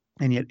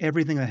 And yet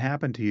everything that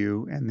happened to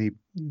you and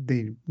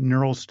the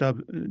neural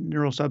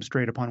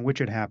substrate upon which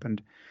it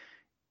happened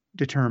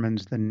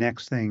determines the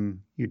next thing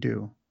you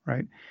do,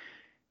 right?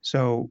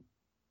 So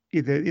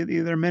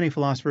there are many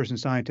philosophers and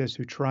scientists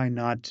who try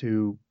not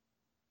to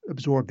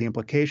absorb the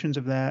implications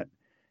of that,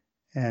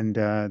 and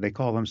they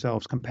call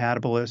themselves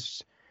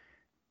compatibilists.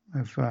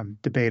 I've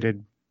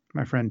debated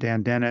my friend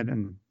Dan Dennett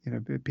and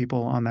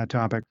people on that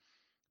topic.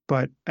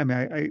 But I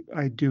mean,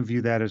 I do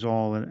view that as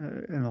all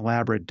an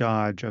elaborate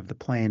dodge of the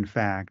plain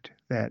fact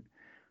that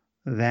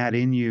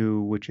in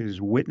you, which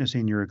is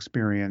witnessing your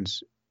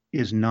experience,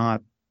 is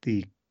not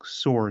the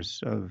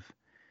source of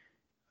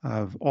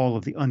all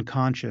of the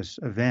unconscious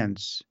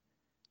events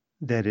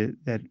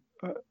that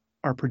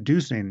are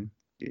producing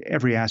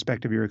every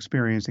aspect of your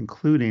experience,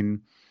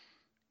 including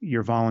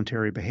your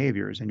voluntary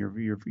behaviors and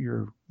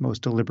your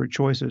most deliberate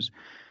choices.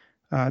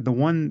 The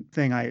one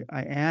thing I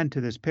add to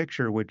this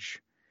picture,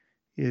 which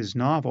is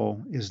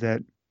novel, is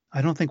that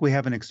I don't think we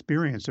have an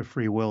experience of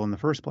free will in the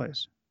first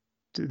place.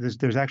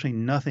 There's actually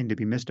nothing to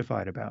be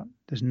mystified about.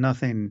 There's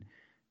nothing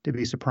to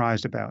be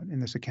surprised about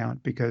in this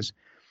account because,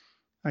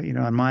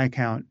 on my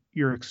account,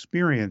 your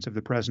experience of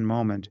the present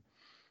moment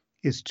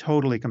is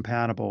totally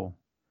compatible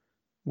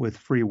with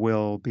free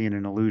will being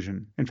an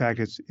illusion. In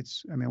fact,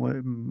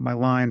 my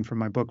line from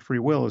my book, Free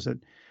Will, is that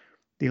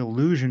the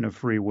illusion of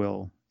free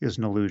will is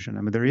an illusion.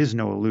 I mean, there is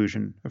no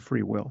illusion of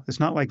free will.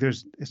 It's not like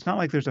there's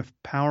a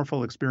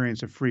powerful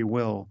experience of free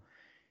will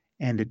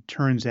and it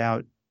turns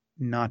out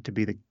not to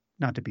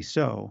be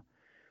so.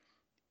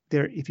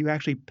 If you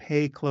actually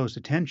pay close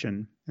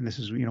attention, and this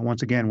is,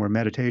 once again, where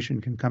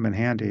meditation can come in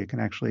handy, it can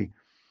actually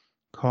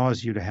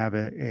cause you to have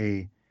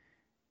an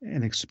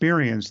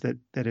experience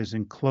that is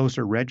in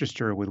closer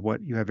register with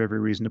what you have every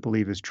reason to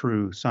believe is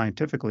true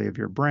scientifically of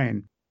your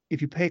brain.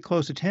 If you pay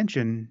close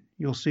attention,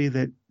 you'll see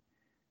that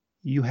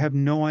you have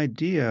no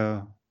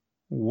idea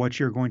what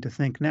you're going to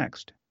think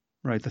next,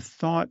 right? The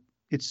thought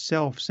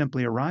itself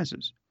simply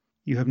arises.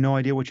 You have no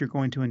idea what you're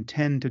going to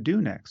intend to do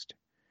next.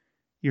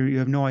 You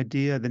have no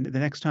idea the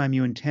next time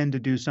you intend to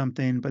do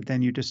something, but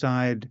then you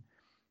decide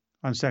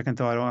on second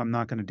thought, oh, I'm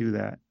not going to do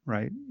that,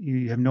 right?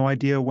 You have no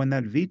idea when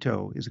that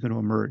veto is going to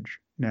emerge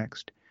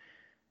next.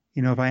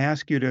 If I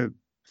ask you to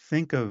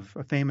think of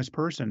a famous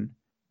person,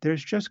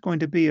 there's just going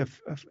to be a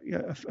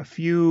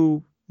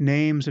few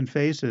names and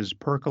faces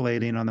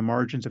percolating on the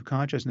margins of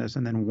consciousness,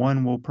 and then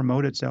one will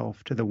promote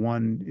itself to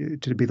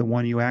be the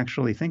one you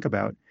actually think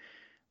about.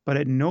 But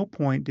at no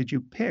point did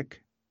you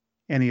pick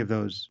any of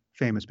those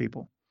famous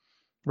people,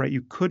 right?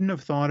 You couldn't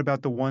have thought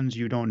about the ones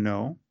you don't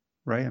know,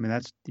 right? I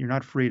mean, you're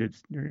not free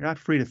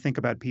to think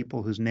about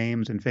people whose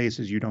names and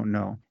faces you don't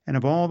know. And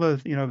of all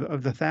the,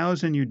 of the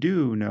 1,000 you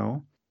do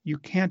know, you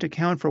can't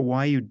account for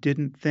why you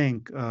didn't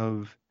think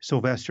of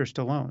Sylvester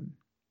Stallone,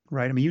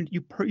 right? I mean,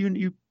 you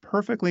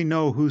perfectly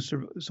know who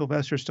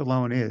Sylvester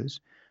Stallone is.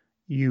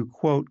 You,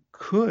 quote,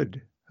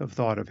 could have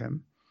thought of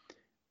him.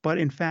 But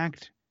in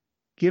fact,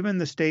 given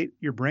the state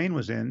your brain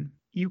was in,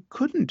 you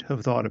couldn't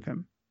have thought of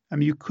him. I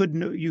mean, you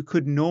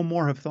could no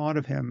more have thought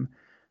of him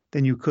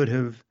than you could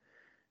have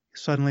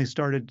suddenly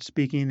started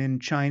speaking in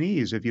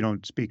Chinese if you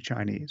don't speak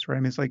Chinese, right? I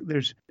mean, it's like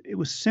it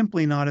was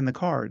simply not in the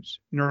cards,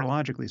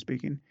 neurologically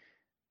speaking.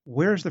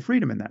 Where's the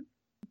freedom in that?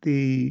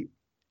 The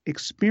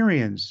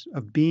experience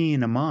of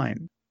being a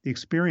mind, the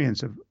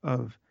experience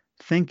of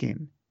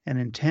thinking and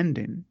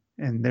intending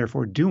and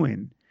therefore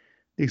doing,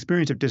 the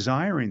experience of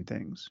desiring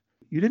things.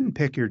 You didn't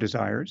pick your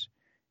desires.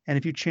 And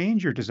if you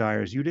change your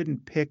desires, you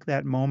didn't pick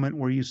that moment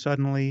where you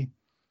suddenly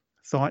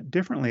thought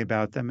differently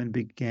about them and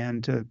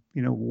began to,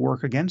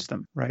 work against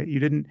them, right? You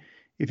didn't,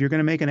 if you're going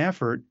to make an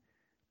effort,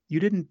 you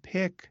didn't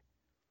pick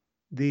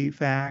the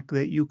fact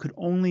that you could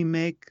only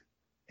make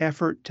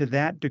effort to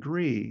that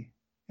degree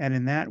and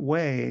in that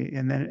way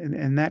and then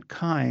in that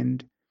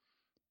kind,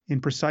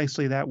 in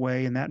precisely that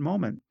way in that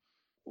moment.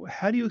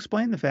 How do you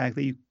explain the fact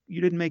that you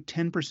didn't make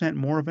 10%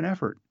 more of an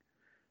effort?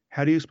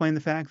 How do you explain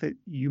the fact that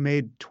you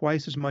made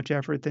twice as much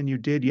effort than you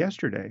did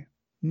yesterday?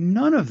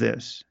 None of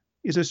this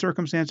is a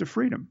circumstance of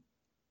freedom.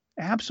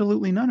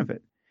 Absolutely none of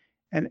it.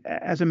 And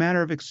as a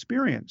matter of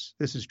experience,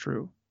 this is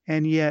true.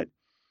 And yet,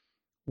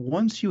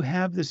 once you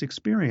have this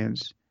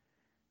experience,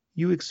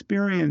 you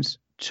experience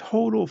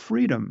total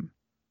freedom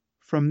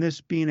from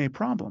this being a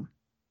problem.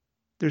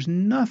 There's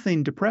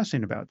nothing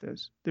depressing about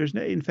this.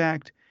 In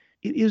fact,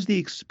 it is the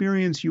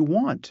experience you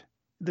want.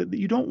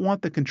 You don't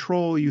want the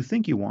control you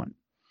think you want.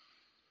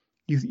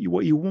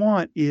 What you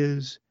want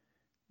is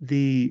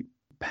the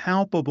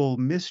palpable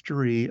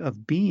mystery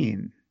of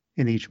being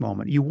in each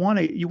moment. You want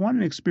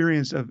an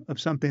experience of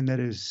something that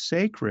is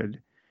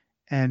sacred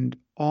and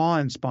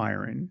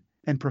awe-inspiring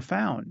and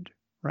profound,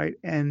 right?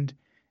 And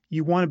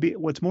you want to be,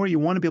 what's more, you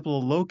want to be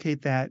able to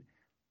locate that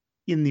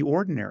in the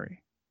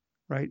ordinary,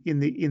 right?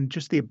 In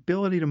just the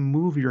ability to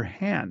move your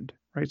hand,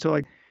 right? So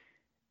like,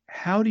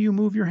 how do you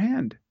move your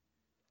hand?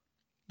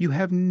 You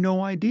have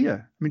no idea.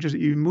 I mean, just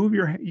you move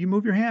your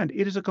hand.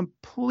 It is a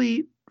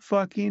complete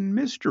fucking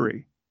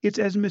mystery. It's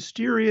as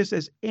mysterious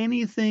as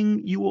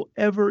anything you will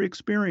ever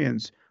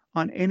experience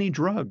on any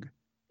drug,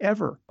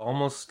 ever.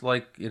 Almost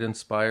like it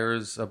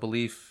inspires a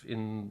belief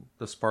in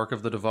the spark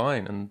of the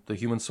divine and the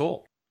human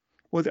soul.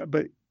 Well,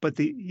 that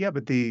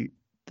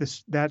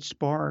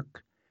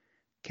spark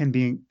can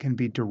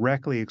be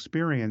directly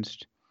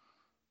experienced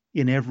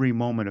in every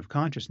moment of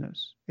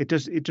consciousness. It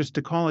just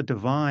to call it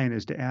divine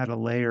is to add a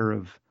layer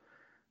of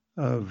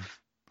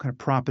kind of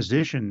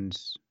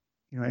propositions,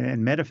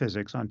 and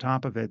metaphysics on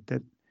top of it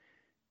that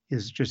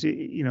is just,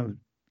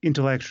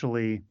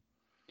 intellectually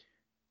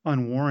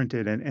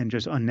unwarranted and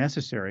just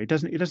unnecessary. It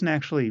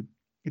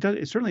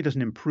certainly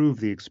doesn't improve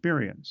the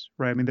experience,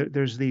 right? I mean,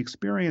 there's the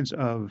experience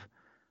of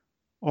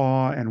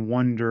awe and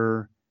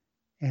wonder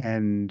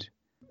and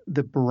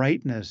the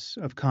brightness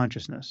of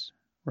consciousness,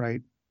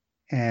 right?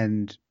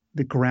 And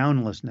the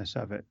groundlessness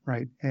of it,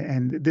 right?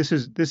 And this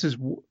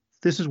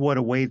is what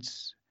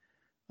awaits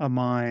a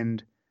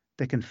mind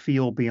that can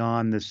feel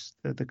beyond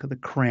the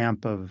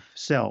cramp of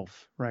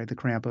self, right? The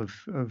cramp of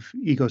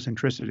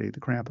egocentricity, the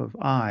cramp of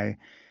I.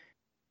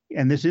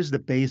 And this is the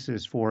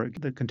basis for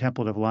the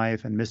contemplative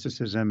life and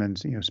mysticism and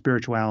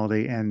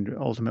spirituality and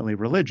ultimately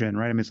religion,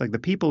 right? I mean, it's like the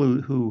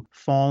people who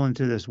fall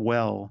into this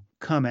well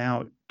come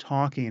out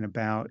talking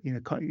about,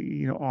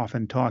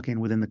 often talking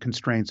within the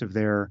constraints of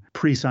their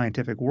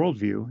pre-scientific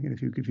worldview.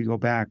 If you go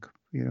back,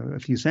 a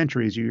few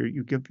centuries,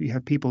 you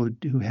have people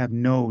who have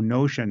no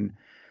notion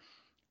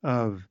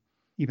of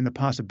even the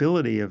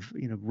possibility of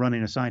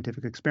running a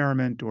scientific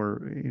experiment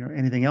or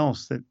anything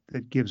else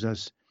that gives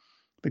us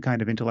the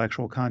kind of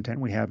intellectual content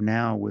we have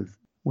now with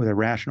a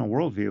rational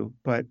worldview.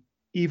 But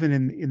even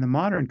in the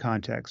modern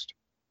context,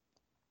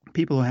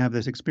 people who have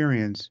this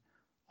experience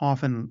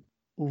often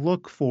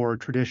look for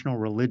traditional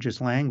religious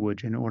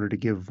language in order to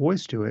give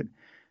voice to it,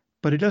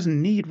 but it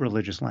doesn't need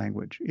religious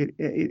language.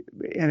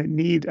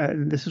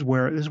 And this is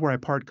where I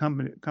part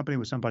company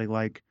with somebody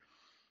like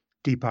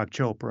Deepak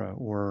Chopra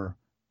or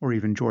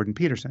even Jordan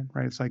Peterson,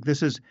 right? It's like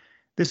this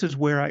is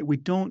where we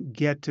don't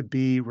get to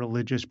be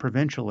religious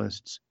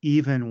provincialists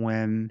even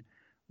when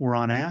we're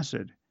on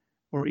acid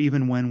or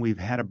even when we've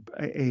had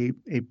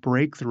a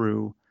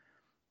breakthrough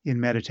in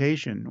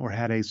meditation or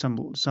had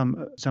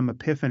some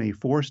epiphany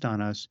forced on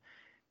us,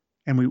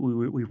 and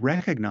we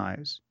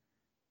recognize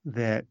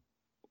that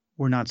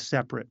we're not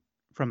separate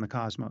from the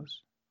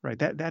cosmos, right?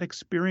 That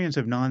experience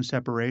of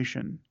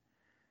non-separation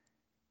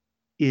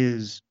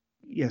is,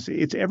 yes,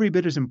 it's every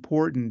bit as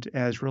important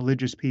as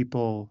religious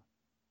people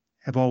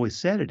have always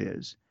said it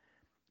is,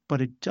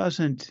 but it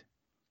doesn't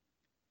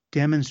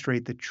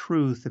demonstrate the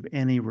truth of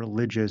any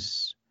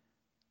religious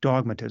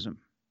dogmatism,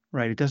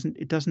 right? It doesn't,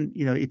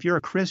 if you're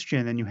a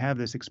Christian and you have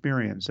this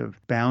experience of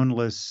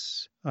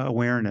boundless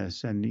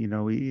awareness and,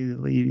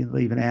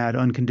 even add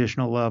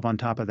unconditional love on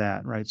top of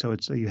that, right? So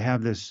you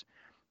have this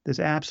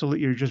absolute,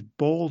 you're just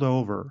bowled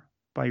over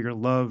by your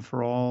love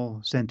for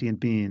all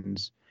sentient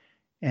beings.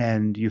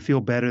 And you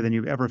feel better than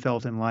you've ever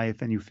felt in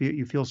life, and you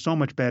feel so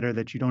much better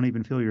that you don't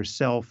even feel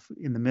yourself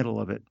in the middle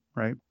of it,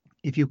 right?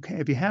 If you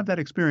have that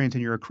experience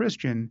and you're a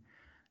Christian,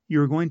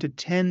 you're going to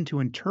tend to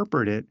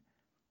interpret it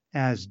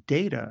as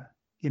data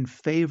in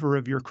favor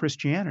of your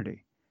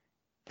Christianity.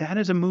 That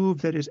is a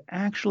move that is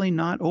actually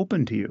not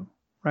open to you,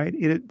 right?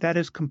 That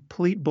is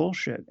complete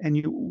bullshit.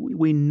 And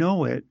we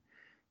know it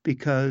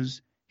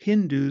because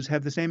Hindus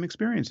have the same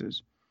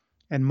experiences,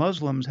 and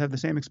Muslims have the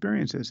same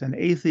experiences, and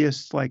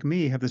atheists like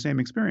me have the same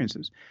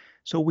experiences.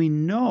 So we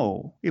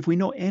know, if we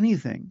know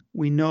anything,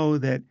 we know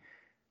that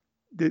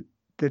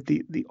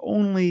the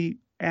only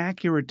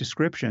accurate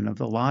description of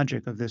the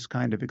logic of this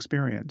kind of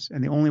experience,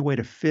 and the only way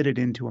to fit it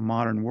into a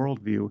modern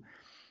worldview,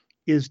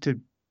 is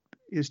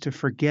to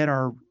forget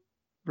our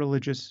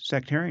religious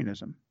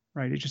sectarianism,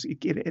 right?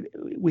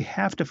 We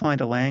have to find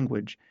a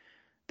language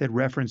that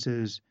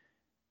references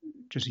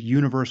just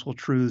universal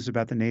truths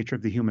about the nature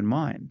of the human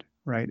mind,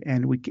 right?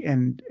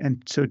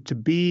 And so to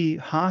be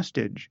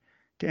hostage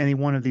to any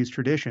one of these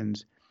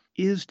traditions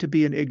is to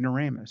be an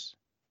ignoramus,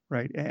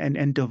 right?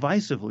 And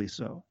divisively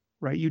so,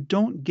 right? You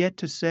don't get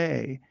to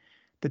say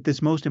that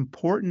this most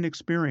important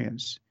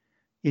experience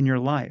in your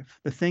life,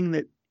 the thing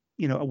that,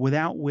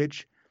 without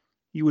which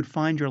you would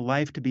find your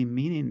life to be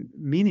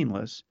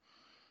meaningless,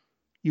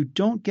 you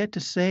don't get to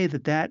say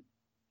that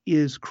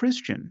is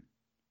Christian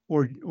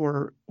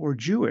or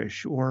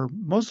Jewish or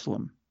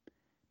Muslim,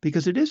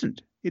 because it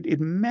isn't. It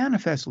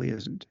manifestly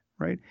isn't,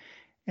 right?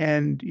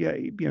 And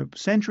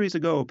centuries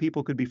ago,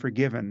 people could be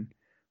forgiven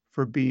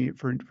for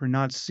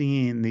not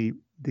seeing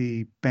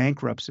the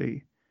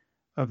bankruptcy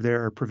of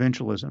their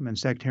provincialism and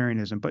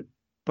sectarianism, but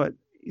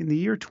in the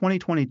year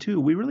 2022,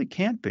 we really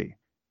can't be.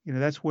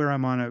 That's where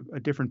I'm on a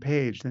different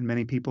page than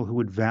many people who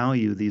would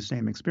value these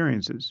same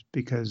experiences,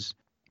 because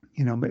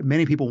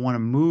many people want to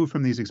move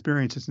from these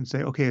experiences and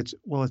say, okay, it's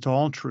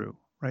all true,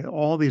 right?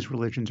 All these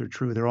religions are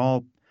true. They're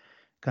all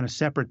kind of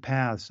separate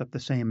paths up the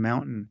same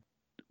mountain.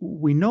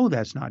 We know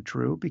that's not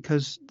true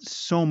because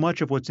so much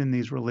of what's in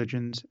these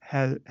religions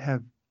have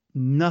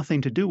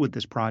nothing to do with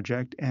this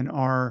project and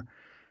are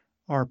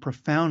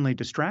profoundly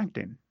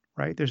distracting,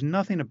 right? There's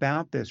nothing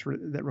about this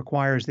that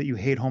requires that you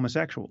hate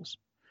homosexuals,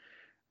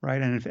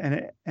 right?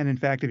 And in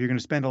fact, if you're going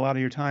to spend a lot of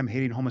your time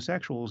hating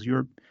homosexuals,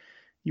 you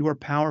are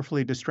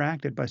powerfully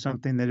distracted by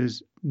something that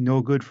is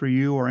no good for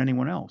you or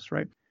anyone else,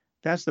 right?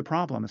 That's the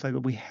problem. It's like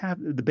we have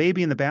the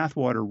baby in the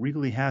bathwater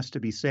really has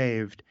to be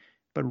saved,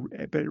 but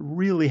it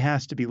really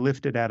has to be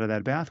lifted out of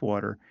that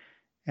bathwater,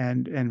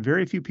 and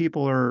very few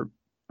people are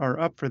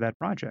up for that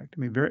project.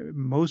 I mean,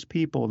 most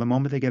people, the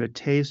moment they get a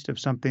taste of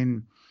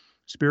something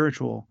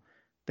spiritual,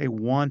 they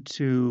want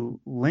to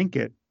link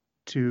it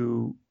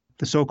to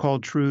the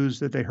so-called truths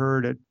that they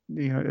heard at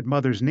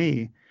Mother's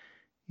Knee,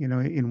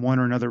 in one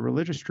or another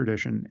religious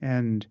tradition.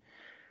 And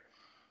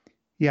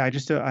yeah,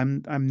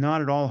 I'm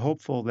not at all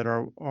hopeful that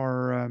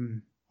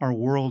our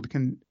world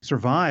can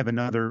survive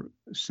another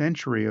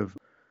century of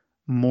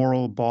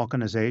moral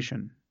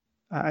balkanization.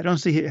 I don't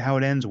see how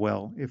it ends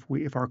well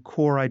if our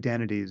core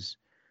identities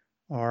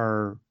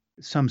are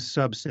some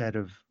subset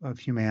of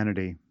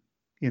humanity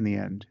in the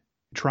end.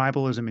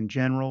 Tribalism in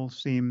general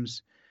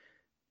seems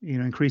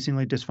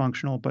increasingly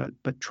dysfunctional,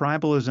 but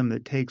tribalism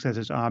that takes as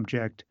its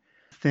object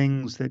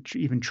things that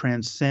even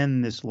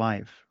transcend this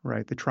life,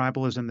 right? The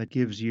tribalism that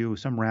gives you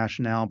some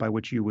rationale by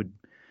which you would,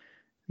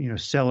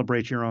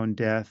 celebrate your own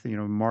death,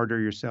 martyr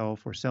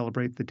yourself, or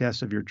celebrate the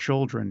deaths of your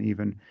children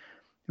even.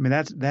 I mean,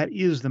 that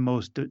is the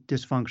most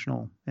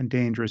dysfunctional and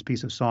dangerous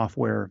piece of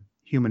software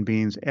human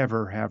beings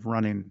ever have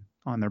running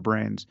on their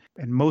brains.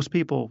 And most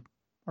people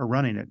are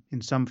running it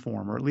in some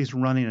form, or at least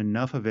running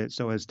enough of it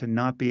so as to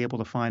not be able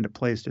to find a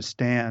place to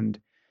stand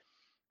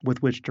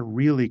with which to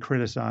really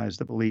criticize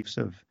the beliefs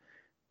of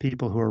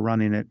people who are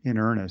running it in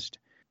earnest.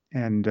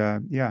 And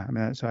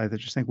so I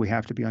just think we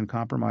have to be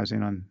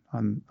uncompromising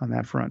on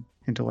that front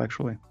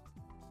intellectually.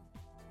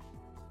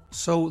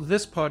 So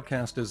this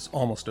podcast is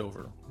almost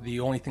over. The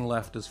only thing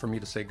left is for me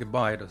to say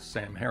goodbye to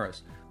Sam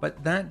Harris.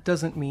 But that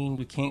doesn't mean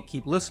you can't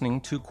keep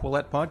listening to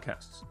Quillette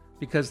podcasts,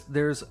 because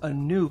there's a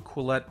new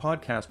Quillette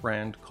podcast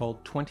brand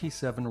called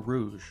 27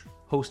 Rouge,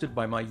 hosted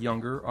by my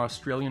younger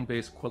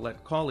Australian-based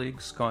Quillette colleague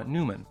Scott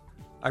Newman.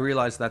 I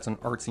realize that's an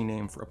artsy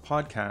name for a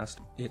podcast.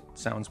 It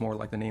sounds more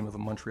like the name of a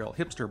Montreal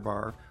hipster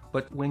bar,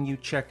 but when you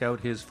check out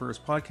his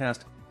first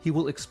podcast, he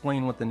will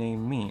explain what the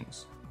name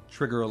means.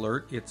 Trigger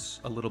alert,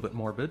 it's a little bit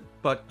morbid,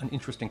 but an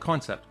interesting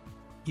concept.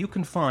 You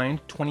can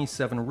find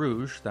 27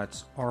 Rouge,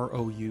 that's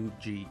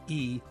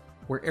R-O-U-G-E,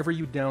 wherever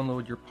you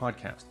download your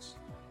podcasts.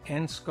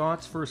 And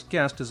Scott's first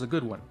guest is a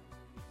good one.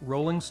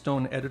 Rolling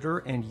Stone editor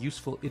and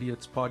Useful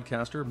Idiots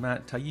podcaster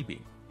Matt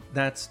Taibbi.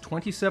 That's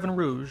 27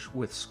 Rouge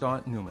with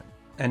Scott Newman.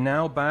 And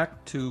now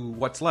back to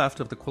what's left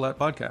of the Quillette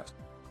podcast.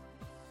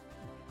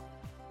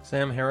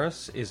 Sam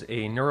Harris is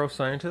a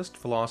neuroscientist,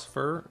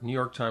 philosopher, New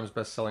York Times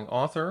bestselling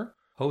author,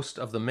 host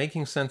of the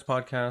Making Sense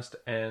podcast,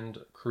 and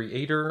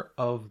creator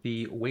of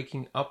the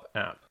Waking Up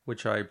app,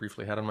 which I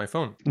briefly had on my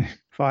phone.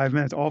 5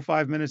 minutes, all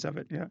 5 minutes of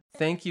it, yeah.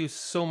 Thank you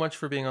so much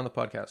for being on the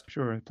podcast.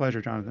 Sure,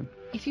 pleasure, Jonathan.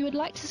 If you would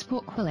like to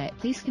support Quillette,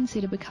 please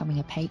consider becoming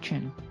a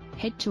patron.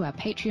 Head to our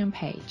Patreon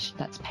page.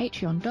 That's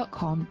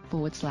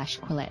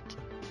patreon.com/Quillette.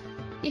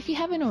 If you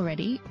haven't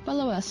already,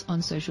 follow us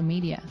on social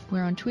media.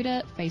 We're on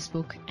Twitter,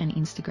 Facebook, and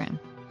Instagram.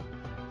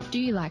 Do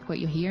you like what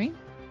you're hearing?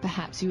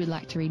 Perhaps you would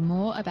like to read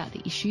more about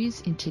the issues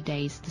in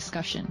today's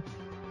discussion.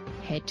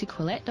 Head to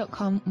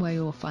Quillette.com where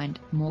you will find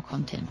more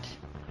content.